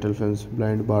Working Title Films,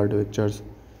 Blind Bard Pictures.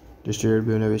 Distributed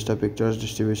by Buena Vista Pictures,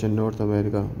 Distribution North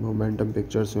America, Momentum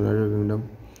Pictures, United Kingdom,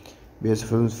 BS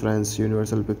Films France,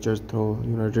 Universal Pictures through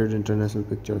United International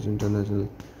Pictures International.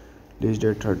 Release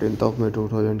date 13th of May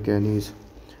 2000 Cannes,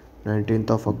 19th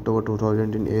of October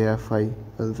 2000 in AFI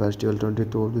Film Festival,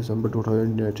 22nd of December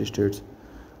 2000 United States.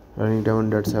 Running time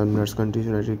 107 minutes. Countries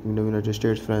United Kingdom, United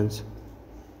States, France.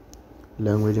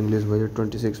 Language English. Budget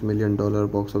 $26 million.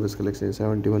 Box office collection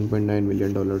 $71.9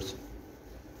 million.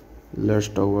 Let's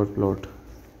talk about plot.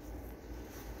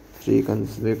 Three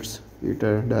convicts,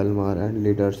 Peter, Delmar, and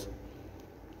leaders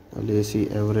Lacey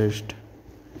Everest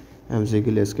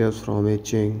Ezekiel escapes from a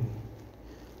chain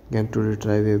gang to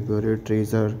retrieve a buried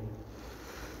treasure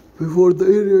before the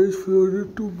area is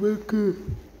flooded to make a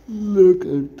lake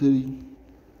and three.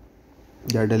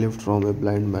 Data lift from a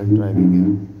blind man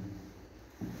driving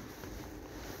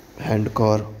a hand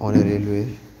car on a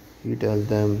railway. He tells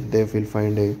them they will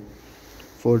find a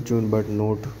fortune but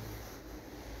not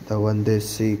the one they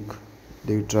seek.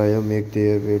 They try and make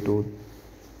their way to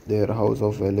their house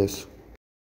of Alice.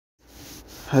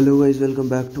 Hello guys, welcome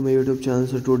back to my YouTube channel.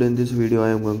 So today in this video I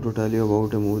am going to tell you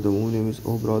about a movie. The movie name is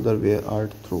Oh Brother Where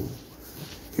Art Through.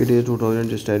 It is 2000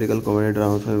 historical comedy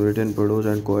drama film written, produced,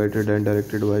 and co-edited and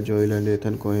directed by Joel and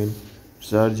Ethan Cohen,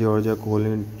 stars Georgia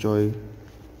Colin, Choi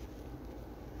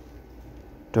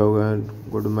Togan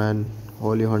Goodman,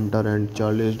 Holly Hunter, and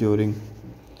Charles During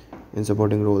in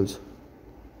supporting roles.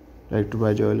 Directed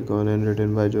by Joel Cohen and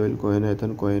written by Joel Cohen,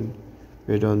 Ethan Cohen,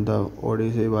 based on the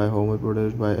Odyssey by Homer,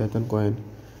 produced by Ethan Cohen,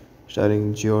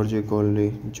 starring George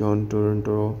Clooney, John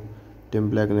Turturro,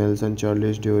 Tim Black Nelson,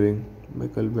 Charles During,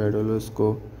 Michael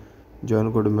Badalosco,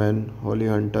 John Goodman, Holly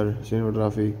Hunter,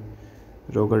 cinematography,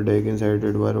 Roger Deakins,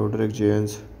 edited by Roderick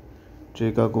James,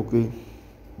 Trika Cookie,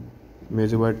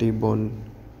 music by T. Bone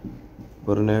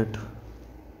Burnett.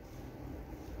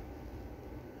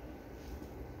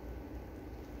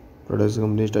 Production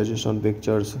company Touchstone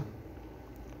Pictures,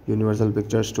 Universal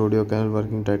Pictures Studio, Canal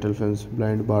Working Title Films,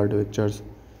 Blind Bard Pictures,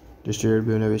 distributed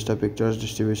by Buena Vista Pictures,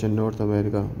 distribution North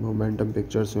America, Momentum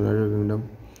Pictures, United Kingdom,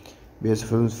 BS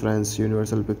Films France,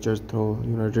 Universal Pictures through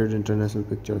United International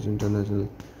Pictures International.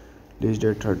 Release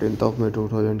date 13th of May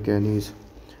 2000 Cannes,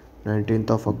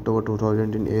 19th of October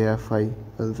 2000 in AFI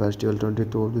Film Festival,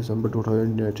 22nd of December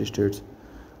 2000 United States.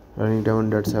 Running time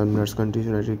 107 minutes. Countries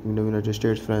United Kingdom, United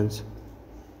States, France.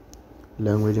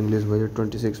 Language English. Budget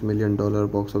 $26 million.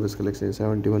 Box office collection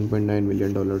 $71.9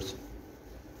 million.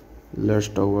 Let's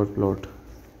talk about plot.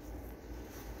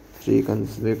 Three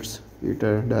convicts,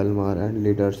 Peter, Dalmar, and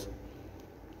leaders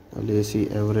Lacey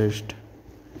Everest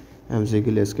MC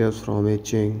Gill escapes from a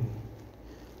chain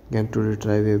gang to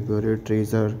retrieve a buried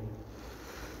treasure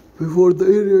before the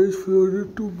area is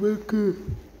flooded to make a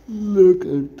lake,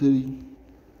 and three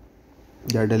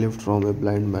get a lift from a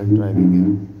blind man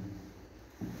driving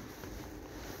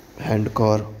a hand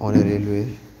car on a railway.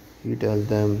 He tells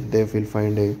them they will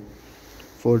find a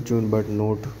fortune but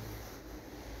not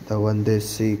the one they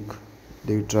seek.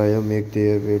 They try to make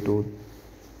their way to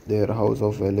their house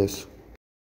of Alice.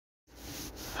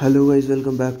 Hello guys,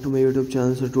 welcome back to my YouTube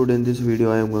channel. So today in this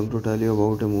video I am going to tell you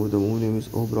about a movie. The movie name is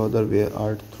Oh Brother Where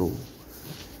Art Thou.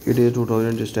 It is a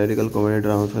 2000 historical comedy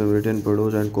drama film written,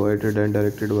 produced, and co-edited and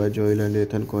directed by Joel and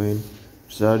Ethan Cohen.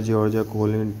 Stars Georgia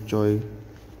Colin, Choi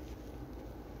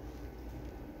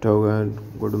Togan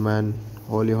Goodman,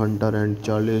 Holly Hunter, and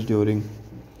Charles During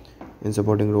in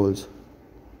supporting roles.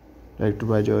 Directed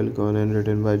by Joel Cohen and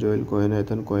written by Joel Cohen,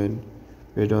 Ethan Cohen,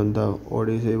 based on the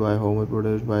Odyssey by Homer,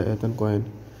 produced by Ethan Cohen,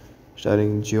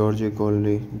 starring George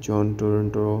Clooney, John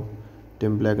Turturro,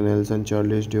 Tim Black Nelson,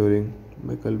 Charles During,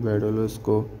 Michael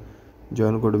Badalosco,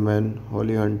 John Goodman,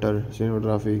 Holly Hunter,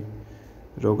 cinematography,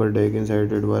 Roger Deakins,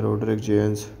 edited by Roderick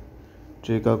James,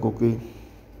 Trika Cookie,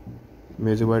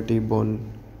 music by T.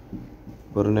 Bone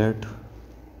Burnett.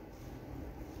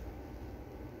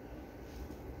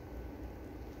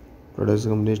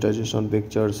 Production company Touchstone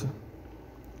Pictures,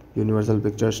 Universal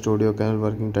Pictures Studio, Canal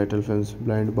Working Title Films,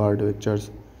 Blind Bard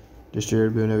Pictures,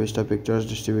 distributed by Buena Vista Pictures,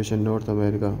 distribution North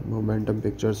America, Momentum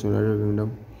Pictures, United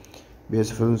Kingdom,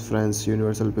 BS Films France,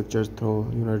 Universal Pictures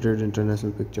through United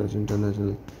International Pictures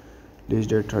International. Release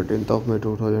date 13th of May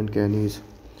 2000 Cannes,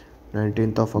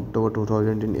 19th of October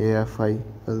 2000 in AFI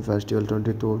Film Festival,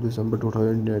 22nd of December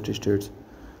 2000 United States.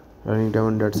 Running time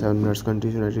 107 minutes.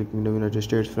 Countries United Kingdom, United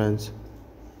States, France.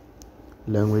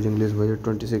 Language English. Budget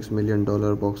 $26 million.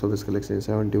 Box office collection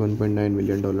 $71.9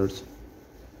 million.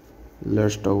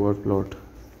 Let's talk about plot.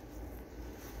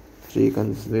 Three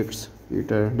convicts,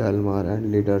 Peter, Dalmar,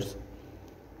 and leaders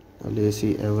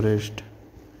Lacey Everest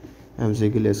MC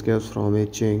Gill escapes from a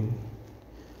chain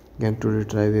gang to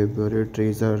retrieve a buried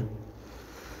treasure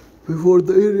before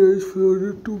the area is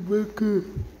flooded to make a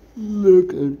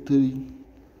lake, and three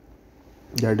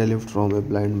get a lift from a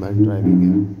blind man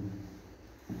driving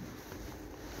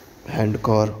a hand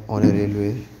car on a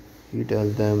railway. He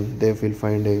tells them they will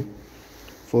find a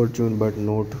fortune but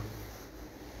not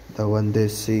the one they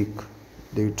seek.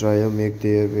 They try to make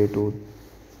their way to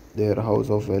their house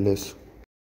of Alice.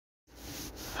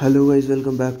 Hello guys,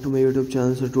 welcome back to my YouTube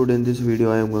channel. So today in this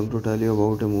video I am going to tell you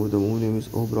about a movie. The movie name is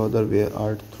Oh Brother Where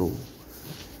Art Thou.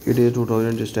 It is a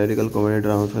 2000 historical comedy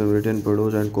drama film written,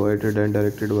 produced, and co-edited and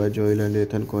directed by Joel and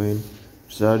Ethan Cohen.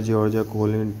 Stars Georgia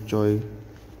Colin, Choi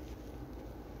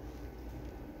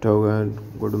Togan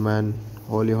Goodman,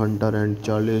 Holly Hunter, and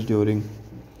Charles During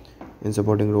in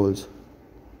supporting roles.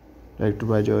 Directed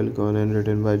by Joel Cohen and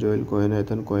written by Joel Cohen,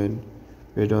 Ethan Cohen,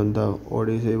 based on the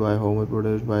Odyssey by Homer,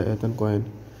 produced by Ethan Cohen,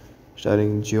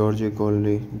 starring George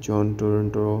Clooney, John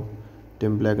Turturro,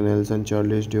 Tim Black Nelson,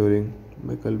 Charles During,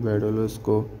 Michael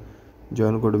Badalosco,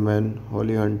 John Goodman,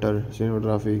 Holly Hunter,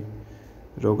 cinematography,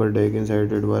 Roger Deakins,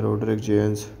 edited by Roderick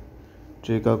James,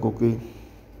 Trika Cookie,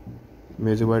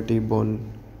 music by T.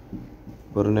 Bone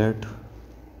Burnett.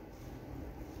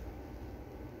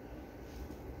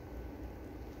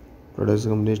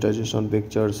 Production companies Touchstone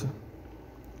Pictures,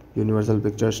 Universal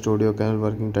Pictures Studio, Canal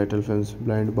Working Title Films,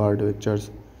 Blind Bard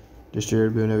Pictures,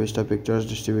 distributed by Buena Vista Pictures,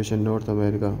 distribution North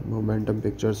America, Momentum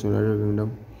Pictures, United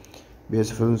Kingdom,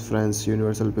 BS Films France,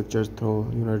 Universal Pictures through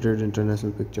United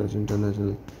International Pictures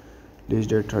International. Release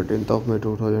date 13th of May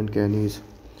 2000 Cannes,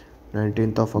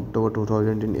 19th of October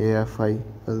 2000 in AFI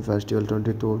Film Festival,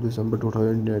 22 of December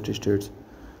 2000 United States.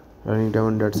 Running time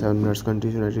 107 minutes.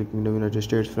 Countries United Kingdom, United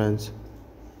States, France.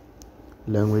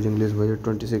 Language English. Budget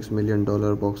 $26 million.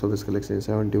 Box office collection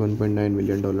 $71.9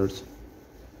 million.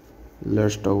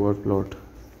 Let's talk about plot.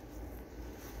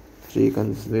 Three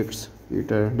convicts,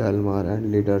 Peter, Delmar,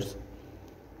 and leaders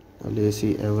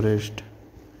Lacey Everest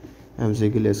MC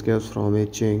Gill escapes from a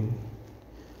chain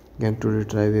gang to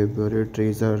retrieve a buried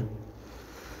treasure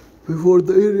before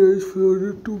the area is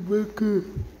flooded to make a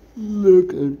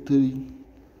lake entry.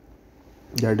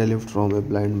 Deadlift from a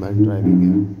blind man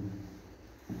driving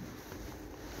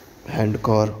a hand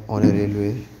car on a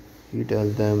railway. He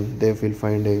tells them they will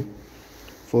find a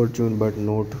fortune but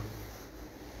not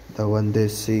the one they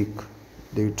seek.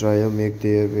 They try to make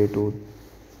their way to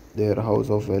their house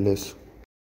of Alice.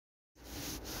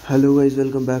 Hello guys,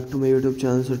 welcome back to my YouTube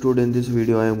channel. So today in this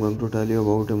video I am going to tell you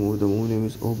about a movie. The movie name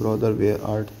is Oh Brother Where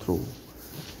Art Through.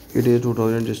 It is a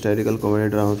 2000 historical comedy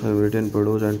drama film written,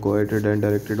 produced and co-edited and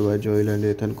directed by Joel and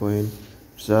Ethan Coen.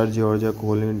 Stars Georgia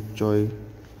Colin, Joy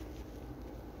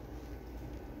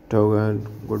Togan,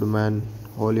 Goodman,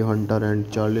 Holly Hunter and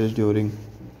Charles During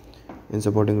in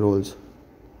supporting roles.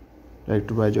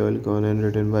 Directed by Joel Coen and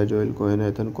written by Joel Coen,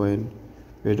 Ethan Coen.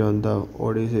 Based on the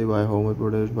Odyssey by Homer,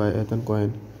 produced by Ethan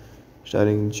Coen.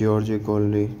 Starring George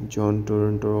Clooney, John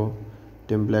Turturro,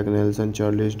 Tim Black Nelson,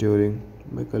 Charles During,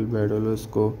 Michael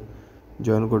Badalosco,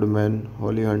 John Goodman,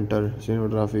 Holly Hunter.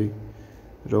 Cinematography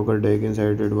Roger Deakins,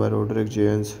 edited by Roderick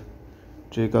James,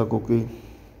 Trika Cookie,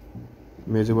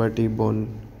 music by T.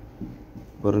 Bone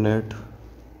Burnett.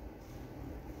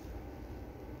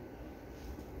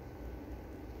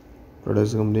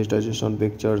 Production companies Touchstone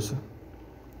Pictures,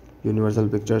 Universal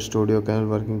Pictures Studio, Canal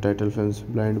Working Title Films,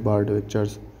 Blind Bard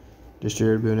Pictures,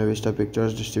 distributed by Buena Vista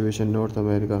Pictures, distribution North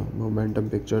America,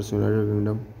 Momentum Pictures, United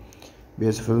Kingdom,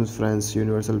 BS Films France,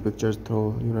 Universal Pictures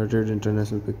through United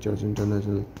International Pictures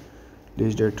International.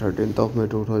 Release date 13th of May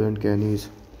 2000 Cannes,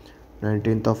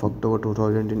 19th of October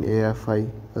 2000 in AFI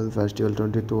Film Festival,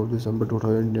 22 of December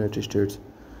 2000 United States.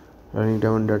 Running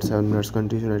time 107 minutes.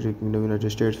 Countries United Kingdom,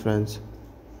 United States, France.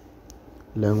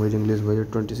 Language English. Budget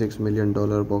 $26 million.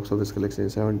 Box office collection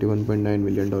 $71.9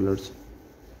 million.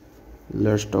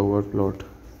 Let's talk about plot.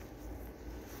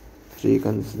 Three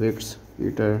convicts,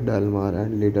 Peter, Delmar,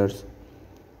 and leaders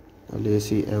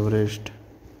Lacey Everest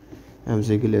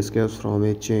MC Gill escapes from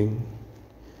a chain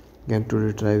gang to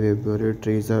retrieve a buried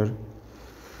treasure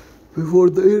before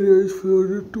the area is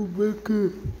flooded to make a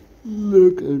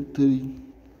lake entry.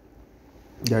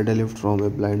 Deadlift from a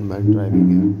blind man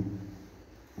driving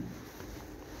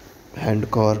a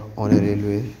hand car on a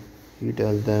railway. He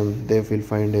tells them they will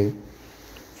find a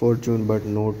fortune but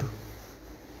not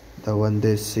the one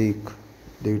they seek.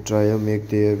 They try to make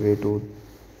their way to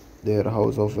their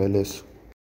house of Alice.